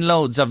loads and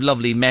loads of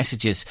lovely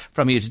messages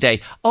from you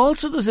today.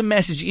 Also, there's a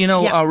message,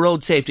 our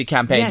road safety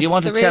campaign. Yes, do you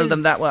want to tell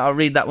them that? Well, I'll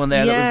read that one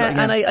there.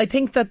 And I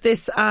think that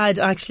this ad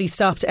actually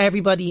stopped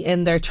everybody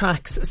in their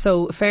tracks.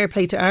 So fair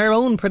play to our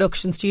own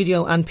production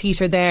studio and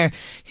Peter there,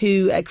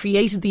 who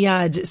created the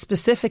ad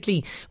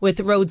specifically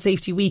with Road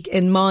Safety Week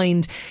in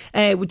mind.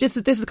 This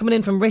is coming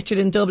in from Richard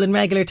in Dublin,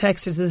 regular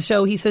texter to the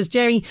show. He says,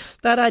 Jerry,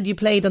 that ad you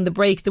played on the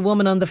break, the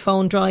woman on the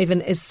phone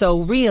driving, is so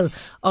real.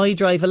 I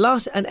drive a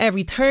lot and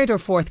every third or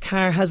fourth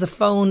car has a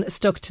phone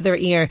stuck to their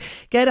ear.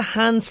 Get a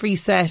hands-free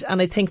set, and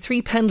I think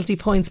 3 penalty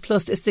points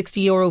plus a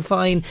 €60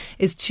 fine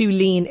is too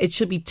lean. It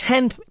should be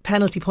 10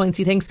 penalty points,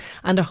 he thinks,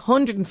 and a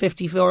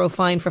 €150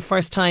 fine for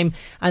first time,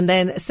 and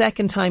then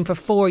second time for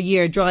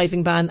 4-year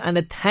driving ban, and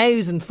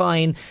 1,000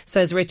 fine,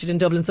 says Richard in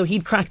Dublin. So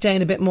he'd crack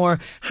down a bit more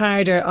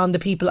harder on the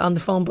people on the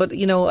phone. But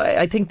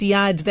I think the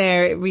ad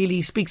there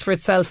really speaks for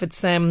itself.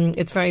 It's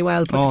very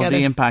well put together.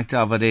 The impact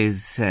of it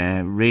is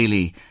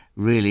really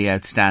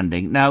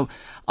outstanding. Now,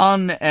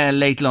 on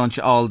Late Lunch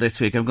all this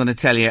week, I'm going to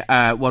tell you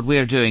what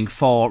we're doing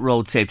for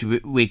Road Safety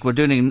Week. We're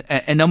doing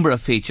a number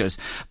of features,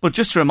 but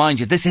just to remind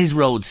you, this is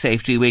Road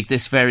Safety Week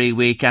this very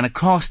week, and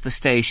across the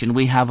station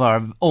we have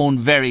our own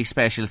very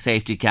special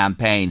safety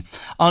campaign.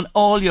 On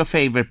all your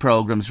favourite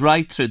programmes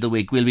right through the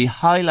week, we'll be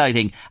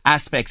highlighting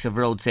aspects of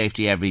road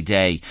safety every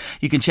day.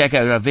 You can check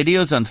out our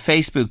videos on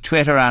Facebook,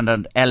 Twitter and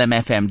on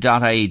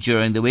lmfm.ie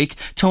during the week.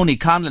 Tony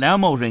Conlon, our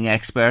motoring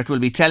expert, will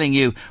be telling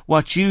you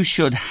what you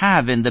should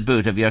have in the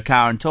boot of your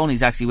car, and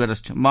Tony's actually with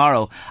us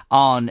tomorrow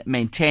on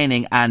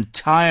maintaining and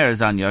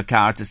tyres on your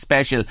car. It's a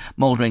special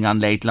motoring on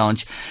Late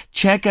Lunch.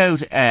 Check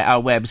out our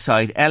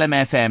website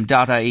lmfm.ie/Road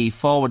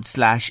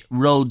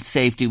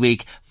Safety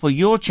Week for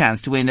your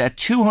chance to win a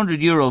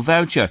 €200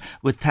 voucher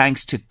with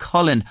thanks to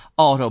Cullen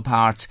Auto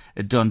Parts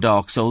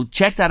Dundalk. So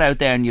check that out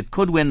there and you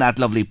could win that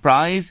lovely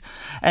prize.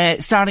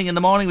 Starting in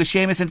the morning with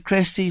Seamus and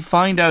Christy,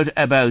 find out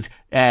about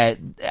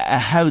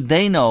how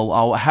they know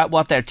or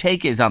what their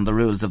take is on the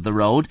rules of the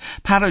road.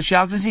 Pat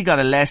O'Shaughnessy got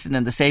a lesson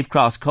in the Safe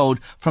Cross Code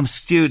from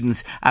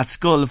students at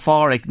Scull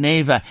Foric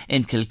Neva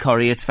in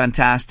Kilcurry. It's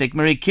fantastic.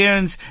 Marie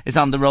Kearns is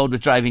on the road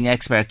with driving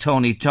expert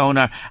Tony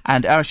Toner,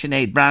 and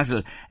Sinead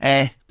Brazel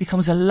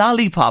becomes a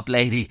lollipop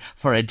lady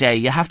for a day.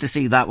 You have to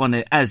see that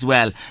one as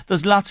well.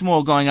 There's lots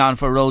more going on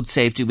for Road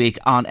Safety Week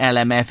on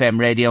LMFM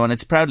Radio, and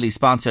it's proudly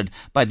sponsored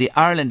by the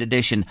Ireland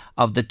edition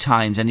of The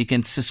Times, and you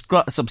can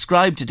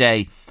subscribe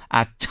today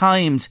at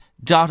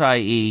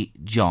times.ie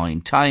join.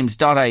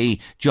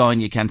 Times.ie join.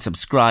 You can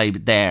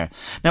subscribe there.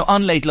 Now,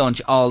 on Late Lunch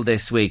all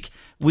this week,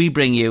 we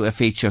bring you a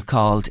feature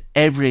called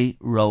Every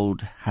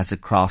Road Has a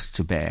Cross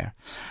to Bear.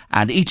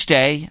 And each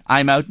day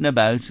I'm out and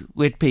about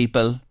with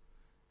people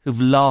who've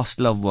lost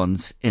loved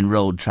ones in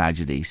road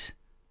tragedies.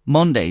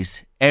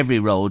 Mondays, Every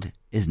Road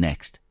is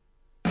next.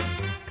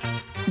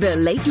 The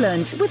Late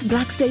Lunch with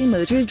Blackstone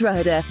Motors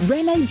Drogheda,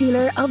 Renault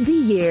Dealer of the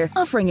Year,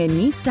 offering a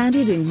new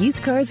standard in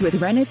used cars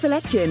with Renault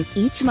Selection.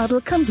 Each model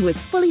comes with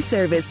fully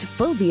serviced,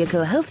 full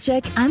vehicle health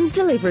check and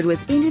delivered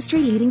with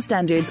industry-leading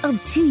standards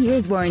of 2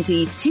 years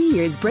warranty, 2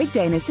 years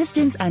breakdown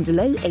assistance and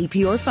low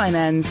APR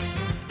finance.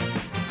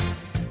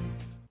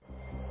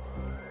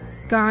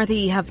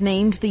 Gardaí have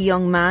named the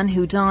young man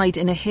who died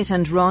in a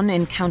hit-and-run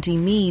in County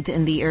Meath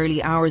in the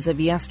early hours of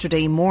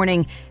yesterday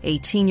morning.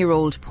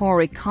 18-year-old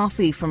Pádraig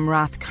Coffey from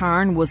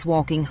Rathcarn was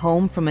walking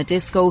home from a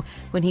disco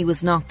when he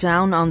was knocked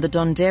down on the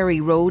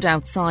Dunderry Road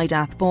outside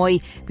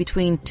Athboy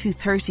between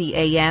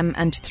 2:30am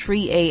and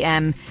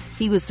 3am.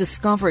 He was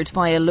discovered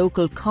by a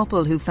local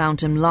couple who found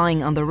him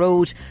lying on the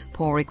road.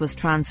 Pádraig was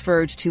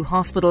transferred to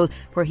hospital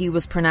where he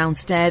was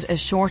pronounced dead a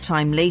short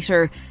time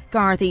later.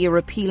 Gardaí are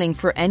appealing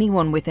for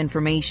anyone with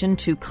information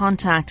to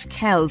contact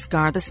Kells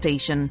Garda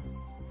Station.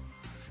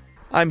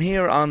 I'm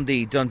here on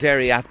the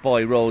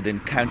Dundee-Athboy Road in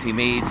County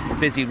Meath.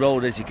 Busy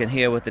road, as you can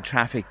hear, with the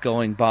traffic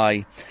going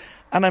by.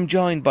 And I'm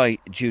joined by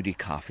Judy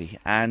Coffey,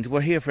 and we're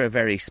here for a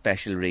very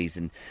special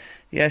reason.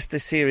 Yes, the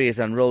series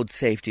on Road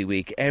Safety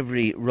Week.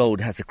 Every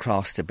road has a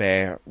cross to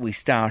bear. We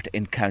start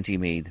in County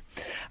Meath.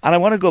 And I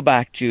want to go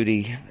back,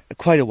 Judy,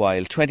 quite a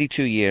while,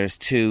 22 years,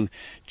 to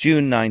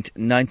June 9th,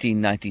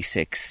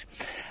 1996.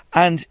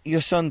 And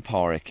your son,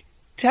 Pádraig,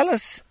 tell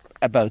us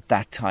about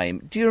that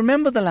time. Do you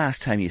remember the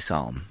last time you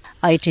saw him?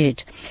 I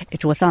did.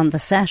 It was on the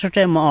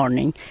Saturday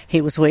morning.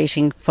 He was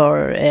waiting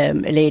for a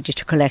lady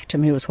to collect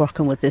him. He was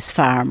working with this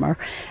farmer,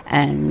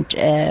 and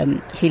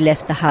he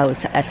left the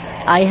house.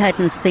 I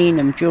hadn't seen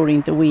him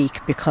during the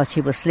week because he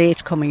was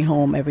late coming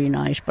home every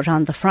night. But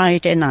on the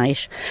Friday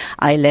night,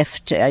 I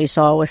used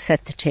to always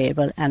set the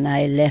table, and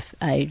I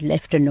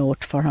left a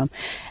note for him.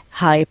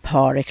 Hi,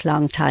 Pádraig,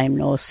 long time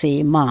no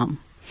see, Mom.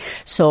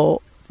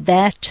 So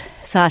that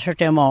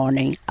Saturday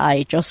morning,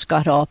 I just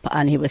got up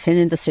and he was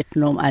in the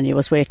sitting room and he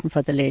was waiting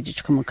for the lady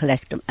to come and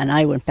collect him, and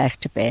I went back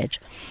to bed.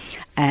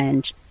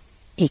 And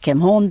he came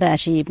home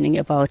that evening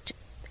about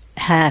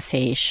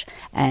 8:30,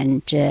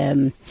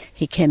 and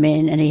he came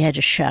in and he had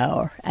a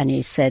shower, and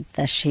he said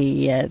that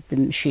the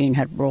machine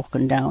had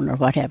broken down or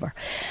whatever,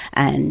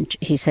 and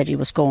he said he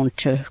was going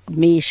to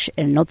meet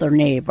another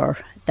neighbour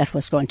that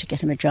was going to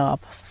get him a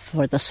job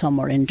for the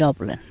summer in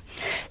Dublin.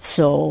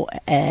 So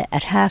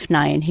at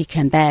 9:30 he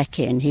came back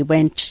in. He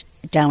went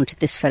down to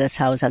this fella's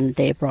house and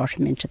they brought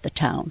him into the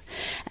town.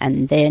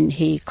 And then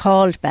he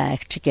called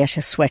back to get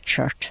a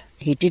sweatshirt.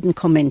 He didn't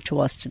come in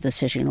to us to the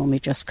sitting room. He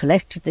just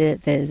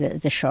collected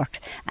the shirt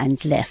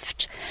and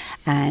left.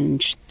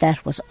 And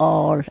that was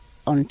all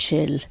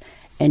until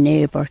a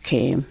neighbour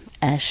came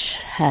at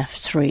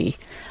 3:30.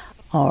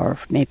 Or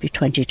maybe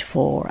 20 to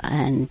 4,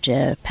 and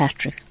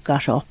Patrick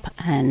got up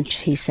and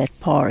he said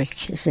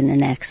Pádraig is in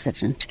an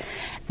accident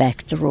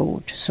back the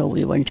road. So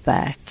we went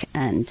back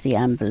and the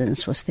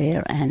ambulance was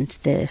there and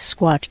the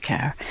squad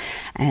car,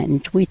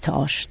 and we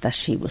thought that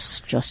he was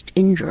just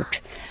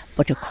injured.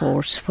 But of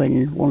course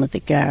when one of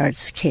the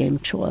guards came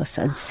to us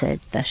and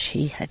said that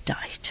he had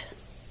died.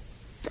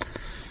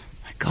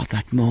 God,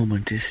 that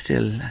moment is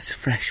still as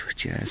fresh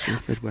with you as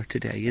if it were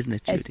today, isn't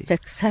it, Judy? It's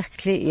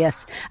exactly,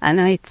 yes. And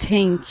I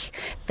think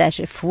that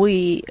if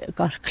we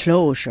got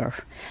closure,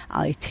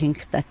 I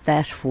think we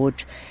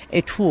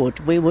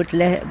would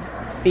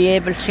be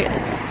able to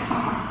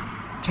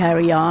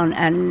carry on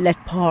and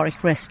let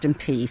Pádraig rest in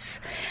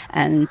peace.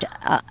 And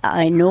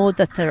I know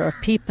that there are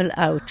people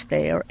out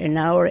there in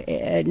our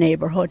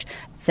neighbourhood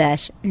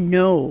that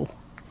know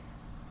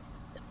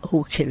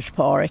who killed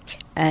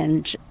Pádraig,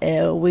 and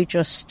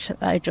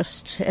I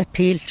just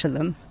appeal to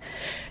them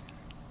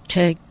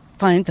to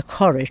find the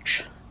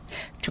courage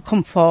to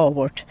come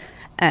forward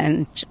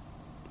and,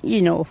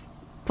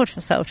 put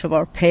us out of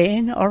our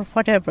pain, or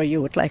whatever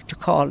you would like to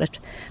call it.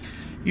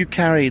 You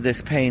carry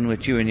this pain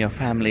with you and your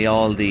family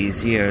all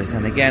these years,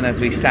 and again as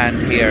we stand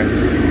here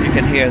you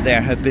can hear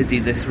there how busy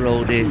this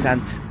road is,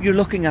 and you're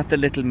looking at the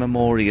little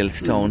memorial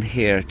stone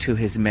here to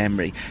his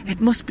memory.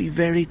 It must be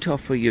very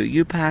tough for you.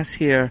 You pass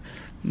here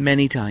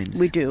many times.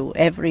 We do,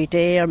 every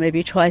day or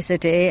maybe twice a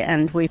day,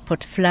 and we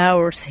put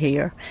flowers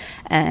here.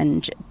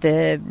 And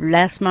the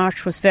last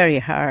March was very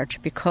hard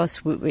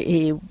because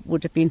he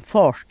would have been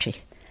 40,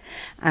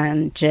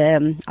 and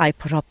I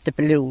put up the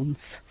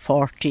balloons,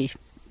 40,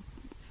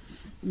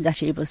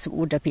 that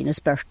would have been his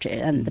birthday,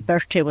 and the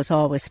birthday was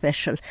always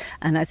special.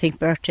 And I think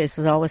birthdays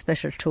is always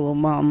special to a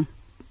mum,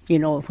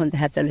 when they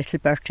have their little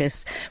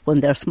birthdays when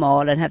they're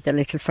small and have their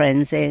little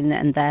friends in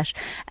and that.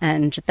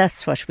 And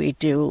that's what we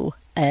do.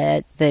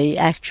 The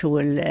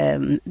actual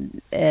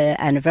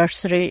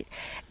anniversary,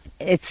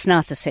 it's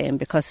not the same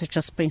because it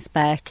just brings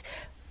back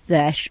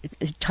that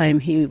time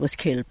he was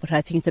killed. But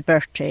I think the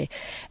birthday,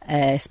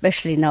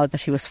 especially now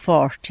that he was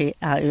 40,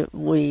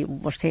 we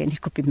were saying he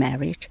could be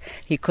married,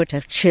 he could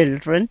have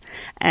children,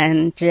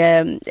 and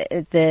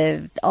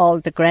all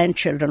the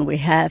grandchildren we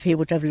have, he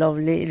would have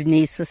lovely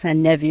nieces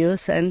and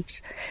nephews, and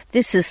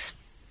this is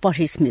what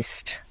he's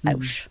missed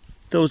out.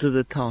 Those are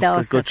the thoughts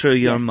that go through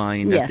your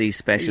mind at these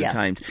special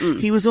times.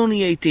 He was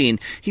only 18.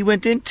 He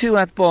went into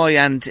Athboy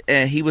and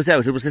he was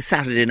out. It was a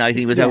Saturday night.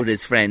 He was out with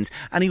his friends,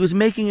 and he was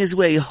making his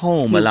way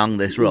home along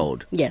this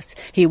road. Yes,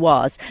 he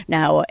was.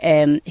 Now,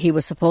 he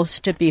was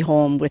supposed to be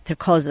home with a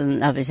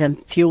cousin of his and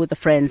a few of the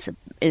friends,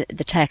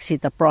 the taxi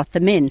that brought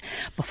them in.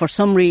 But for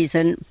some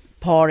reason,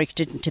 Pádraig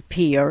didn't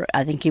appear.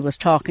 I think he was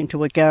talking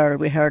to a girl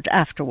we heard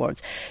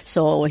afterwards.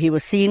 So he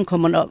was seen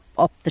coming up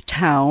the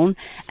town,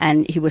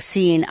 and he was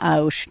seen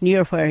out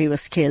near where he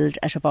was killed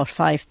at about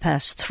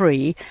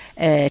 3:05.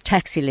 A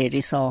taxi lady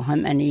saw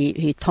him and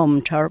he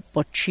thumbed her,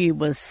 but she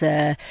was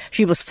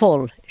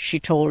full. She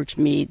told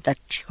me that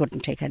she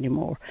couldn't take any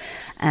more,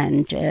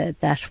 and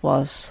that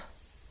was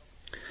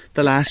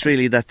the last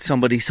really that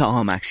somebody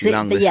saw him actually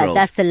along this road. Yeah,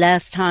 that's the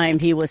last time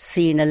he was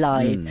seen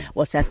alive,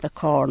 was at the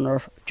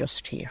corner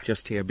just here.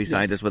 Just here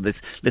beside us where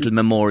this little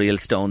memorial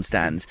stone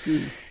stands.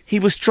 He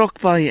was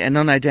struck by an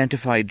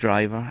unidentified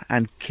driver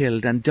and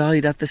killed and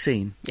died at the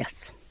scene.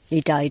 Yes.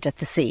 He died at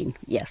the scene,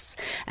 yes.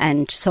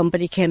 And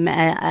somebody came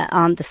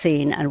on the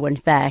scene and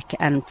went back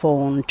and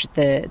phoned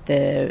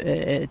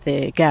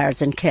the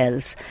guards in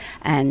Kells,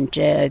 and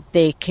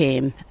they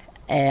came.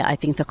 I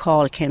think the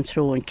call came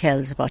through in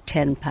Kells about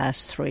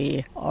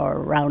 3:10 or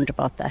around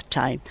about that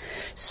time.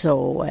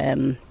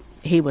 So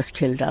he was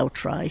killed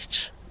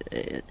outright.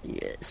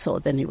 So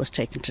then he was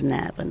taken to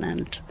Navan.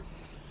 And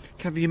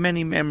have you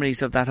many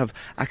memories of that, of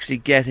actually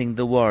getting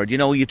the word? You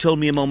know, you told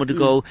me a moment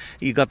ago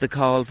you got the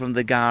call from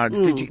the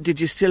guards. Did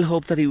you still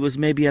hope that he was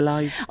maybe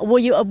alive?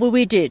 Well,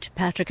 we did.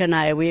 Patrick and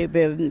I, we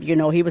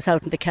he was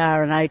out in the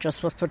car and I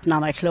just was putting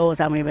on my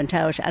clothes and we went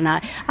out, and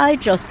I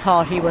just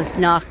thought he was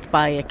knocked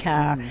by a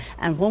car.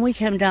 And when we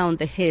came down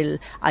the hill,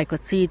 I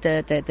could see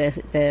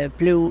the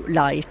blue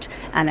light,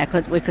 and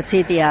we could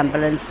see the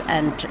ambulance,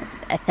 and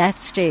at that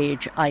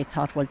stage I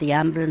thought, well, the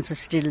ambulance is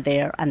still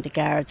there and the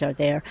guards are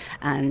there,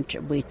 and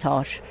we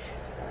thought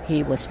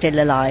he was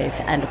still alive.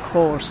 And of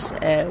course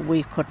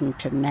we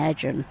couldn't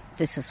imagine,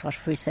 this is what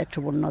we said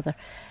to one another,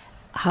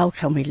 how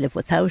can we live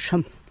without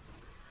him?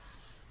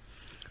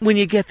 When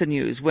you get the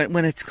news,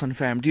 when it's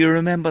confirmed, do you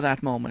remember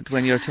that moment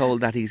when you're told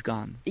that he's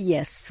gone?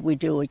 Yes, we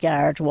do. A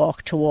guard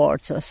walked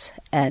towards us,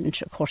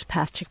 and of course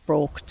Patrick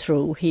broke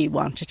through. He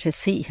wanted to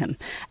see him,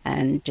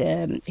 and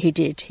he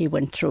did. He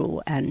went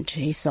through and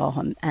he saw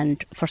him,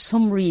 and for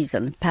some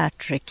reason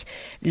Patrick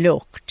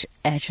looked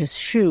at his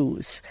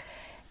shoes,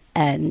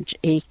 and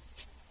he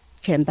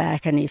came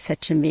back and he said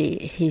to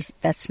me,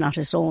 that's not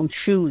his own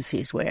shoes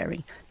he's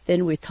wearing.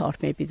 Then we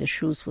thought maybe the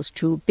shoes was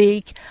too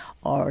big,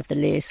 or the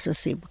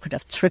laces, he could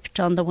have tripped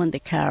on them when the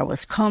car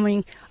was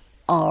coming,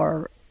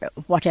 or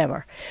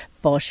whatever.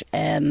 But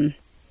then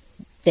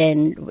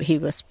he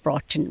was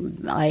brought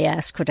in. I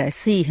asked, could I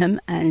see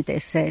him? And they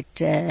said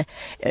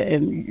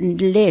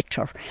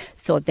later.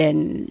 So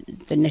then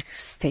the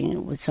next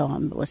thing we saw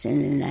him was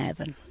in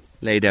Navan.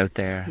 Laid out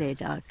there.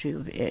 Laid out.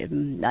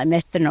 I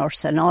met the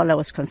nurse, and all I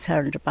was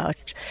concerned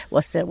about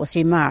was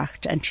he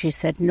marked, and she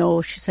said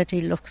no. She said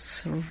he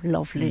looks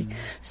lovely.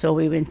 So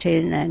we went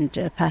in, and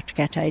Patrick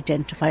had to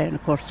identify, and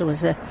of course there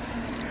was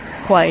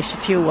quite a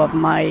few of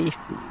my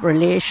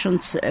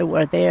relations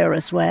were there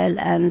as well,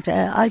 and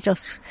I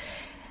just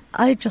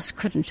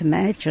couldn't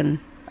imagine.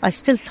 I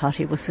still thought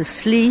he was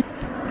asleep,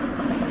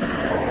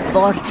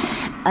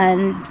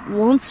 and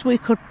once we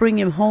could bring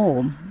him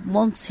home,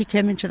 once he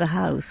came into the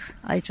house,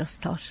 I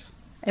just thought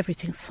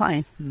everything's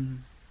fine.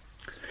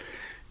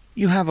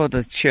 You have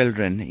other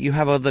children,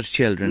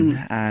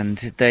 and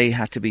they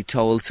had to be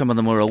told. Some of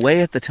them were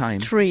away at the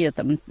time. 3 of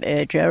them,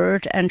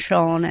 Gerard and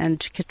Sean and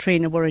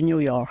Katrina, were in New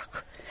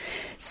York.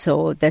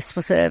 So this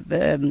was a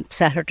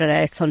Saturday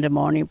night, Sunday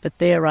morning, but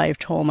they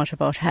arrived home at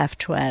about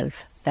 12:30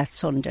 that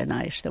Sunday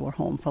night. They were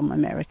home from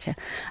America,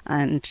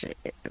 and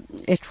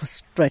it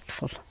was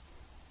dreadful,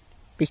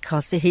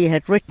 because he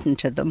had written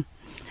to them.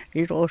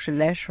 He wrote a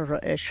letter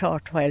a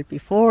short while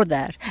before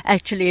that.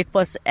 Actually, it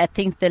was, I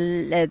think,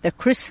 the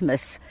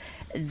Christmas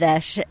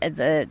that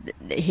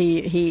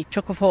he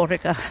took a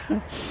photograph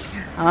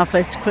of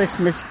his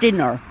Christmas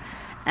dinner,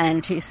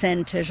 and he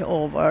sent it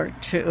over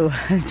to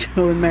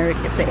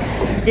America, saying,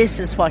 "This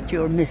is what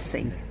you're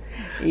missing."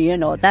 You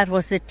know, that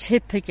was a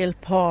typical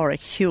Pádraig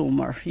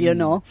humour, you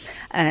know,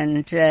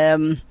 and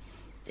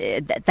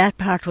that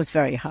part was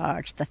very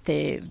hard, that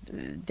they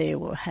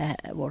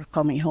were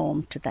coming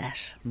home to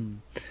that.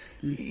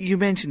 You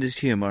mentioned his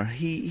humour.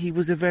 He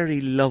was a very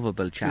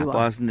lovable chap,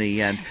 wasn't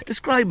he? And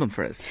describe him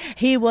for us.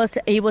 He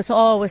was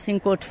always in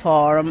good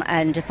form,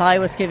 and if I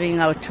was giving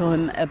out to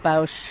him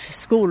about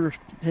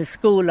his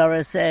school or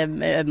his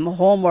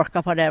homework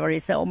or whatever, he'd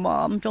say, "Oh,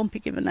 Mom, don't be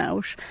giving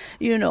out,"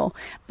 you know.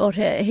 But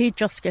he'd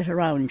just get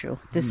around you.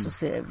 This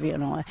was, you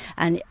know.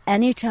 And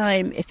any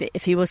time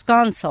if he was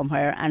gone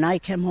somewhere and I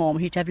came home,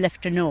 he'd have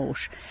left a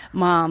note.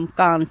 "Mom,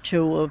 gone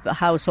to a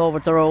house over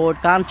the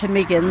road, gone to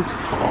Miggins,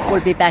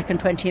 will be back in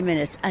 20 minutes.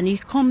 And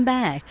he'd come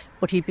back,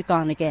 but he'd be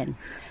gone again.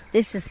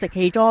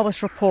 He'd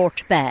always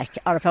report back.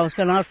 Or if I was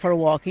going out for a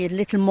walk, he had a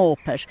little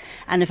moped,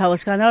 and if I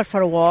was going out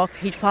for a walk,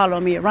 he'd follow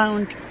me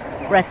around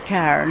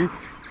Rathcarn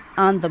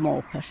on the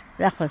moped.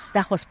 That was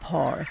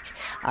Pádraig.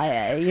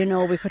 You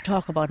know, we could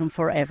talk about him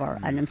forever.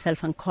 And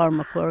himself and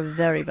Cormac were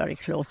very, very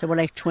close. They were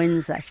like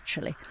twins,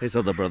 actually. His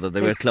other brother,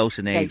 they were close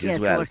in age as well.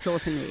 Yes, they were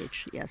close in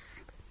age,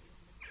 yes.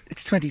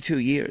 It's 22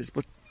 years,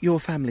 but your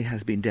family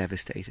has been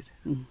devastated.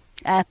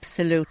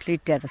 Absolutely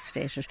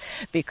devastated,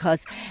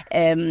 because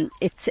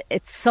it's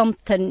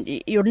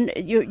something,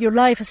 your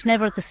life is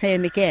never the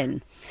same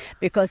again.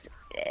 Because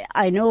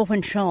I know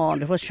when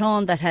it was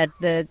Sean that had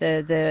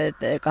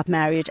the got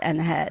married, and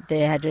they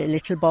had a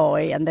little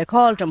boy, and they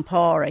called him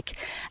Pádraig,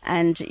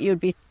 and you'd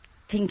be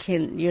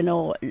thinking, you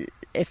know,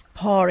 if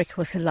Pádraig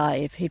was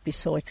alive, he'd be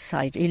so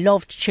excited. He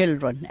loved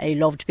children, he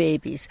loved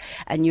babies,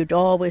 and you'd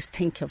always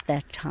think of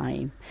that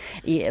time.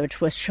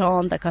 It was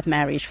Sean that got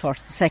married for the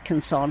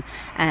second son,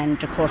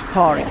 and of course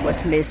Pádraig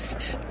was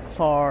missed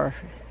for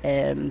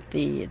to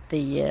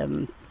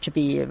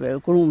be a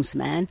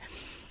groomsman,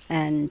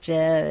 and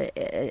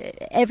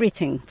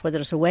everything, whether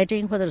it's a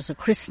wedding, whether it's a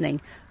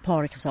christening,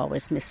 Pádraig is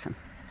always missing.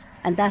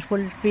 and that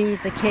will be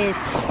the case.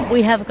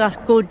 We have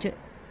got good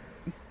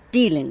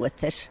dealing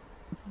with it,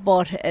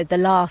 but the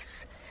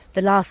loss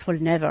will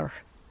never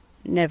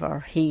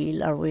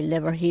heal, or will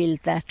never heal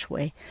that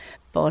way.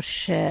 But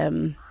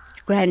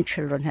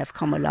grandchildren have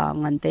come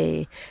along, and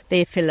they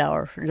fill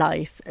our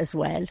life as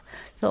well.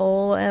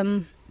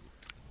 So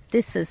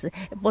this is,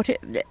 but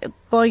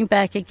going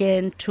back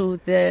again to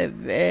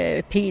the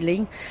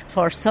appealing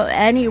for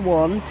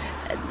anyone,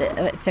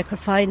 if they could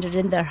find it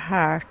in their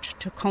heart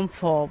to come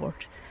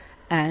forward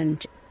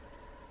and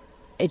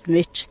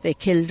admit they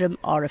killed him,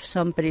 or if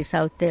somebody's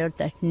out there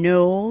that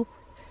know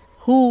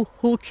who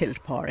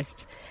killed Pádraig.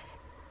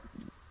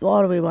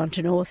 All we want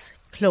to know is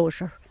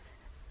closure,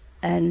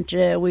 and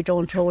we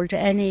don't hold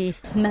any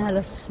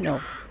malice.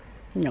 No,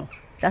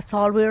 that's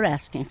all we're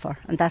asking for,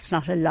 and that's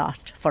not a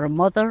lot for a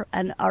mother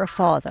and our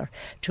father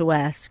to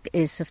ask.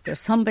 Is if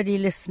there's somebody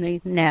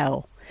listening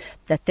now,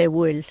 that they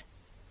will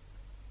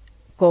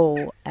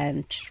go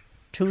and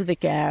to the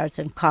guards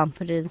in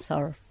confidence,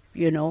 or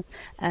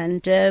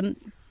and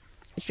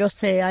just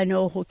say, I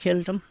know who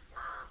killed him,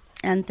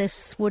 and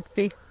that's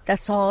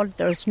all.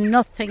 There's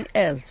nothing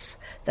else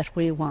that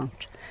we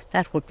want.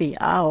 That would be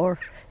our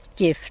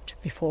gift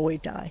before we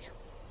die.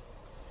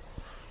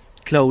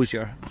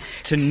 Closure.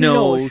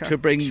 Know, to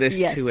bring this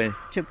to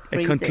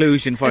a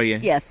conclusion for you.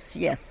 Yes,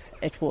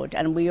 it would,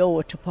 and we owe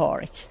it to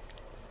Pádraig.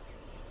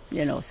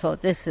 So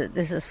this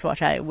is what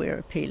we're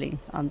appealing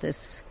on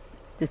this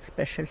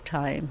special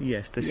time.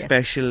 Yes, the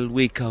special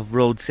week of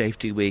Road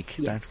Safety Week,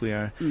 that we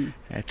are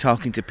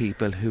talking to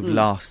people who've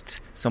lost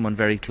someone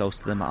very close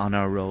to them on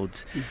our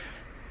roads.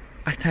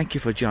 I thank you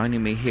for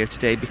joining me here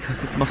today,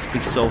 because it must be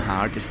so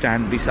hard to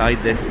stand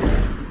beside this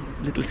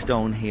little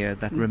stone here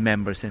that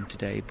remembers him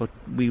today, but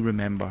we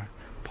remember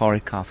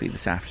Pádraig Coffey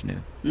this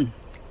afternoon.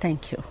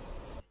 Thank you.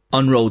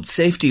 On Road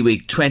Safety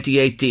Week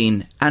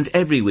 2018 and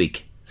every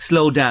week,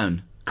 slow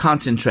down,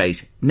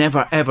 concentrate,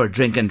 never ever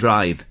drink and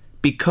drive.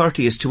 Be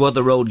courteous to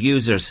other road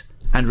users,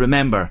 and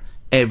remember,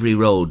 every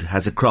road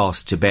has a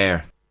cross to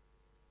bear.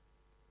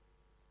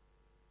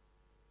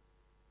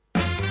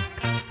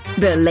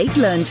 The Late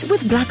Lunch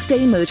with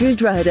Blackstone Motors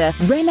Drogheda,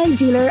 Renault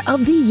Dealer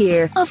of the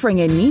Year, offering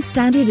a new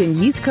standard in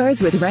used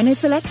cars with Renault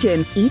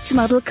Selection. Each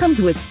model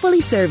comes with fully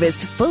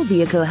serviced, full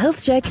vehicle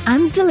health check,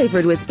 and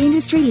delivered with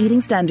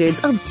industry-leading standards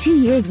of 2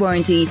 years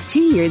warranty,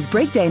 2 years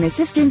breakdown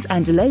assistance,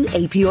 and low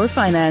APR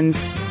finance.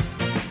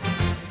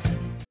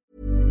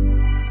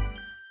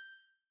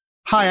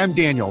 Hi, I'm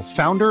Daniel,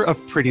 founder of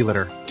Pretty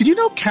Litter. Did you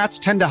know cats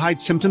tend to hide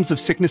symptoms of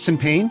sickness and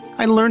pain?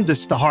 I learned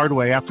this the hard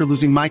way after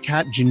losing my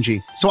cat, Gingy.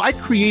 So I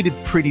created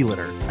Pretty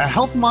Litter, a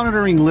health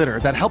monitoring litter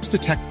that helps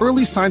detect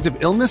early signs of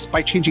illness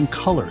by changing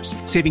colors,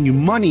 saving you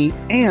money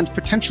and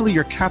potentially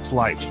your cat's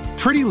life.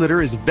 Pretty Litter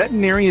is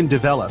veterinarian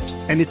developed,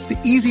 and it's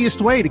the easiest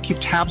way to keep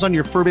tabs on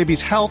your fur baby's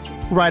health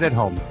right at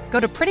home. Go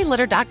to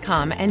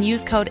prettylitter.com and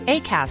use code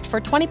ACAST for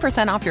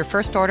 20% off your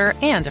first order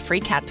and a free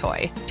cat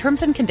toy.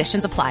 Terms and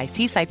conditions apply.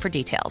 See site for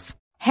details.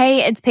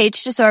 Hey, it's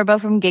Paige DeSorbo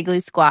from Giggly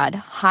Squad.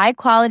 High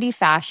quality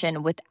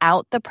fashion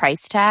without the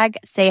price tag.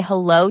 Say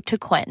hello to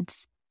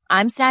Quince.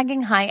 I'm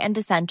snagging high-end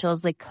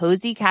essentials like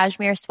cozy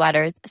cashmere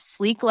sweaters,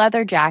 sleek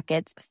leather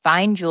jackets,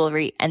 fine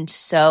jewelry, and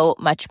so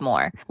much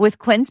more. With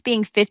Quince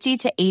being 50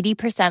 to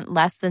 80%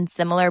 less than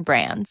similar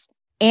brands.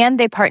 And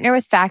they partner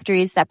with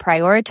factories that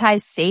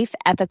prioritize safe,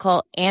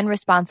 ethical, and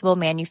responsible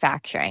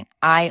manufacturing.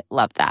 I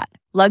love that.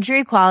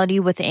 Luxury quality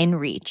within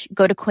reach.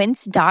 Go to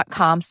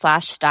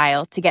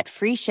quince.com/style to get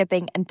free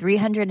shipping and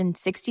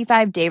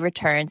 365-day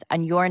returns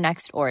on your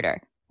next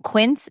order.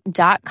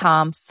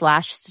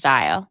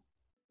 Quince.com/style.